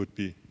 Women would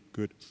be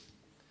good.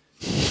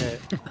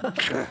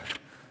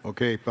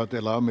 Okay, but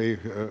allow me,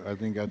 I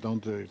think I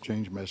don't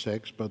change my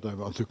sex, but I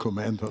want to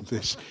comment on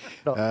this.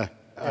 No,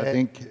 I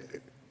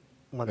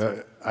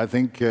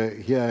think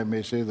here I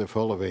may say the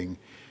following,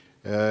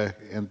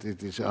 and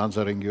it is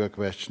answering your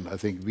question. I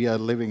think we are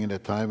living in a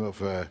time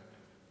of a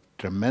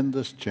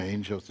tremendous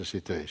change of the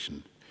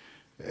situation.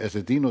 As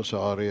a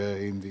dinosaur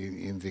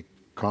in the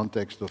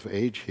context of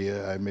age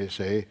here, I may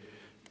say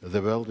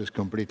the world is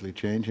completely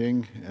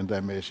changing, and I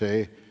may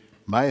say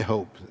my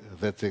hope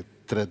that the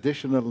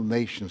traditional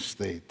nation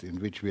state in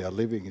which we are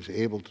living is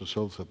able to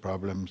solve the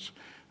problems,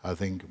 I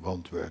think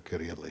won't work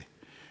really.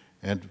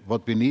 And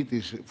what we need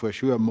is for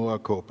sure more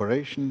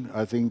cooperation.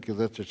 I think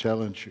that's a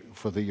challenge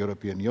for the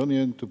European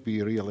Union to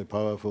be really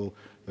powerful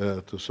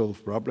to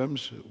solve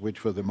problems, which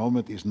for the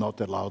moment is not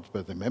allowed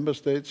by the member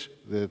states,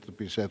 to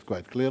be said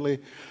quite clearly.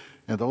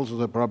 and also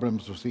the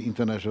problems with the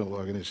international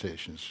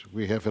organizations.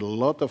 We have a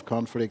lot of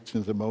conflicts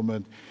in the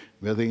moment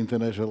where the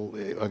international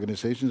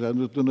organizations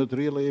do not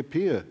really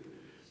appear.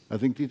 I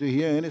think, did you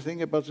hear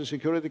anything about the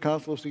Security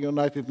Council of the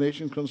United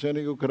Nations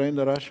concerning Ukraine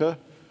and Russia?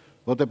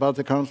 What about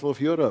the Council of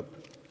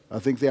Europe? I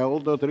think they are all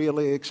not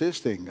really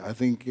existing. I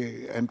think,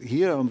 and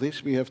here on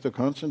this we have to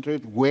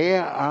concentrate,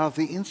 where are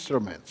the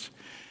instruments?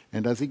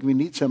 And I think we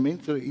need some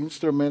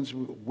instruments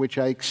which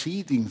are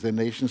exceeding the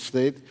nation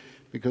state,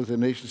 because the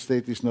nation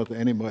state is not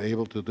anymore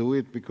able to do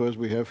it, because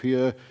we have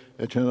here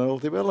a general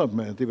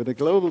development, even a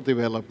global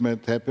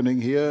development happening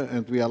here,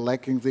 and we are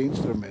lacking the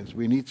instruments.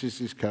 We need this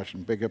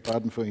discussion. Beg your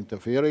pardon for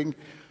interfering.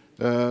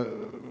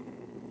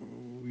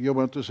 You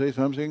want to say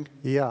something?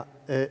 Yeah.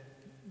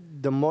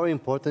 The more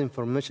important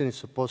information is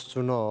supposed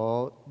to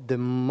know, the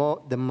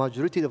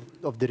majority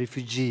of the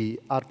refugees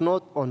are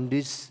not on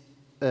this,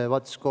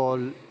 what's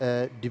called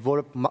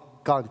developed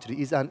country.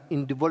 It's an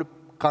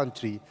undeveloped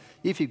country.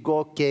 If you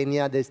go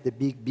Kenya, there's the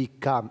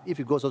big camp. If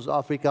you go South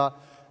Africa,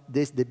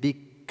 there's the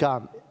big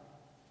camp.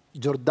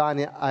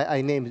 Jordan,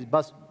 I name it,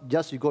 but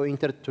just you go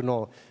internet to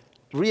know.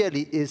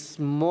 Really, a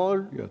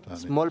small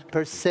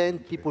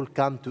percent people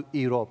come to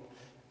Europe.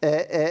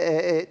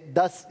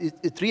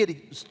 It's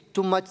really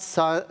too much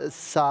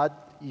sad.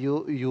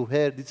 You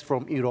heard this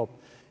from Europe.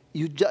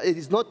 It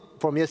is not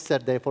from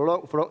yesterday.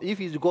 If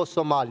you go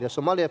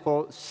Somalia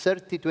for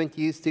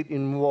 20 years still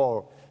in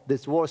war.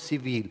 There's war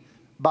civil.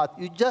 But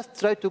you just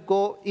try to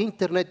go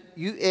internet,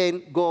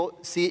 UN, go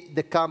see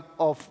the camp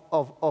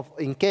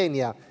in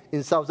Kenya,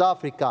 in South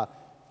Africa.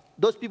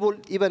 Those people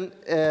even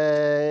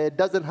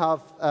doesn't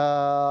have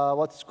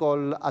what's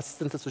called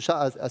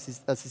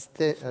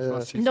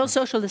no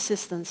social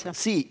assistance. Yeah.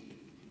 Sì,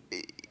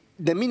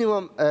 the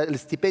minimum, il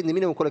stipendio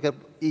minimo, quello che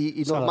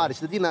i normali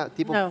cittadini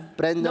tipo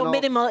prendono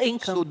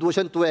su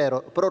 200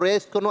 euro, però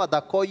riescono ad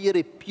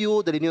accogliere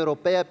più dell'Unione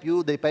Europea,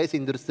 più dei paesi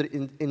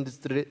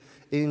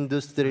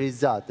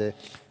industrializzati.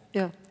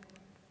 Yeah.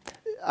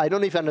 I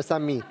don't know if you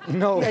understand me.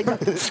 No. Hai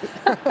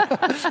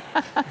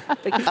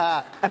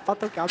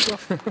fatto caso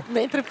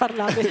mentre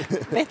parlavi.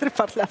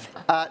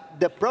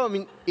 The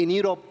problem in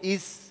Europe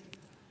is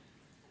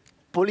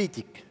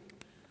political.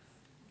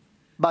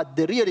 But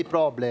the real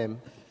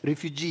problem,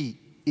 refugee,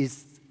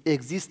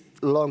 exists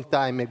a long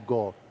time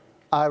ago.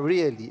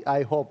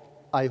 I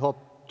hope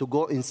to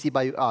go and see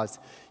by your eyes.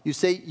 You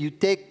say you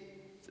take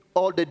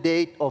all the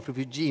data of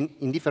refugees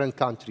in different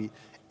countries,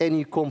 and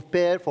you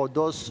compare for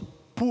those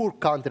poor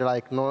country,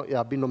 like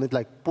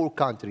poor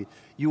country,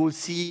 you will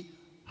see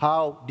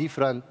how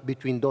different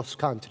between those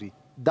countries.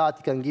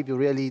 That can give you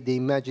really the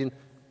imagine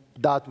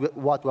that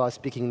what we are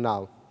speaking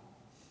now.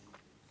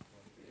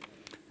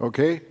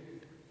 Okay,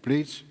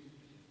 please.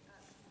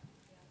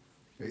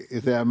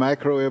 Is there a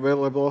micro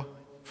available?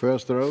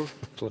 First row.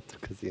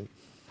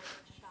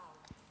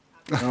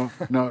 No.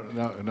 Not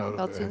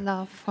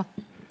enough.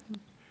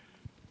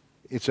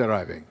 It's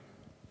arriving.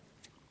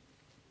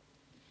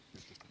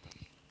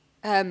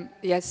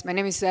 Yes, my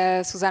name is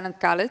Susanna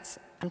Kaletz.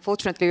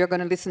 Unfortunately, you're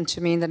going to listen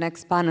to me in the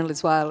next panel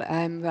as well.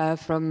 I'm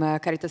from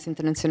Caritas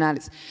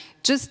Internationalis.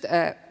 Just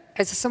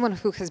as someone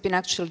who has been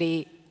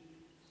actually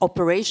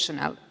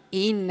operational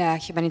in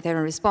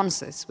humanitarian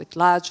responses with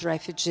large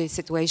refugee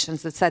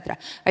situations, etc.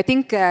 I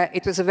think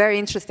it was a very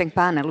interesting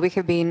panel. We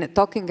have been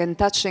talking and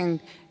touching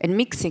and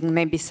mixing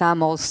maybe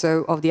some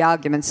also of the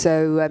arguments.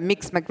 So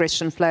mixed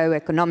migration flow,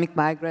 economic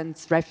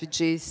migrants,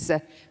 refugees,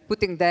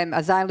 putting them,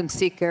 asylum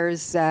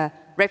seekers,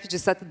 refugee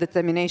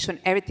self-determination,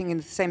 everything in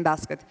the same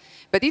basket.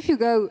 But if you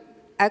go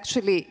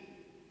actually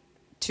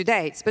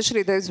today,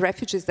 especially those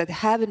refugees that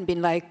haven't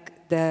been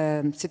like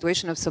the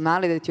situation of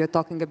Somalia that you're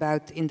talking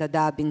about in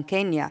Dadaab in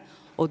Kenya,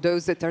 or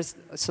those that are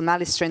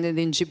Somalis stranded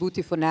in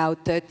Djibouti for now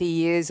 30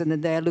 years and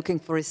then they're looking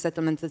for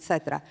resettlement,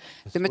 etc.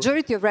 The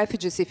majority of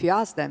refugees, if you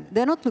ask them,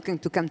 they're not looking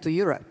to come to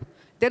Europe.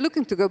 They're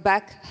looking to go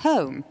back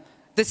home.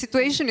 The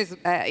situation is,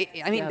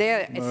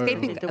 they're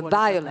escaping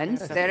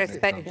violence, they're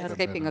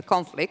escaping a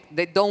conflict,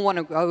 they don't want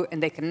to go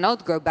and they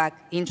cannot go back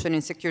into an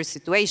insecure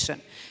situation.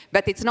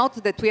 But it's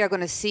not that we are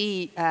going to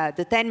see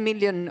the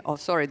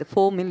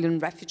 4 million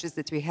refugees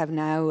that we have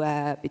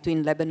now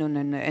between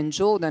Lebanon and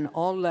Jordan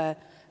all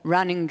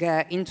running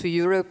into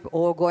Europe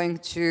or going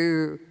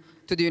to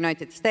the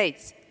United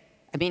States.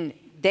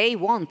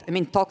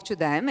 Talk to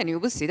them and you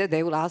will see that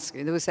they will ask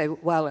you, they will say,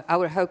 well,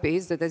 our hope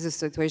is that as a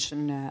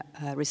situation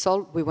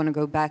resolved, we want to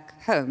go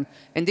back home.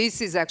 And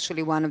this is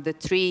actually one of the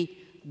 3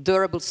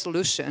 durable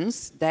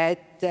solutions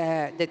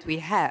that we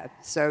have.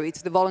 So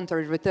it's the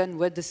voluntary return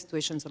where the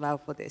situations allow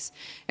for this.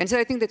 And so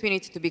I think that we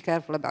need to be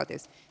careful about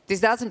this. This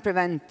doesn't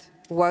prevent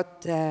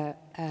what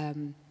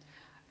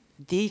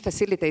the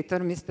facilitator,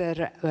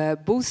 Mr.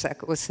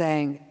 Busek, was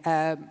saying.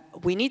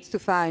 We need to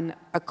find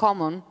a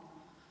common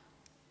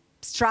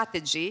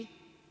strategy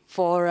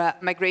for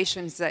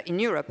migrations in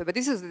Europe. But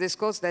this is the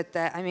discourse that,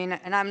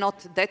 and I'm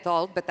not that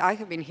old, but I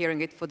have been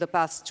hearing it for the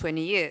past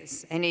 20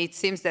 years. And it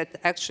seems that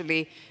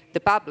actually the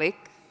public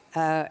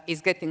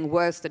is getting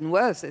worse and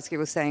worse, as he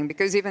was saying,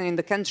 because even in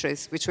the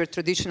countries which were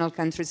traditional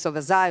countries of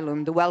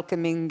asylum, the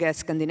welcoming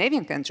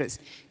Scandinavian countries,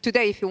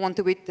 today if you want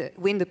to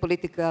win the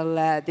political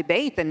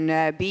debate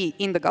and be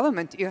in the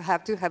government, you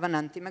have to have an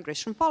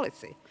anti-migration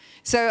policy.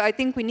 So I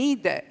think we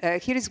need,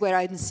 here is where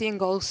I'm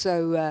seeing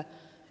also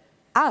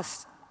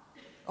us,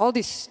 all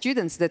these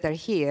students that are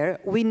here,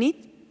 we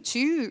need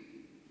to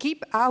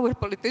keep our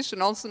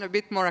politicians also a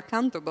bit more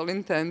accountable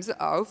in terms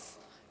of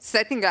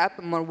setting up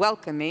a more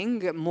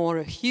welcoming,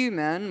 more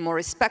human, more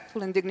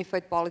respectful and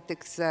dignified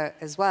politics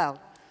as well.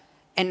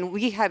 And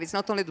we have, it's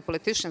not only the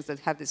politicians that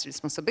have this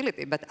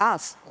responsibility, but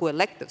us who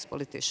elect those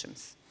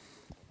politicians.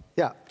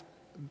 Yeah,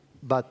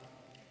 but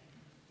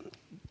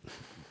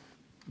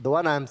the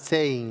one I'm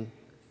saying,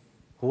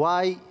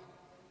 why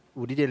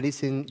we didn't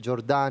listen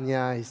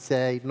Jordania, he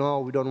said, no,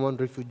 we don't want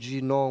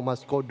refugees, no,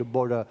 must go to the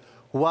border.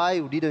 Why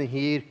we didn't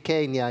hear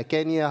Kenya?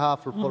 Kenya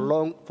have for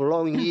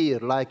long year,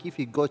 like if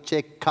you go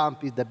check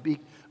camp is the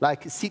big,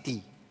 like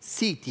city,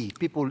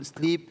 people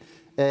sleep,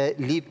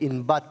 live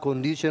in bad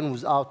condition,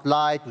 without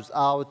light,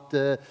 without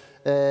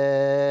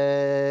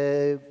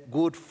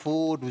good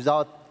food,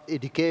 without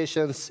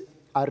education,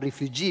 are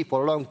refugee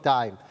for a long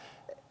time,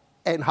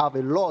 and have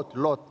a lot,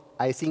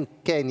 I think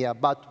Kenya.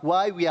 But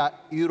why we are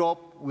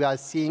Europe, we are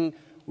seeing,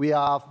 we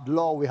have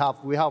law, we have.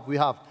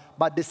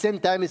 But at the same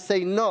time, it's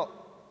saying no.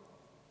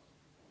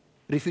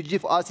 Refugee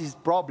for us is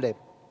problem.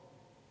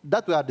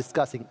 That we are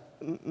discussing.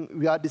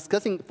 We are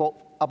discussing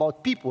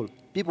about people.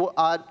 People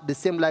are the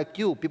same like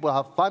you. People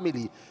have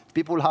family.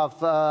 People have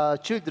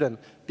children.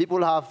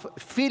 People have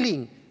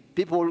feeling.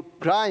 People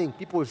crying.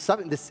 People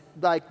suffering.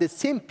 Like the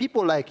same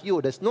people like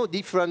you. There's no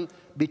difference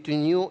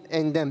between you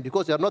and them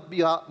because you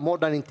are more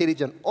than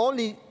intelligent.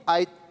 Only,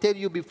 I tell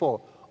you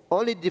before,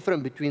 only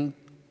difference between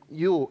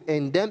you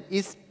and them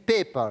is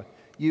paper.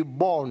 You're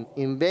born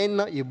in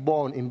Vienna, you're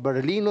born in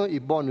Berlin,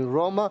 you're born in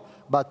Roma,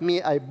 but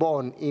me, I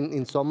born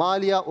in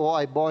Somalia or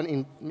I born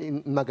in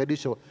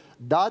Mogadishu.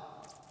 That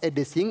is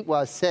the thing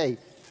we say.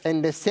 And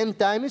at the same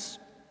time,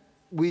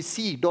 we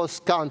see those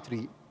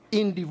countries,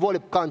 in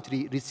developed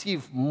countries,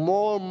 receive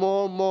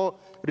more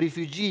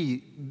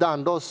refugees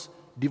than those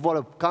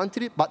developed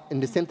countries, but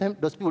at the same time,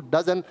 those people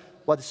doesn't,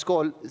 what is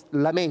called,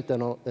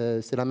 lamentano,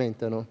 si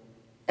lamentano.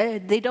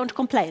 They don't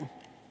complain.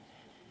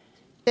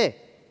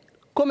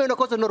 Come una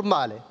cosa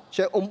normale,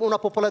 cioè una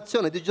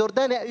popolazione di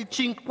Giordania, il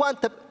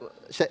 50%,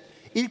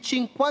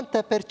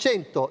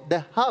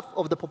 the half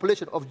of the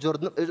population of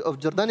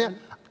Jordania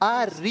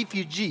are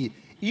refugees.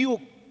 You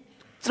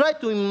try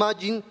to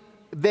imagine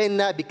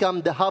Vienna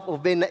become the half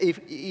of Vienna if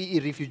a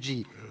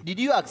refugee. Did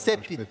you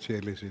accept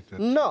it?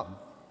 No.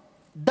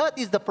 That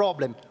is the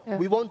problem. Yeah.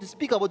 We want to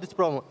speak about this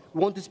problem.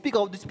 We want to speak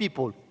about these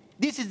people.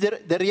 This is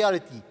the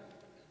reality.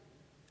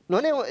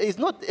 No, it's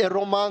not a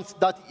romance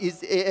that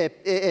is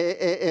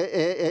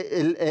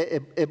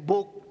a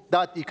book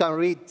that you can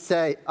read,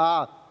 say,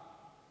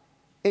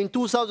 in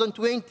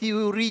 2020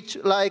 we reach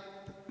like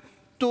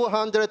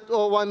 200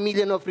 or 1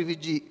 million of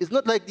refugees. It's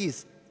not like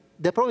this.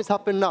 The problem is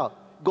happening now.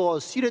 Go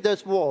Syria,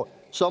 there's war.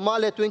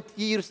 Somalia,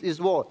 20 years is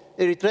war.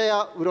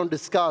 Eritrea, we don't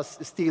discuss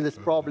still this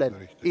problem.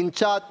 In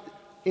Chad,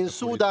 in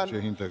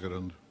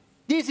Sudan.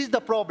 This is the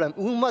problem.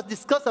 We must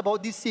discuss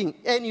about this thing,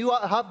 and you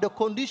have the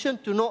condition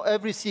to know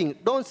everything.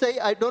 Don't say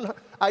I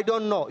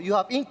don't know. You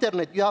have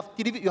internet, you have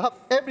TV, you have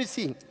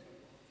everything.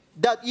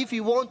 That if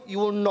you want, you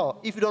will know.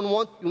 If you don't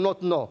want, you will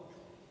not know.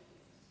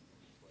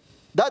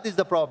 That is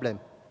the problem.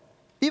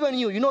 Even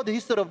you know the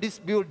history of this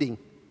building.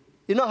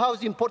 You know how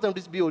it's important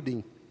this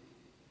building.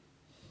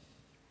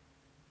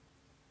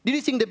 Did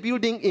you think the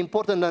building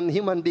important than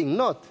human being?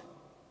 Not.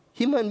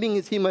 Human being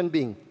is human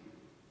being.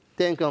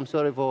 Thank you. I'm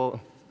sorry for.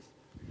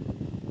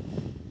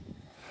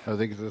 I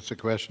think that's a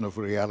question of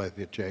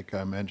reality, Jake,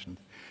 I mentioned.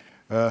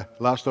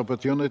 Last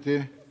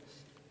opportunity.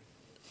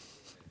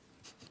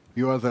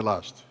 You are the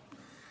last.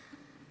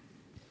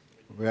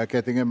 We are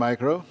getting a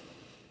micro.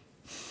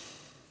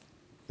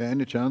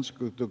 Any chance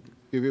to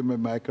give him a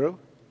micro?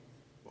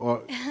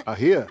 Or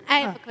here? I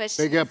have a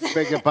question.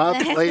 Beg your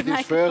pardon,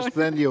 ladies first,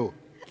 then you.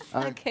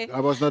 Okay. I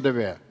was not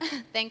aware.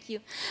 Thank you.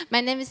 My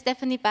name is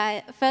Stephanie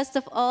Bai. First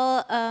of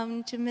all,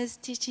 to Ms.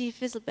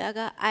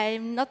 Tichy-Fisslberger,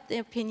 I'm not the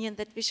opinion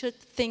that we should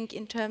think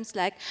in terms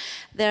like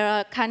there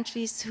are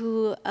countries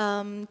who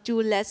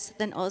do less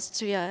than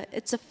Austria.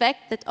 It's a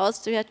fact that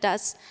Austria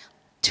does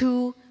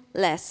too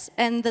less.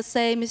 And the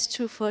same is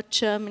true for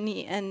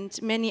Germany and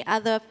many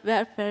other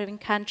welfaring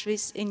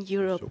countries in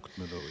Europe.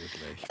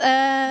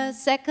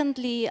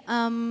 Secondly,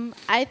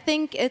 I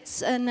think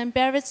it's an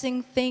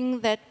embarrassing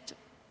thing that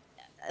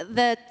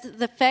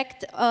the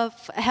fact of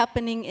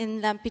happening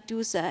in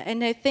Lampedusa,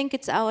 and I think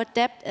it's our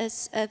debt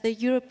as the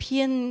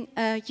European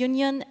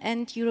Union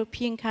and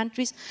European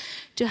countries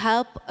to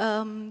help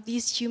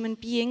these human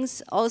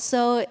beings,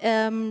 also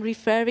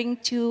referring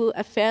to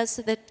affairs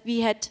that we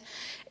had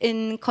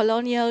in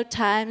colonial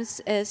times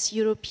as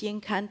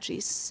European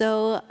countries.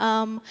 So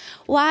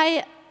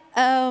why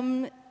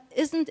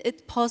isn't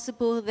it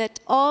possible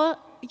that all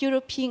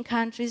European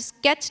countries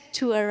get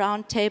to a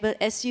round table,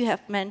 as you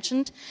have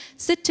mentioned,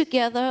 sit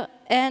together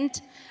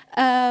and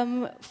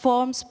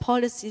forms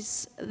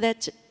policies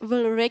that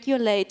will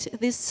regulate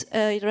these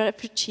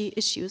refugee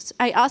issues.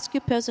 I ask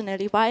you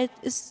personally, why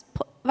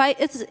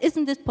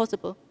isn't this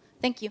possible?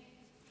 Thank you.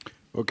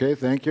 Okay,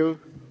 thank you.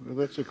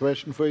 That's a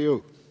question for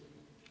you.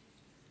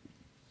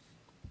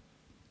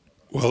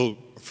 Well,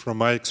 from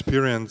my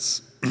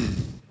experience,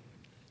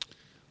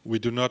 we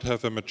do not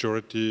have a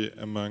majority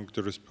among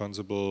the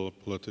responsible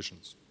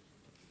politicians.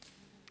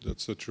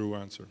 That's the true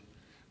answer.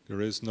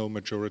 There is no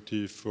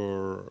majority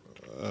for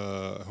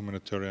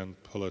humanitarian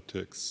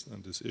politics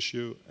on this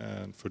issue,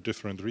 and for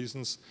different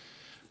reasons,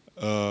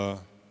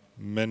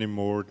 many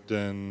more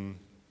than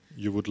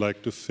you would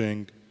like to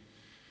think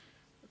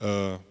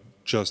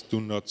just do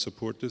not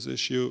support this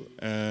issue,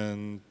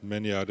 and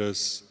many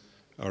others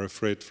are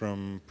afraid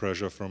from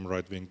pressure from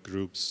right-wing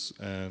groups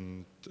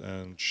and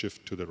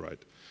shift to the right.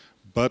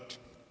 But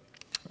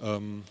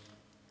the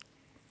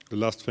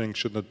last thing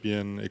should not be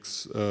an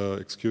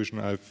excuse.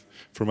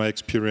 From my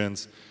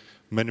experience,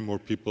 many more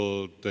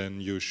people than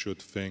you should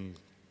think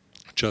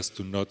just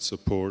do not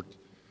support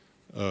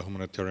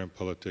humanitarian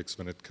politics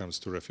when it comes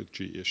to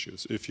refugee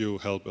issues. If you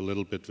help a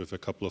little bit with a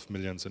couple of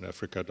millions in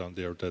Africa down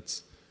there,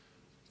 that's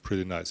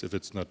pretty nice, if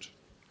it's not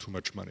too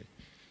much money.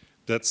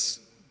 That's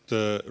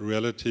the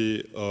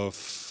reality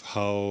of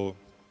how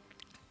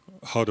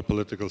the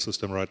political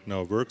system right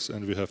now works,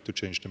 and we have to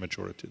change the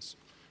majorities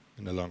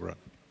in the long run.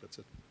 That's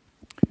it.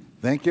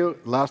 Thank you.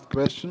 Last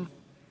question.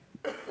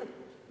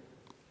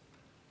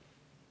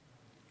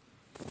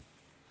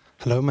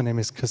 Hello, my name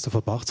is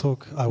Christopher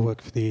Bartok. I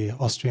work for the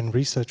Austrian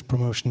Research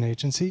Promotion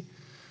Agency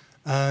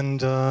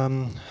and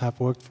have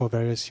worked for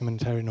various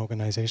humanitarian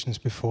organizations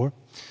before.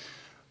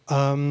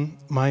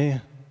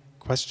 My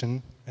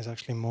question is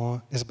actually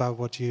is about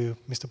what you,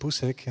 Mr.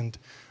 Busek, and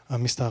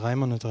Mr.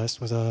 Reimon addressed,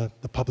 was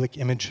the public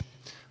image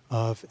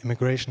of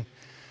immigration.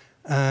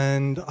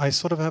 And I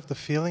sort of have the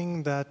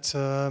feeling that,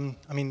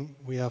 I mean,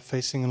 we are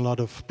facing a lot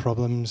of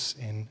problems,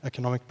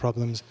 economic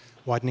problems,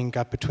 widening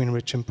gap between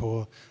rich and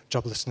poor,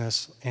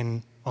 joblessness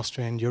in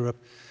Austria and Europe.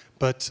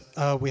 But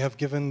we have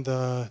given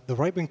the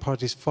right-wing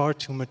parties far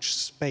too much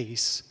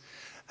space,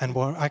 and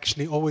we're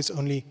actually always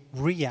only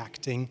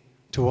reacting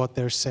to what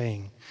they're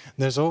saying.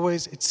 There's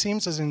always, it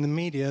seems as in the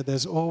media,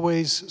 there's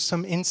always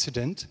some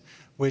incident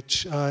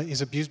which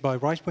is abused by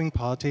right-wing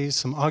parties,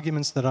 some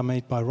arguments that are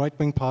made by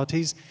right-wing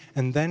parties,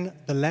 and then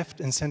the left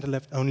and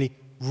center-left only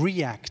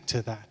react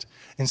to that,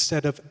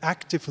 instead of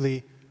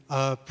actively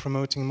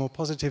promoting a more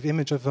positive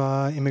image of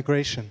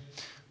immigration.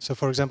 So,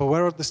 for example,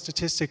 where are the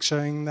statistics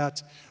showing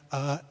that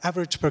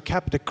average per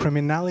capita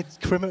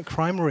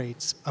crime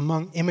rates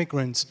among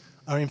immigrants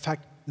are in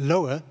fact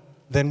lower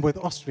than with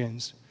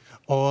Austrians?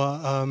 Or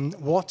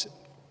what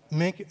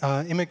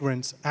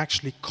immigrants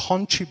actually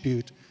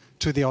contribute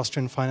to the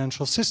Austrian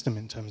financial system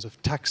in terms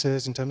of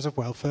taxes, in terms of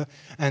welfare,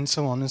 and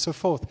so on and so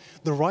forth.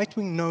 The right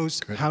wing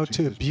knows how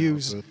to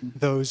abuse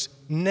those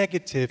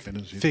negative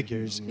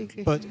figures,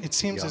 but it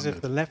seems as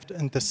if the left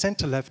and the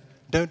center left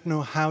don't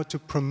know how to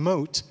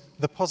promote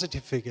the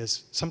positive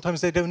figures.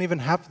 Sometimes they don't even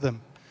have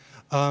them.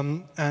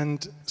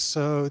 And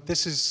so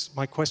this is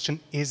my question: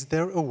 is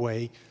there a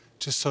way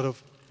to sort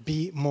of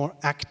be more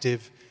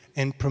active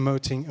in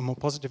promoting a more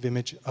positive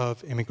image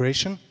of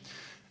immigration?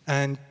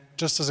 And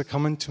just as a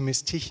comment to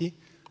Ms. Tichy,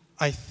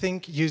 I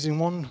think using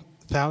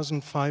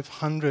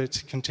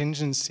 1,500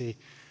 contingency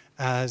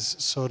as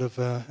sort of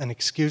an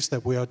excuse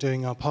that we are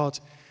doing our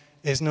part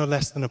is no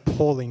less than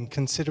appalling,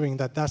 considering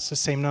that that's the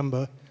same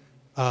number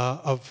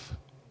of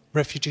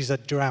refugees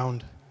that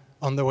drowned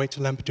on their way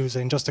to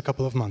Lampedusa in just a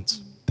couple of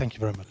months. Thank you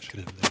very much.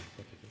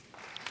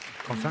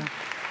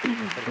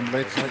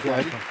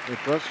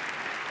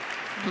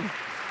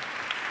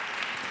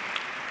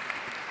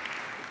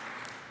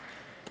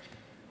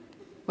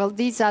 Well,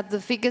 these are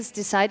the figures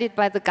decided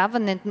by the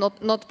government,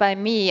 not by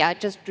me. I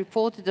just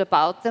reported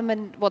about them,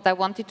 and what I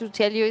wanted to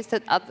tell you is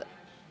that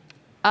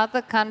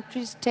other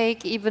countries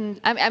take even...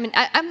 I mean,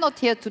 I'm not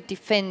here to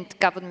defend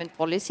government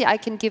policy. I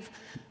can give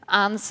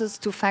answers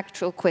to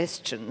factual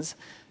questions.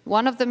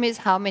 One of them is,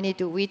 how many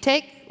do we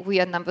take? We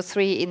are number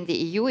 3 in the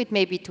EU. It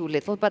may be too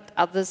little, but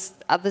others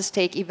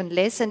take even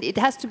less. And it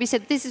has to be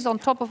said, this is on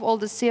top of all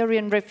the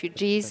Syrian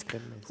refugees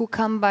who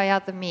come by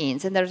other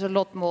means. And there's a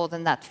lot more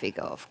than that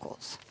figure, of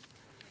course.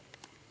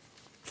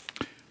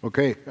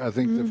 Okay, I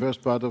think the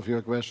first part of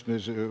your question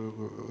is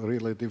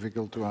really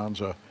difficult to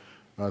answer.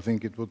 I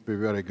think it would be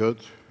very good.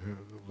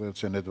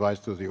 That's an advice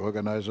to the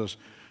organizers.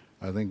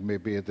 I think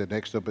maybe at the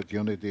next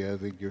opportunity, I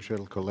think you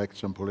shall collect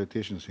some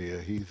politicians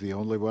here. He's the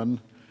only one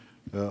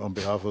on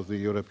behalf of the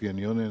European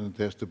Union.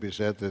 It has to be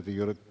said that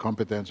the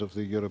competence of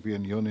the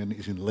European Union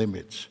is in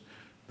limits.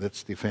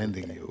 That's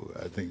defending you,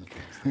 I think,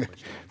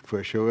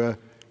 for sure.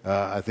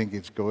 I think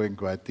it's going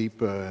quite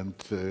deeper, and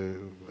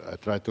I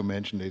tried to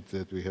mention it,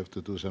 that we have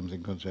to do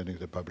something concerning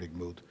the public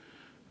mood.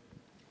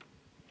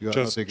 You are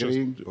not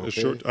agreeing?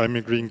 I'm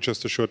agreeing.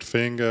 Just a short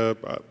thing.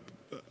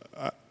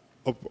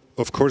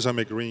 of course, I'm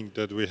agreeing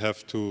that we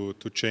have to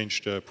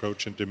change the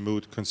approach and the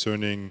mood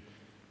concerning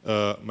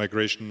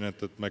migration, and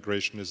that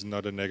migration is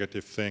not a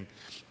negative thing.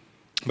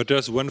 But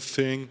there's one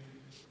thing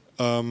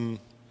I'm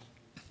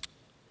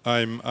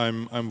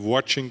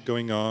watching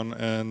going on,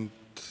 and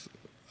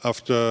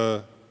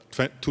after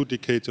 2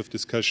 decades of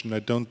discussion, I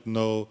don't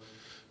know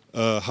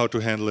how to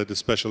handle it,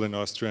 especially in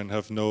Austria, and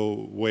have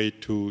no way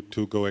to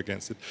go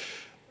against it.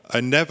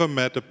 I never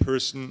met a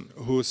person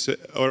who said,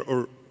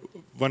 or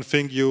one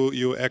thing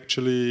you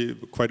actually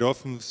quite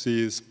often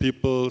see is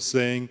people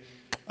saying,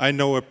 I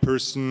know a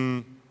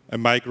person, a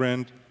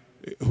migrant,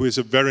 who is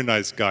a very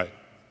nice guy.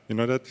 You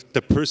know that?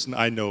 The person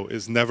I know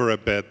is never a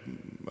bad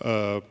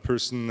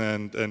person,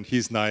 and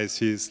he's nice,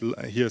 he's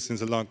here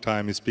since a long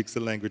time, he speaks the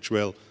language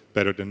well,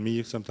 better than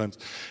me sometimes.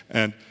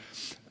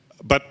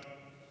 But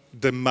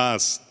the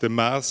mass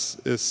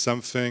is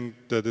something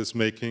that is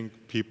making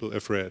people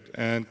afraid.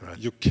 And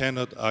you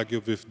cannot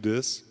argue with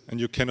this, and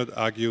you cannot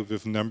argue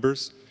with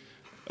numbers.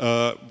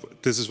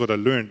 This is what I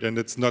learned, and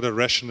it's not a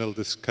rational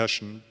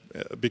discussion,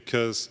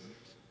 because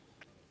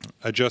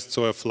I just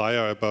saw a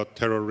flyer about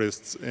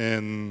terrorists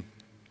in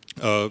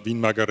Wien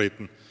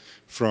Margareten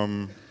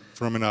from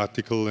an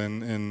article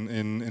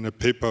in a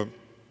paper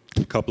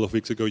a couple of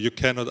weeks ago. You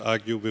cannot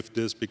argue with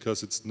this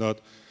because it's not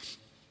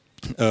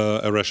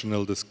a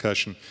rational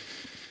discussion.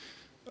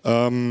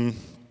 I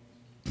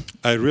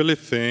really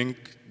think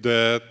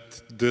that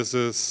this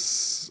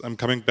is, I'm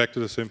coming back to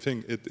the same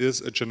thing, it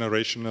is a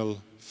generational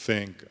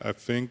thing. I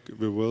think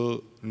we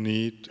will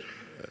need,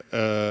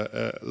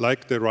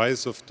 like the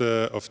rise of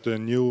the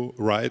new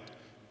right,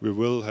 we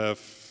will have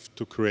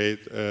to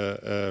create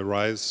a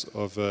rise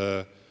of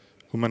a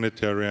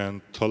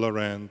humanitarian,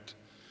 tolerant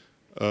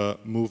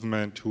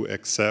movement who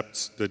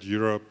accepts that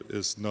Europe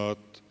is not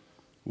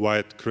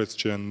white,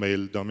 Christian,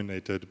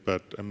 male-dominated,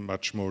 but a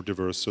much more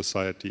diverse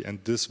society.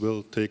 And this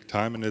will take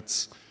time, and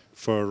it's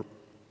for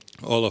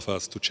all of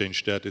us to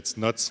change that. It's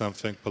not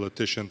something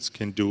politicians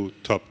can do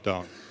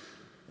top-down.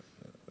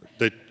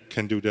 They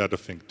can do the other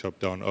thing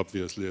top-down,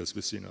 obviously, as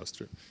we see in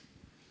Austria.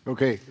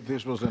 Okay,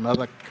 this was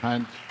another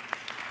kind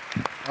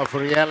of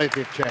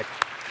reality check.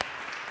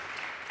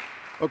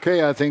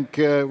 Okay, I think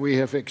we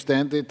have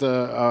extended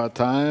our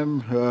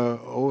time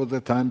over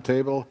the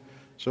timetable.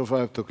 So far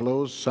I have to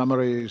close.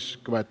 Summary is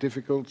quite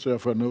difficult, so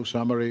for no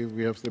summary,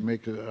 we have to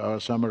make our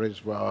summaries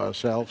for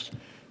ourselves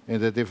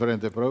in the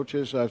different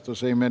approaches. I have to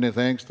say many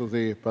thanks to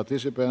the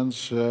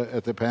participants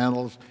at the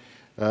panels.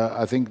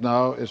 I think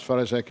now, as far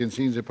as I can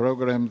see in the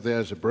program,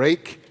 there's a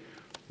break.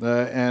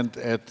 And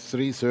at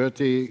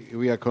 3:30,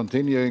 we are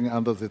continuing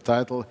under the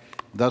title,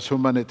 Does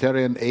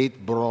Humanitarian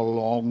Aid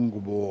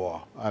Prolong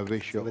War? I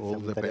wish you all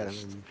the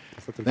best.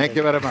 Thank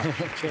you very much.